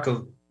you talk,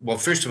 well,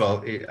 first of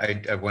all,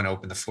 I want to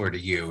open the floor to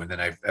you, and then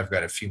I've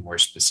got a few more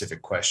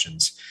specific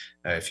questions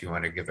if you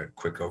want to give a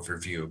quick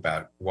overview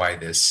about why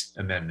this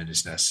amendment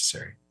is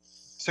necessary.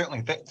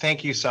 Certainly.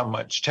 Thank you so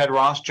much. Ted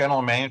Ross,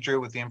 General Manager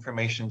with the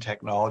Information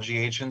Technology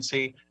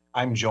Agency.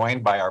 I'm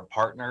joined by our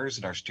partners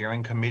in our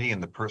steering committee in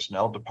the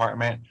Personnel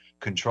Department,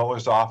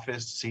 Controller's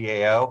Office,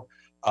 CAO.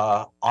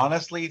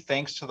 Honestly,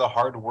 thanks to the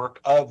hard work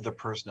of the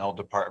Personnel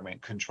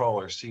Department,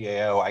 Controller,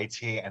 CAO,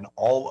 IT, and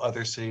all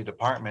other city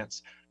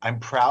departments, I'm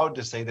proud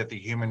to say that the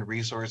Human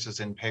Resources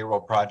and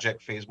Payroll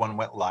Project Phase 1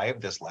 went live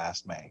this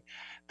last May.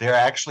 There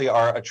actually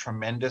are a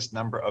tremendous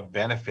number of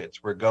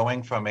benefits. We're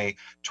going from a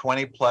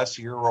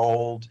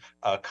 20-plus-year-old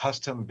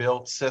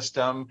custom-built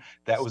system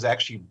that was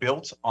actually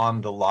built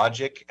on the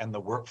logic and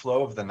the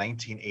workflow of the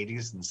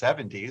 1980s and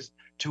 70s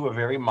to a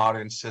very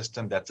modern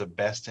system that's a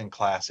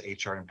best-in-class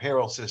HR and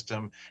payroll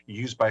system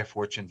used by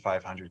Fortune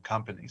 500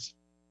 companies.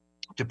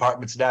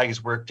 Departments now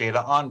use work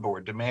data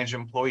onboard to manage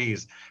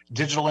employees,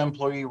 digital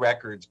employee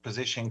records,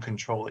 position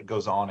control, it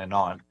goes on and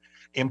on.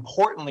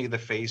 Importantly, the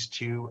phase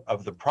 2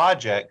 of the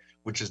project,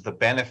 which is the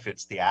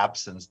benefits, the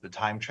absence, the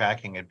time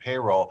tracking and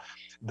payroll,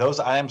 those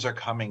items are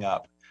coming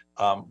up.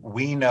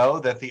 We know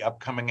that the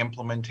upcoming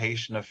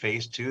implementation of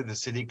phase 2, the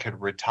city could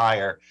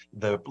retire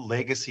the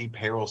legacy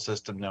payroll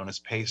system known as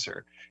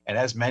PACER. And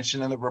as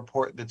mentioned in the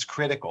report, that's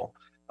critical.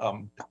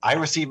 I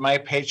receive my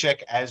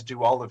paycheck, as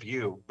do all of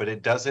you, but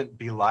it doesn't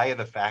belie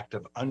the fact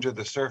of under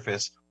the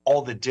surface,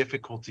 all the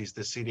difficulties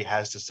the city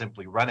has to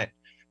simply run it.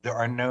 There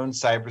are known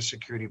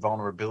cybersecurity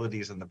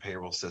vulnerabilities in the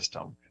payroll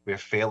system. We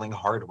have failing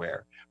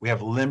hardware. We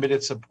have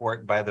limited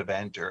support by the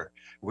vendor.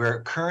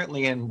 We're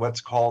currently in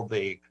what's called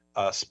the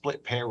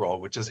split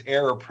payroll, which is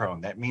error prone.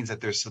 That means that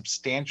there's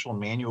substantial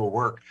manual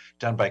work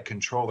done by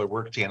controller,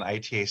 Workday, and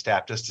ITA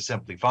staff just to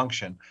simply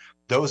function.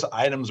 Those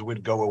items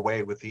would go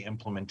away with the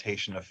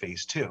implementation of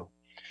phase 2.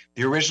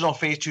 The original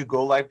phase 2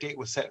 go live date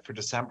was set for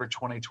December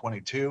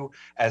 2022.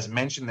 As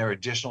mentioned, there are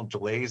additional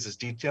delays as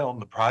detailed in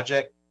the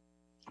project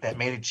that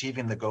made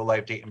achieving the go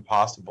live date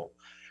impossible.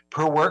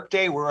 Per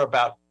workday, we're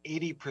about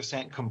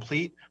 80%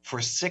 complete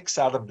for 6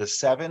 out of the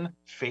 7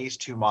 phase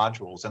 2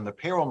 modules, and the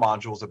payroll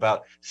module is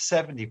about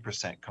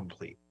 70%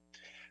 complete.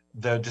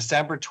 The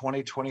December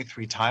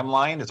 2023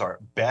 timeline is our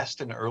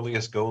best and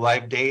earliest go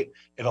live date.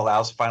 It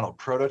allows final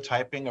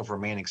prototyping of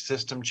remaining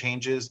system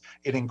changes.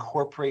 It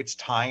incorporates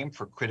time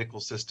for critical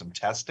system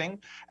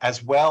testing,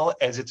 as well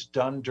as it's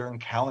done during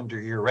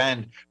calendar year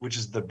end, which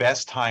is the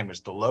best time. It's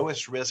the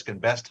lowest risk and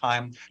best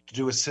time to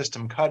do a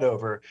system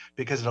cutover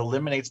because it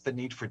eliminates the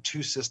need for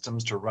 2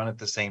 systems to run at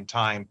the same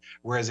time.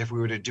 Whereas if we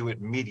were to do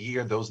it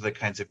mid-year, those are the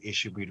kinds of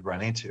issues we'd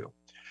run into.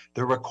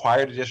 The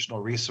required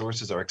additional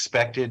resources are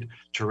expected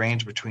to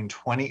range between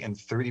 $20 and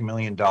 $30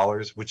 million,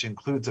 which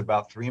includes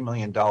about $3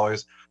 million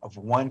of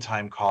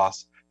one-time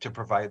costs to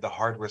provide the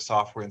hardware,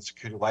 software, and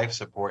security life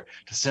support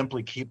to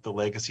simply keep the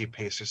legacy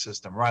PACER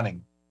system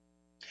running.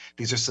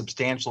 These are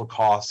substantial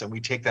costs, and we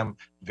take them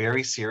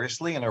very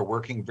seriously and are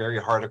working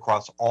very hard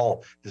across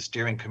all the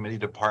steering committee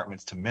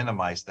departments to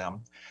minimize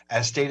them.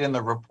 As stated in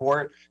the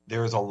report,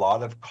 there is a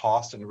lot of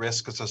cost and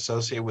risks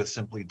associated with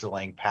simply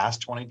delaying past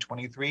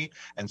 2023,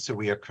 and so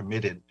we are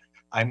committed.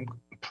 I'm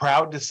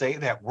proud to say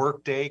that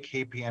Workday,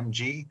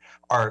 KPMG,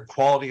 our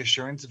quality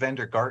assurance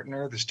vendor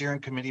Gartner, the steering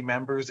committee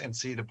members, and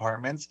city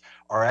departments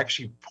are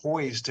actually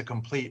poised to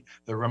complete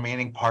the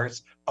remaining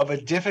parts of a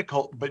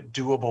difficult but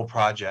doable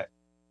project.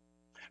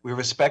 We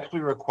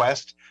respectfully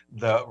request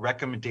the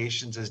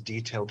recommendations as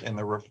detailed in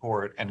the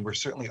report, and we're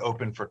certainly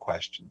open for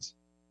questions.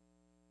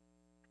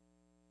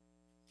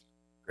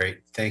 Great,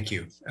 thank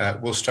you.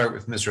 We'll start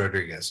with Ms.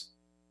 Rodriguez.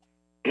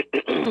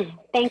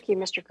 Thank you,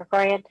 Mr.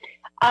 Krikorian.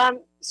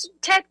 So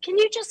Ted, can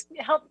you just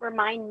help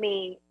remind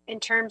me in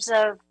terms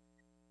of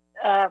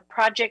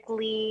project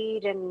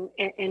lead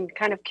and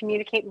kind of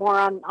communicate more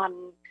on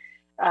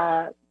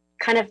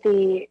kind of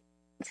the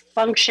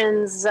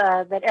functions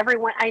that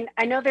everyone,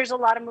 I know there's a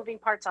lot of moving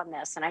parts on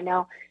this, and I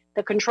know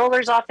the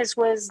controller's office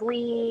was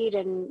lead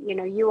and, you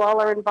know, you all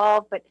are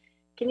involved, but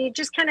can you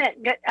just kind of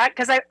get,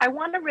 because I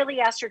want to really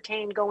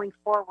ascertain going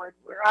forward,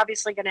 we're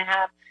obviously going to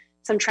have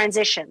some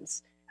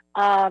transitions.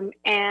 And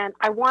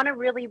I want to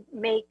really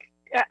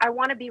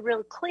be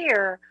real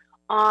clear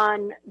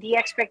on the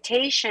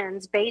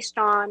expectations based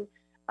on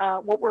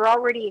what we're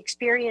already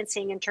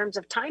experiencing in terms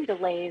of time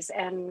delays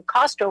and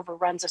cost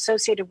overruns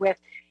associated with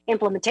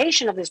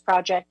implementation of this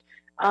project.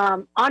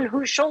 On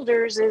whose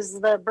shoulders is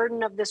the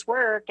burden of this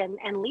work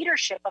and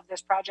leadership of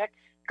this project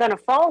going to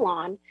fall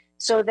on,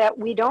 so that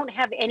we don't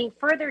have any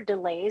further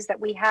delays, that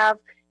we have,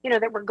 you know,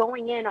 that we're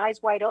going in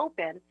eyes wide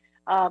open,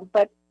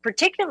 but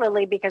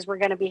particularly because we're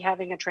going to be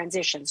having a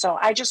transition. So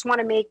I just want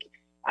to make,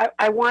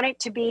 I want it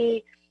to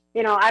be,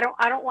 you know, I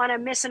don't want to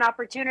miss an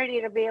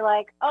opportunity to be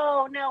like,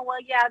 oh no,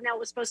 well, yeah, no, it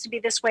was supposed to be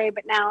this way,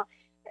 but now,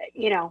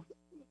 you know,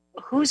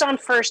 who's on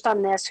first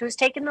on this, who's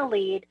taking the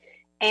lead,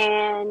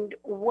 and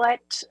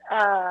what,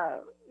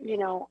 you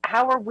know,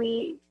 how are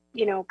we,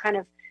 you know, kind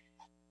of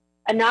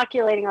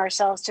inoculating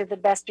ourselves to the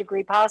best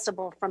degree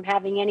possible from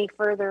having any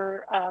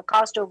further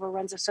cost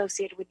overruns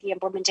associated with the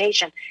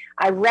implementation.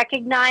 I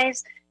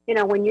recognize, you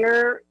know, when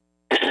you're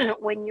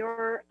when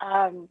you're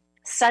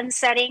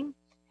sunsetting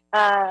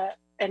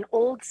an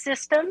old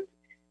system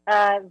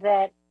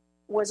that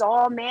was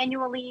all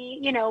manually,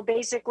 you know,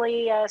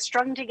 basically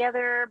strung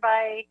together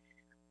by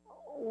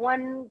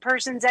one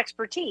person's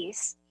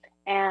expertise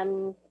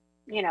and,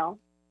 you know,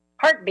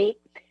 heartbeat,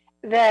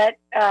 that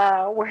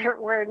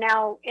we're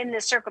now in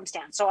this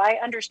circumstance. So I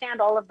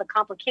understand all of the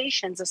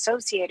complications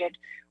associated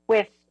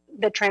with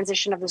the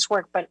transition of this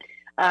work, but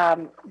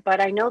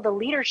I know the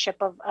leadership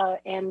of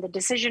and the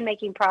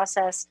decision-making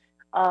process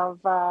of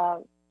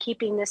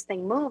keeping this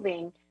thing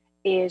moving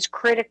is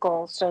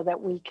critical so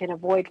that we can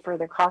avoid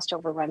further cost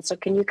overruns. So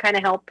can you kind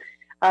of help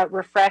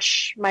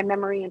refresh my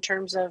memory in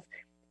terms of,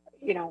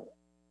 you know,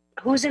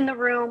 who's in the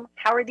room,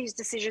 how are these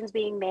decisions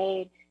being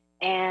made,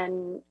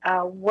 and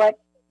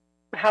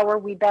how are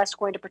we best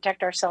going to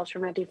protect ourselves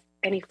from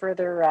any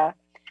further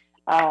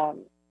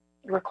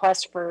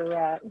requests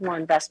for more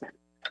investment?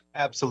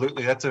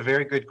 Absolutely. That's a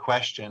very good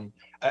question.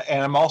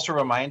 And I'm also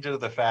reminded of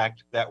the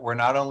fact that we're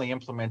not only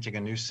implementing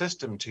a new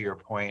system, to your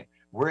point,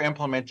 we're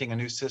implementing a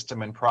new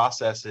system and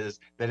processes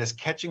that is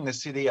catching the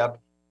city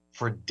up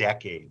for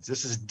decades.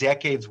 This is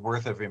decades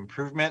worth of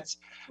improvements,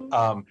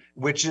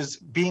 which is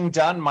being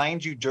done,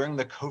 mind you, during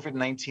the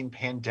COVID-19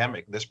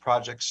 pandemic. This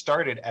project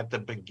started at the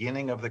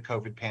beginning of the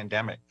COVID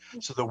pandemic.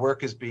 So the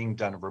work is being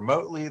done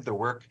remotely, the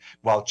work,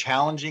 while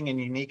challenging and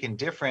unique and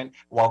different,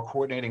 while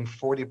coordinating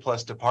 40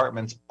 plus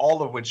departments,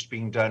 all of which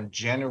being done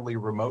generally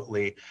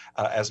remotely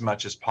as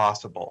much as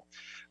possible.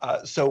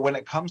 So when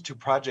it comes to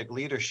project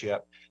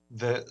leadership,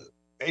 the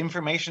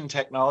Information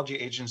Technology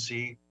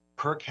Agency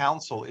per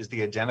council is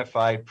the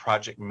identified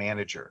project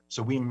manager.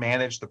 So we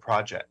manage the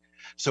project.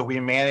 So we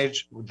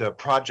manage the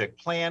project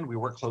plan. We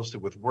work closely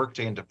with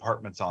Workday and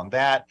departments on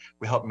that.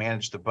 We help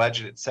manage the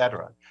budget, et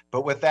cetera.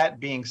 But with that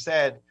being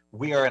said,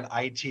 we are an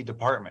IT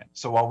department.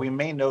 So while we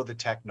may know the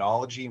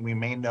technology and we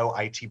may know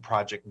IT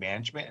project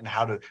management and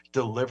how to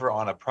deliver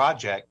on a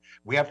project,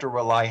 we have to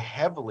rely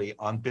heavily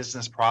on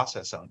business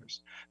process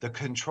owners. The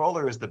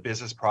controller is the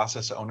business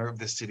process owner of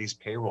the city's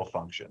payroll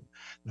function.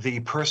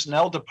 The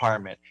personnel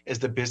department is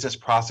the business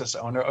process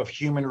owner of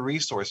human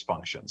resource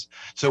functions.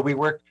 So we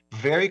work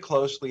very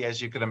closely,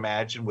 as you can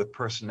imagine, with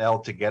personnel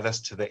to get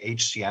us to the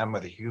HCM, or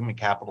the Human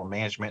Capital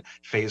Management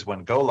Phase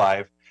 1 go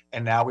live.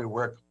 And now we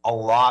work a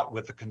lot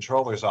with the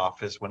controller's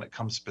office when it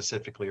comes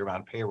specifically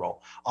around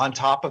payroll. On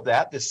top of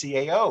that, the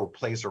CAO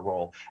plays a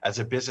role as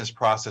a business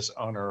process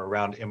owner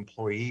around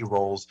employee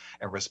roles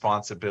and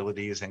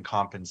responsibilities and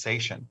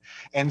compensation.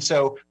 And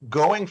so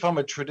going from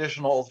a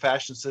traditional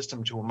old-fashioned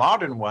system to a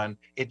modern one,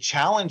 it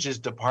challenges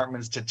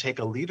departments to take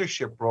a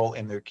leadership role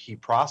in their key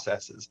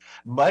processes,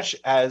 much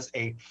as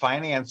a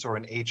finance or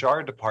an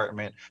HR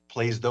department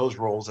plays those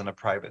roles in a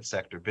private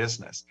sector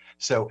business.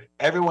 So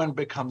everyone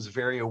becomes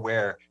very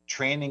aware.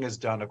 Training is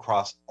done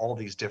across all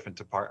these different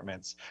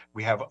departments.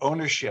 We have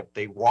ownership.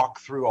 They walk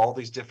through all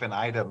these different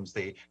items.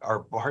 They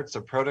are parts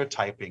of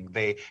prototyping.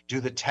 They do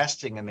the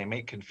testing and they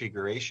make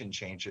configuration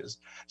changes.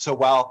 So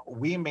while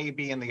we may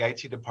be in the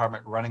IT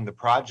department running the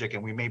project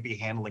and we may be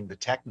handling the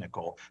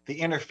technical, the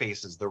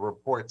interfaces, the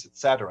reports,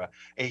 etc.,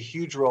 a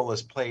huge role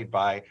is played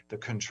by the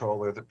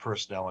controller, the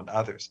personnel, and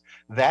others.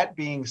 That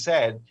being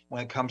said,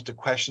 when it comes to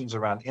questions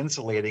around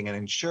insulating and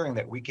ensuring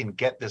that we can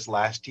get this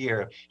last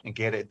year and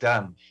get it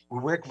done, we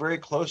work very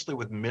closely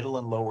with middle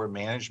and lower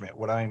management.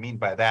 What do I mean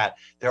by that?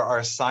 There are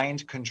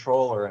assigned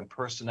controller and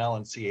personnel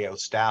and CAO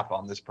staff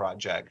on this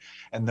project,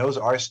 and those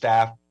are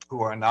staff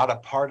who are not a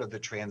part of the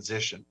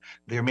transition.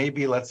 There may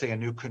be, let's say, a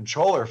new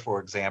controller, for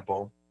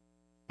example,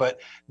 but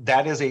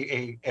that is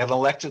an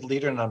elected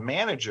leader and a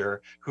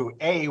manager who,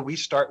 we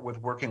start with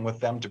working with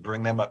them to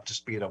bring them up to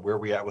speed on where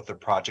we're at with the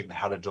project and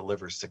how to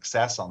deliver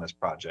success on this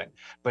project.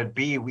 But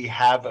B, we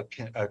have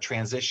a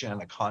transition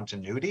and a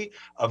continuity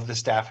of the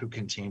staff who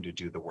continue to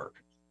do the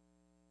work.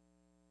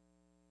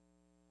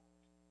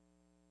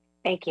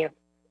 Thank you.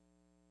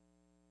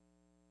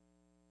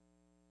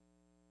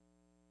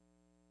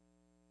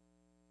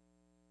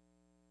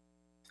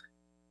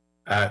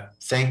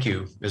 Thank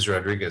you, Ms.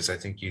 Rodriguez. I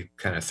think you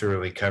kind of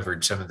thoroughly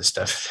covered some of the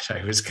stuff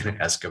that I was going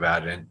to ask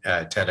about. And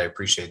Ted, I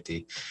appreciate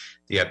the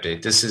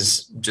update. This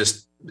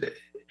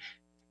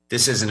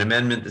is an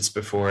amendment that's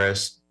before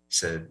us.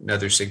 It's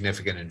another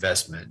significant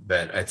investment,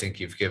 but I think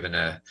you've given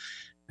a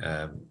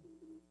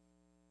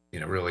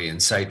really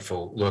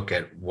insightful look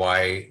at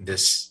why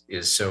this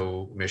is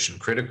so mission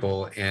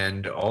critical,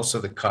 and also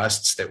the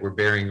costs that we're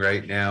bearing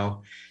right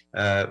now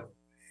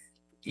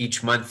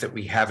each month that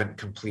we haven't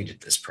completed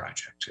this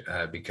project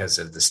because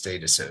of the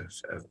status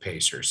of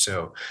PACER.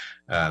 So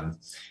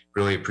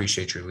really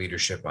appreciate your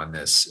leadership on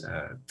this.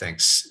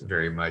 Thanks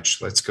very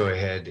much. Let's go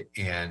ahead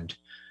and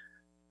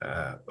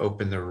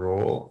open the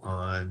roll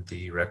on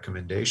the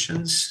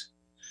recommendations.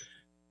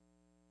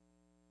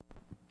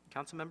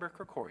 Councilmember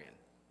Krikorian.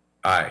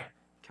 Aye.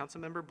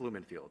 Councilmember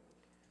Blumenfield.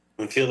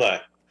 Blumenfield,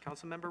 aye.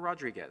 Councilmember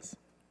Rodriguez.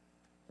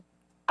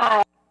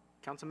 Aye.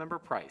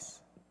 Councilmember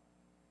Price.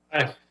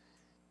 Aye.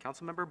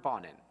 Councilmember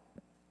Bonin.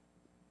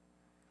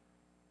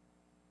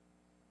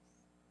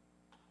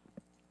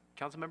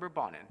 Councilmember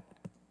Bonin.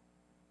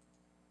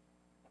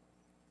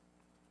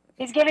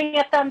 He's giving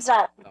a thumbs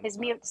up. His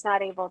mute's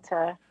not able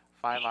to.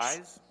 5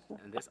 ayes,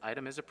 and this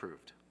item is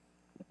approved.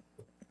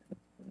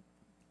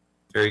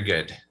 Very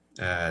good.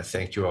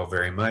 Thank you all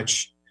very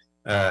much.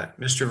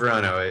 Mr.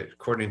 Verano,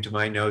 according to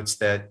my notes,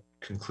 that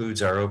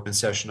concludes our open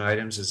session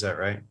items. Is that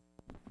right?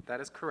 That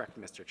is correct,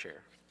 Mr.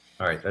 Chair.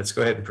 All right, let's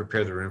go ahead and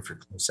prepare the room for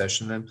closed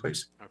session then,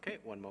 please. Okay,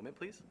 one moment,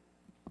 please.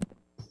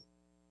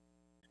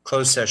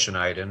 Closed session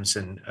items,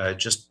 and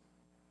just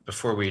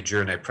before we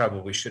adjourn, I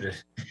probably should have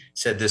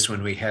said this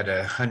when we had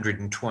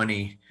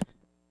 120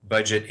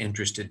 budget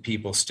interested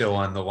people still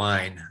on the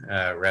line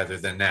rather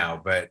than now,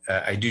 but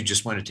I do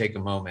just want to take a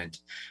moment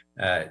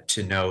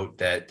to note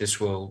that this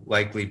will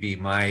likely be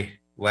my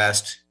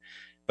last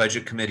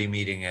budget committee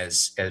meeting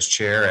as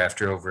chair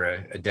after over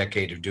a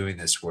decade of doing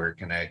this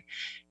work. And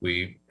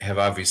we have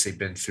obviously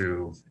been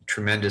through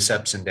tremendous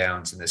ups and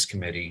downs in this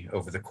committee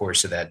over the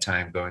course of that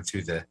time, going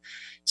through the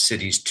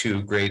city's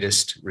 2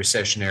 greatest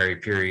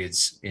recessionary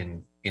periods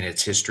in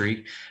its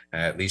history,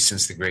 at least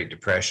since the Great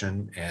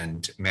Depression,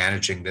 and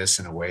managing this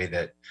in a way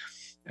that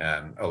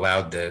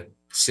allowed the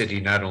city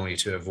not only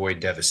to avoid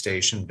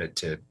devastation, but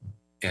to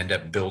end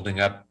up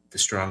building up the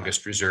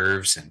strongest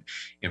reserves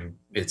and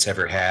it's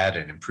ever had,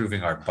 and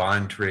improving our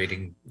bond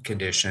rating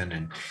condition,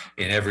 and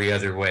in every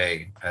other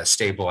way,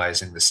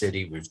 stabilizing the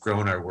city. We've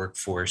grown our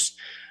workforce.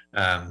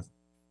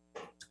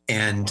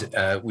 And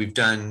we've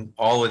done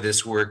all of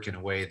this work in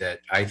a way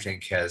that I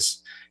think has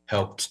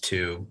helped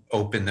to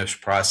open this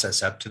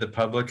process up to the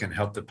public and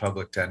help the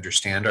public to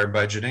understand our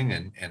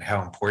budgeting and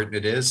how important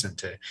it is,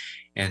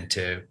 and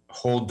to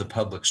hold the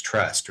public's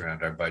trust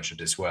around our budget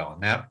as well.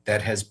 And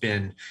that has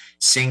been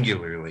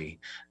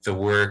singularly the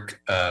work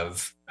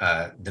of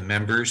the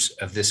members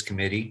of this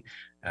committee,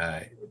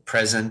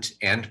 present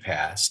and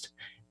past,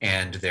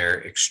 and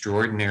their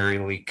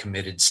extraordinarily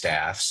committed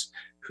staffs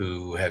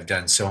who have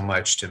done so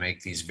much to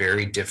make these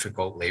very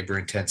difficult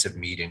labor-intensive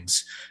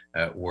meetings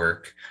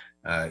work,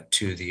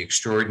 to the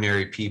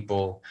extraordinary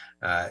people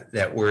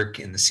that work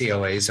in the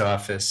CLA's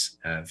office,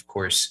 of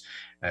course,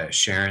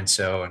 Sharon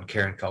So and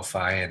Karen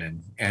Kalfayan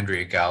and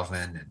Andrea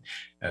Galvin,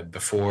 and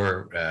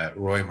before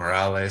Roy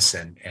Morales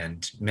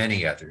and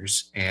many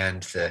others,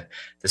 and the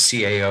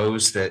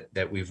CAOs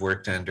that we've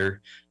worked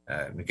under,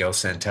 Miguel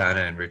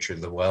Santana and Richard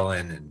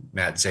Llewellyn and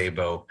Matt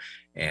Zabo,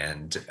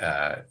 and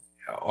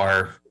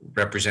our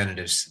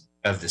representatives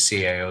of the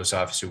CAO's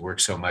office who work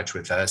so much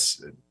with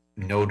us,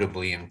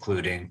 notably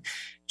including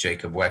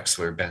Jacob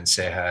Wexler, Ben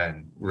Ceja,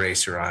 and Ray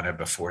Serrana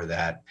before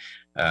that.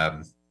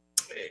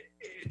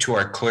 To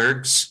our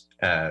clerks,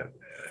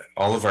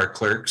 all of our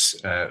clerks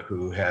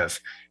who have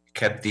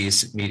kept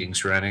these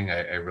meetings running,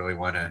 I really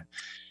want to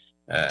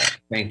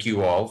thank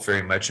you all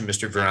very much. And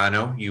Mr.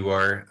 Verano, you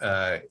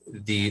are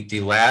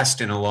the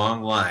last in a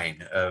long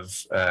line of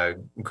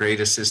great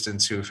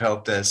assistants who've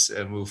helped us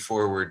move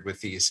forward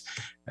with these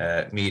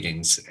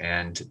meetings.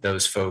 And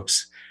those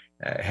folks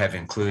have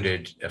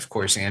included, of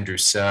course, Andrew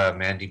Suh,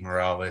 Mandy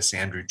Morales,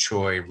 Andrew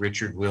Choi,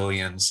 Richard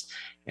Williams,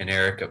 and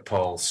Erica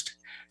Pulst.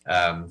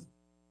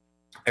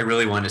 I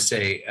really want to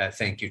say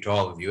thank you to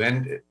all of you,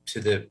 and to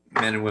the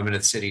men and women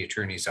at the City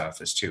Attorney's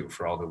Office too,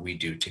 for all that we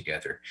do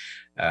together.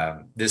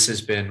 This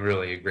has been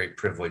really a great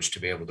privilege to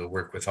be able to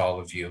work with all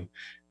of you,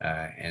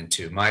 and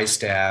to my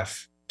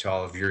staff, to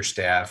all of your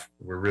staff.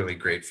 We're really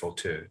grateful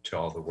to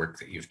all the work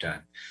that you've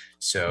done.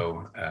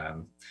 So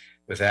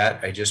with that,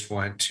 I just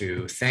want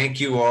to thank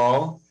you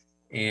all.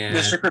 And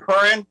Mr.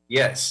 Krikorian?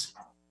 Yes.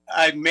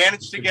 I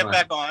managed to get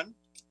back on,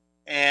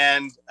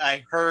 and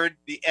I heard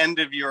the end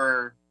of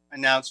your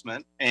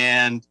announcement,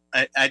 and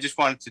I just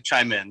wanted to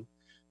chime in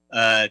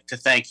to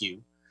thank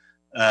you.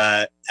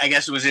 I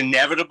guess it was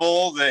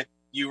inevitable that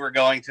you were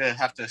going to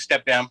have to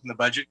step down from the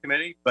Budget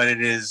Committee, but it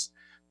is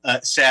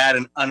sad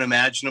and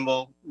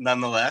unimaginable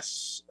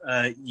nonetheless.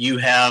 You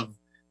have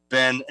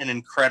been an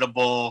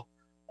incredible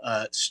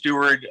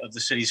steward of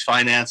the city's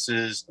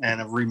finances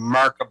and a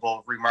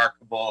remarkable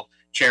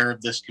chair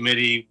of this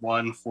committee,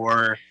 one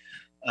for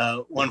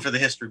the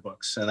history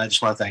books. And I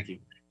just want to thank you.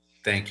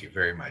 Thank you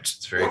very much.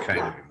 It's very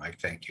kind of you, Mike.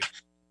 Thank you.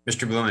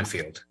 Mr.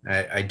 Blumenfield,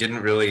 I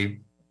didn't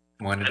really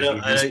want to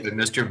do this, but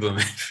Mr.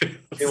 Blumenfield.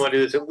 You want to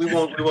do this? We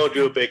won't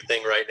do a big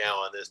thing right now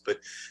on this, but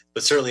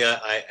certainly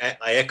I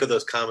echo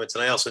those comments.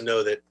 And I also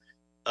know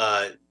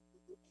that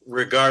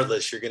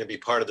regardless, you're going to be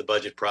part of the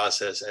budget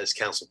process as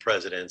council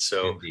president.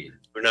 So Indeed.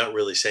 We're not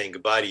really saying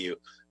goodbye to you,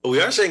 but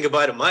we are saying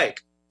goodbye to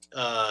Mike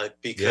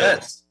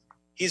because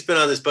he's been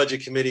on this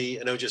budget committee,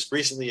 I know just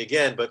recently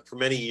again, but for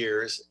many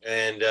years.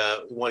 And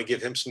we want to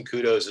give him some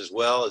kudos as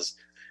well, as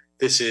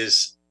this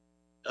is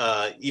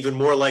even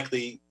more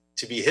likely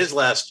to be his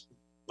last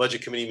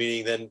budget committee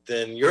meeting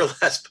than your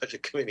last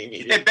budget committee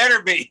meeting. It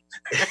better be.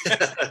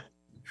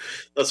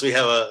 Unless we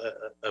have a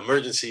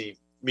emergency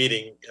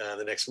meeting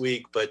the next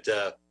week. But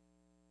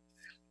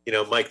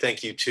Mike,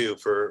 thank you too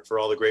for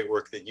all the great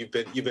work that you've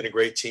been a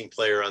great team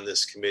player on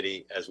this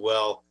committee as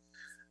well.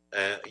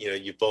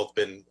 You've both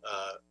been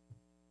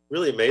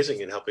really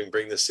amazing in helping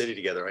bring the city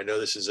together. I know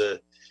this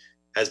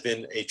has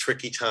been a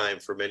tricky time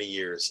for many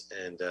years,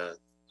 and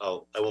I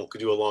won't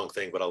do a long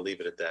thing, but I'll leave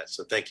it at that.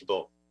 So thank you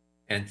both.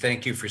 And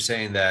thank you for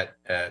saying that,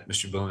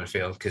 Mr.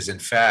 Blumenfield, because in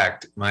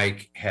fact,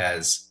 Mike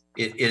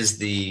is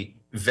the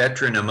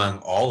veteran among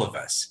all of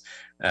us,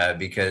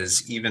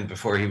 because even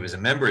before he was a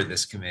member of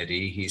this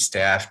committee, he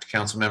staffed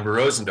Councilmember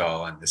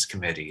Rosendahl on this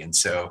committee. And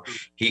so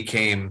he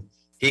came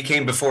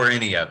before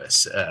any of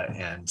us.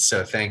 And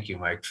so thank you,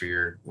 Mike, for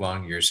your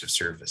long years of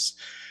service.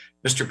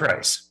 Mr.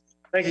 Price.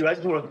 Thank you. I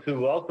just wanted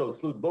to also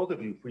salute both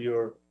of you for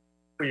your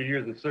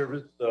years of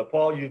service.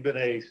 Paul, you've been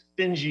a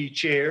stingy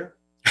chair.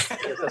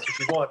 That's what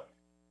you want.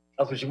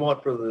 That's what you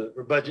want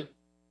for budget.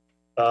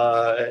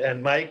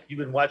 And Mike, you've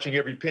been watching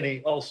every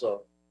penny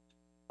also.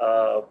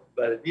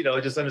 But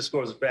it just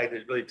underscores the fact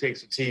that it really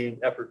takes a team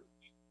effort.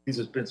 These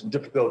have been some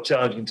difficult,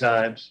 challenging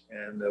times,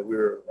 and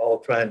we're all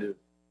trying to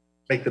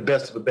make the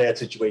best of a bad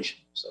situation.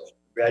 So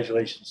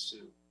congratulations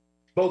to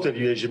both of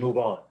you as you move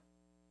on.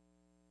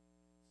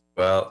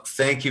 Well,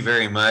 thank you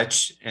very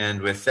much.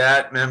 And with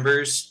that,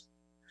 members,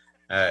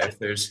 if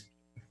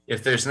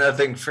there's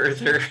nothing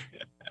further,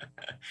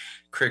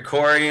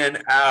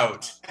 Krikorian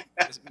out.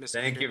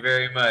 Thank you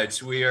very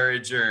much. We are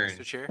adjourned.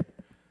 Mr. Chair,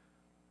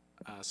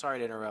 sorry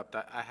to interrupt.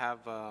 I have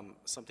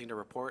something to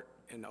report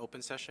in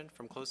open session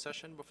from closed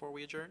session before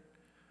we adjourn.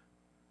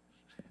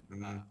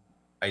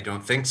 I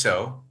don't think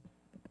so.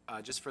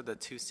 Just for the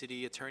two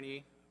city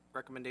attorney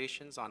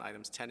recommendations on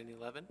items 10 and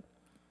 11.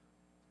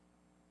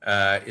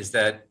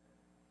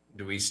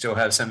 Do we still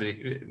have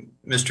somebody?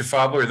 Mr.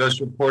 Fabler, are those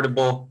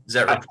reportable? Is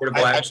that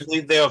reportable action? I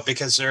believe they are,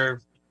 because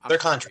they're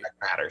contract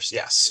matters.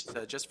 Yes.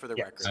 Just for the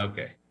record.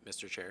 Okay.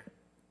 Mr. Chair.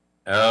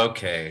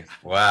 Okay.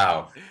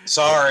 Wow.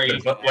 Sorry.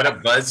 What a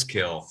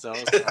buzzkill. So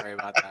sorry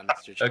about that,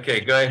 Mr. Chair. Okay,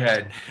 go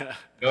ahead.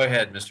 Go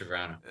ahead, Mr.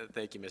 Verano.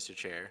 Thank you, Mr.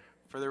 Chair.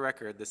 For the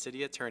record, the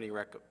city attorney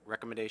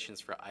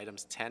recommendations for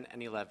items 10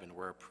 and 11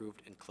 were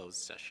approved in closed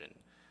session.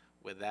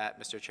 With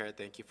that, Mr. Chair,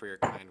 thank you for your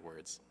kind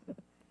words.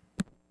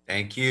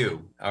 Thank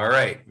you. All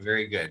right,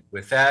 very good.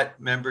 With that,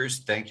 members,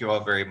 thank you all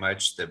very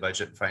much. The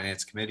Budget and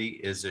Finance Committee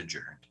is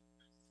adjourned.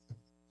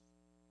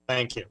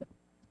 Thank you.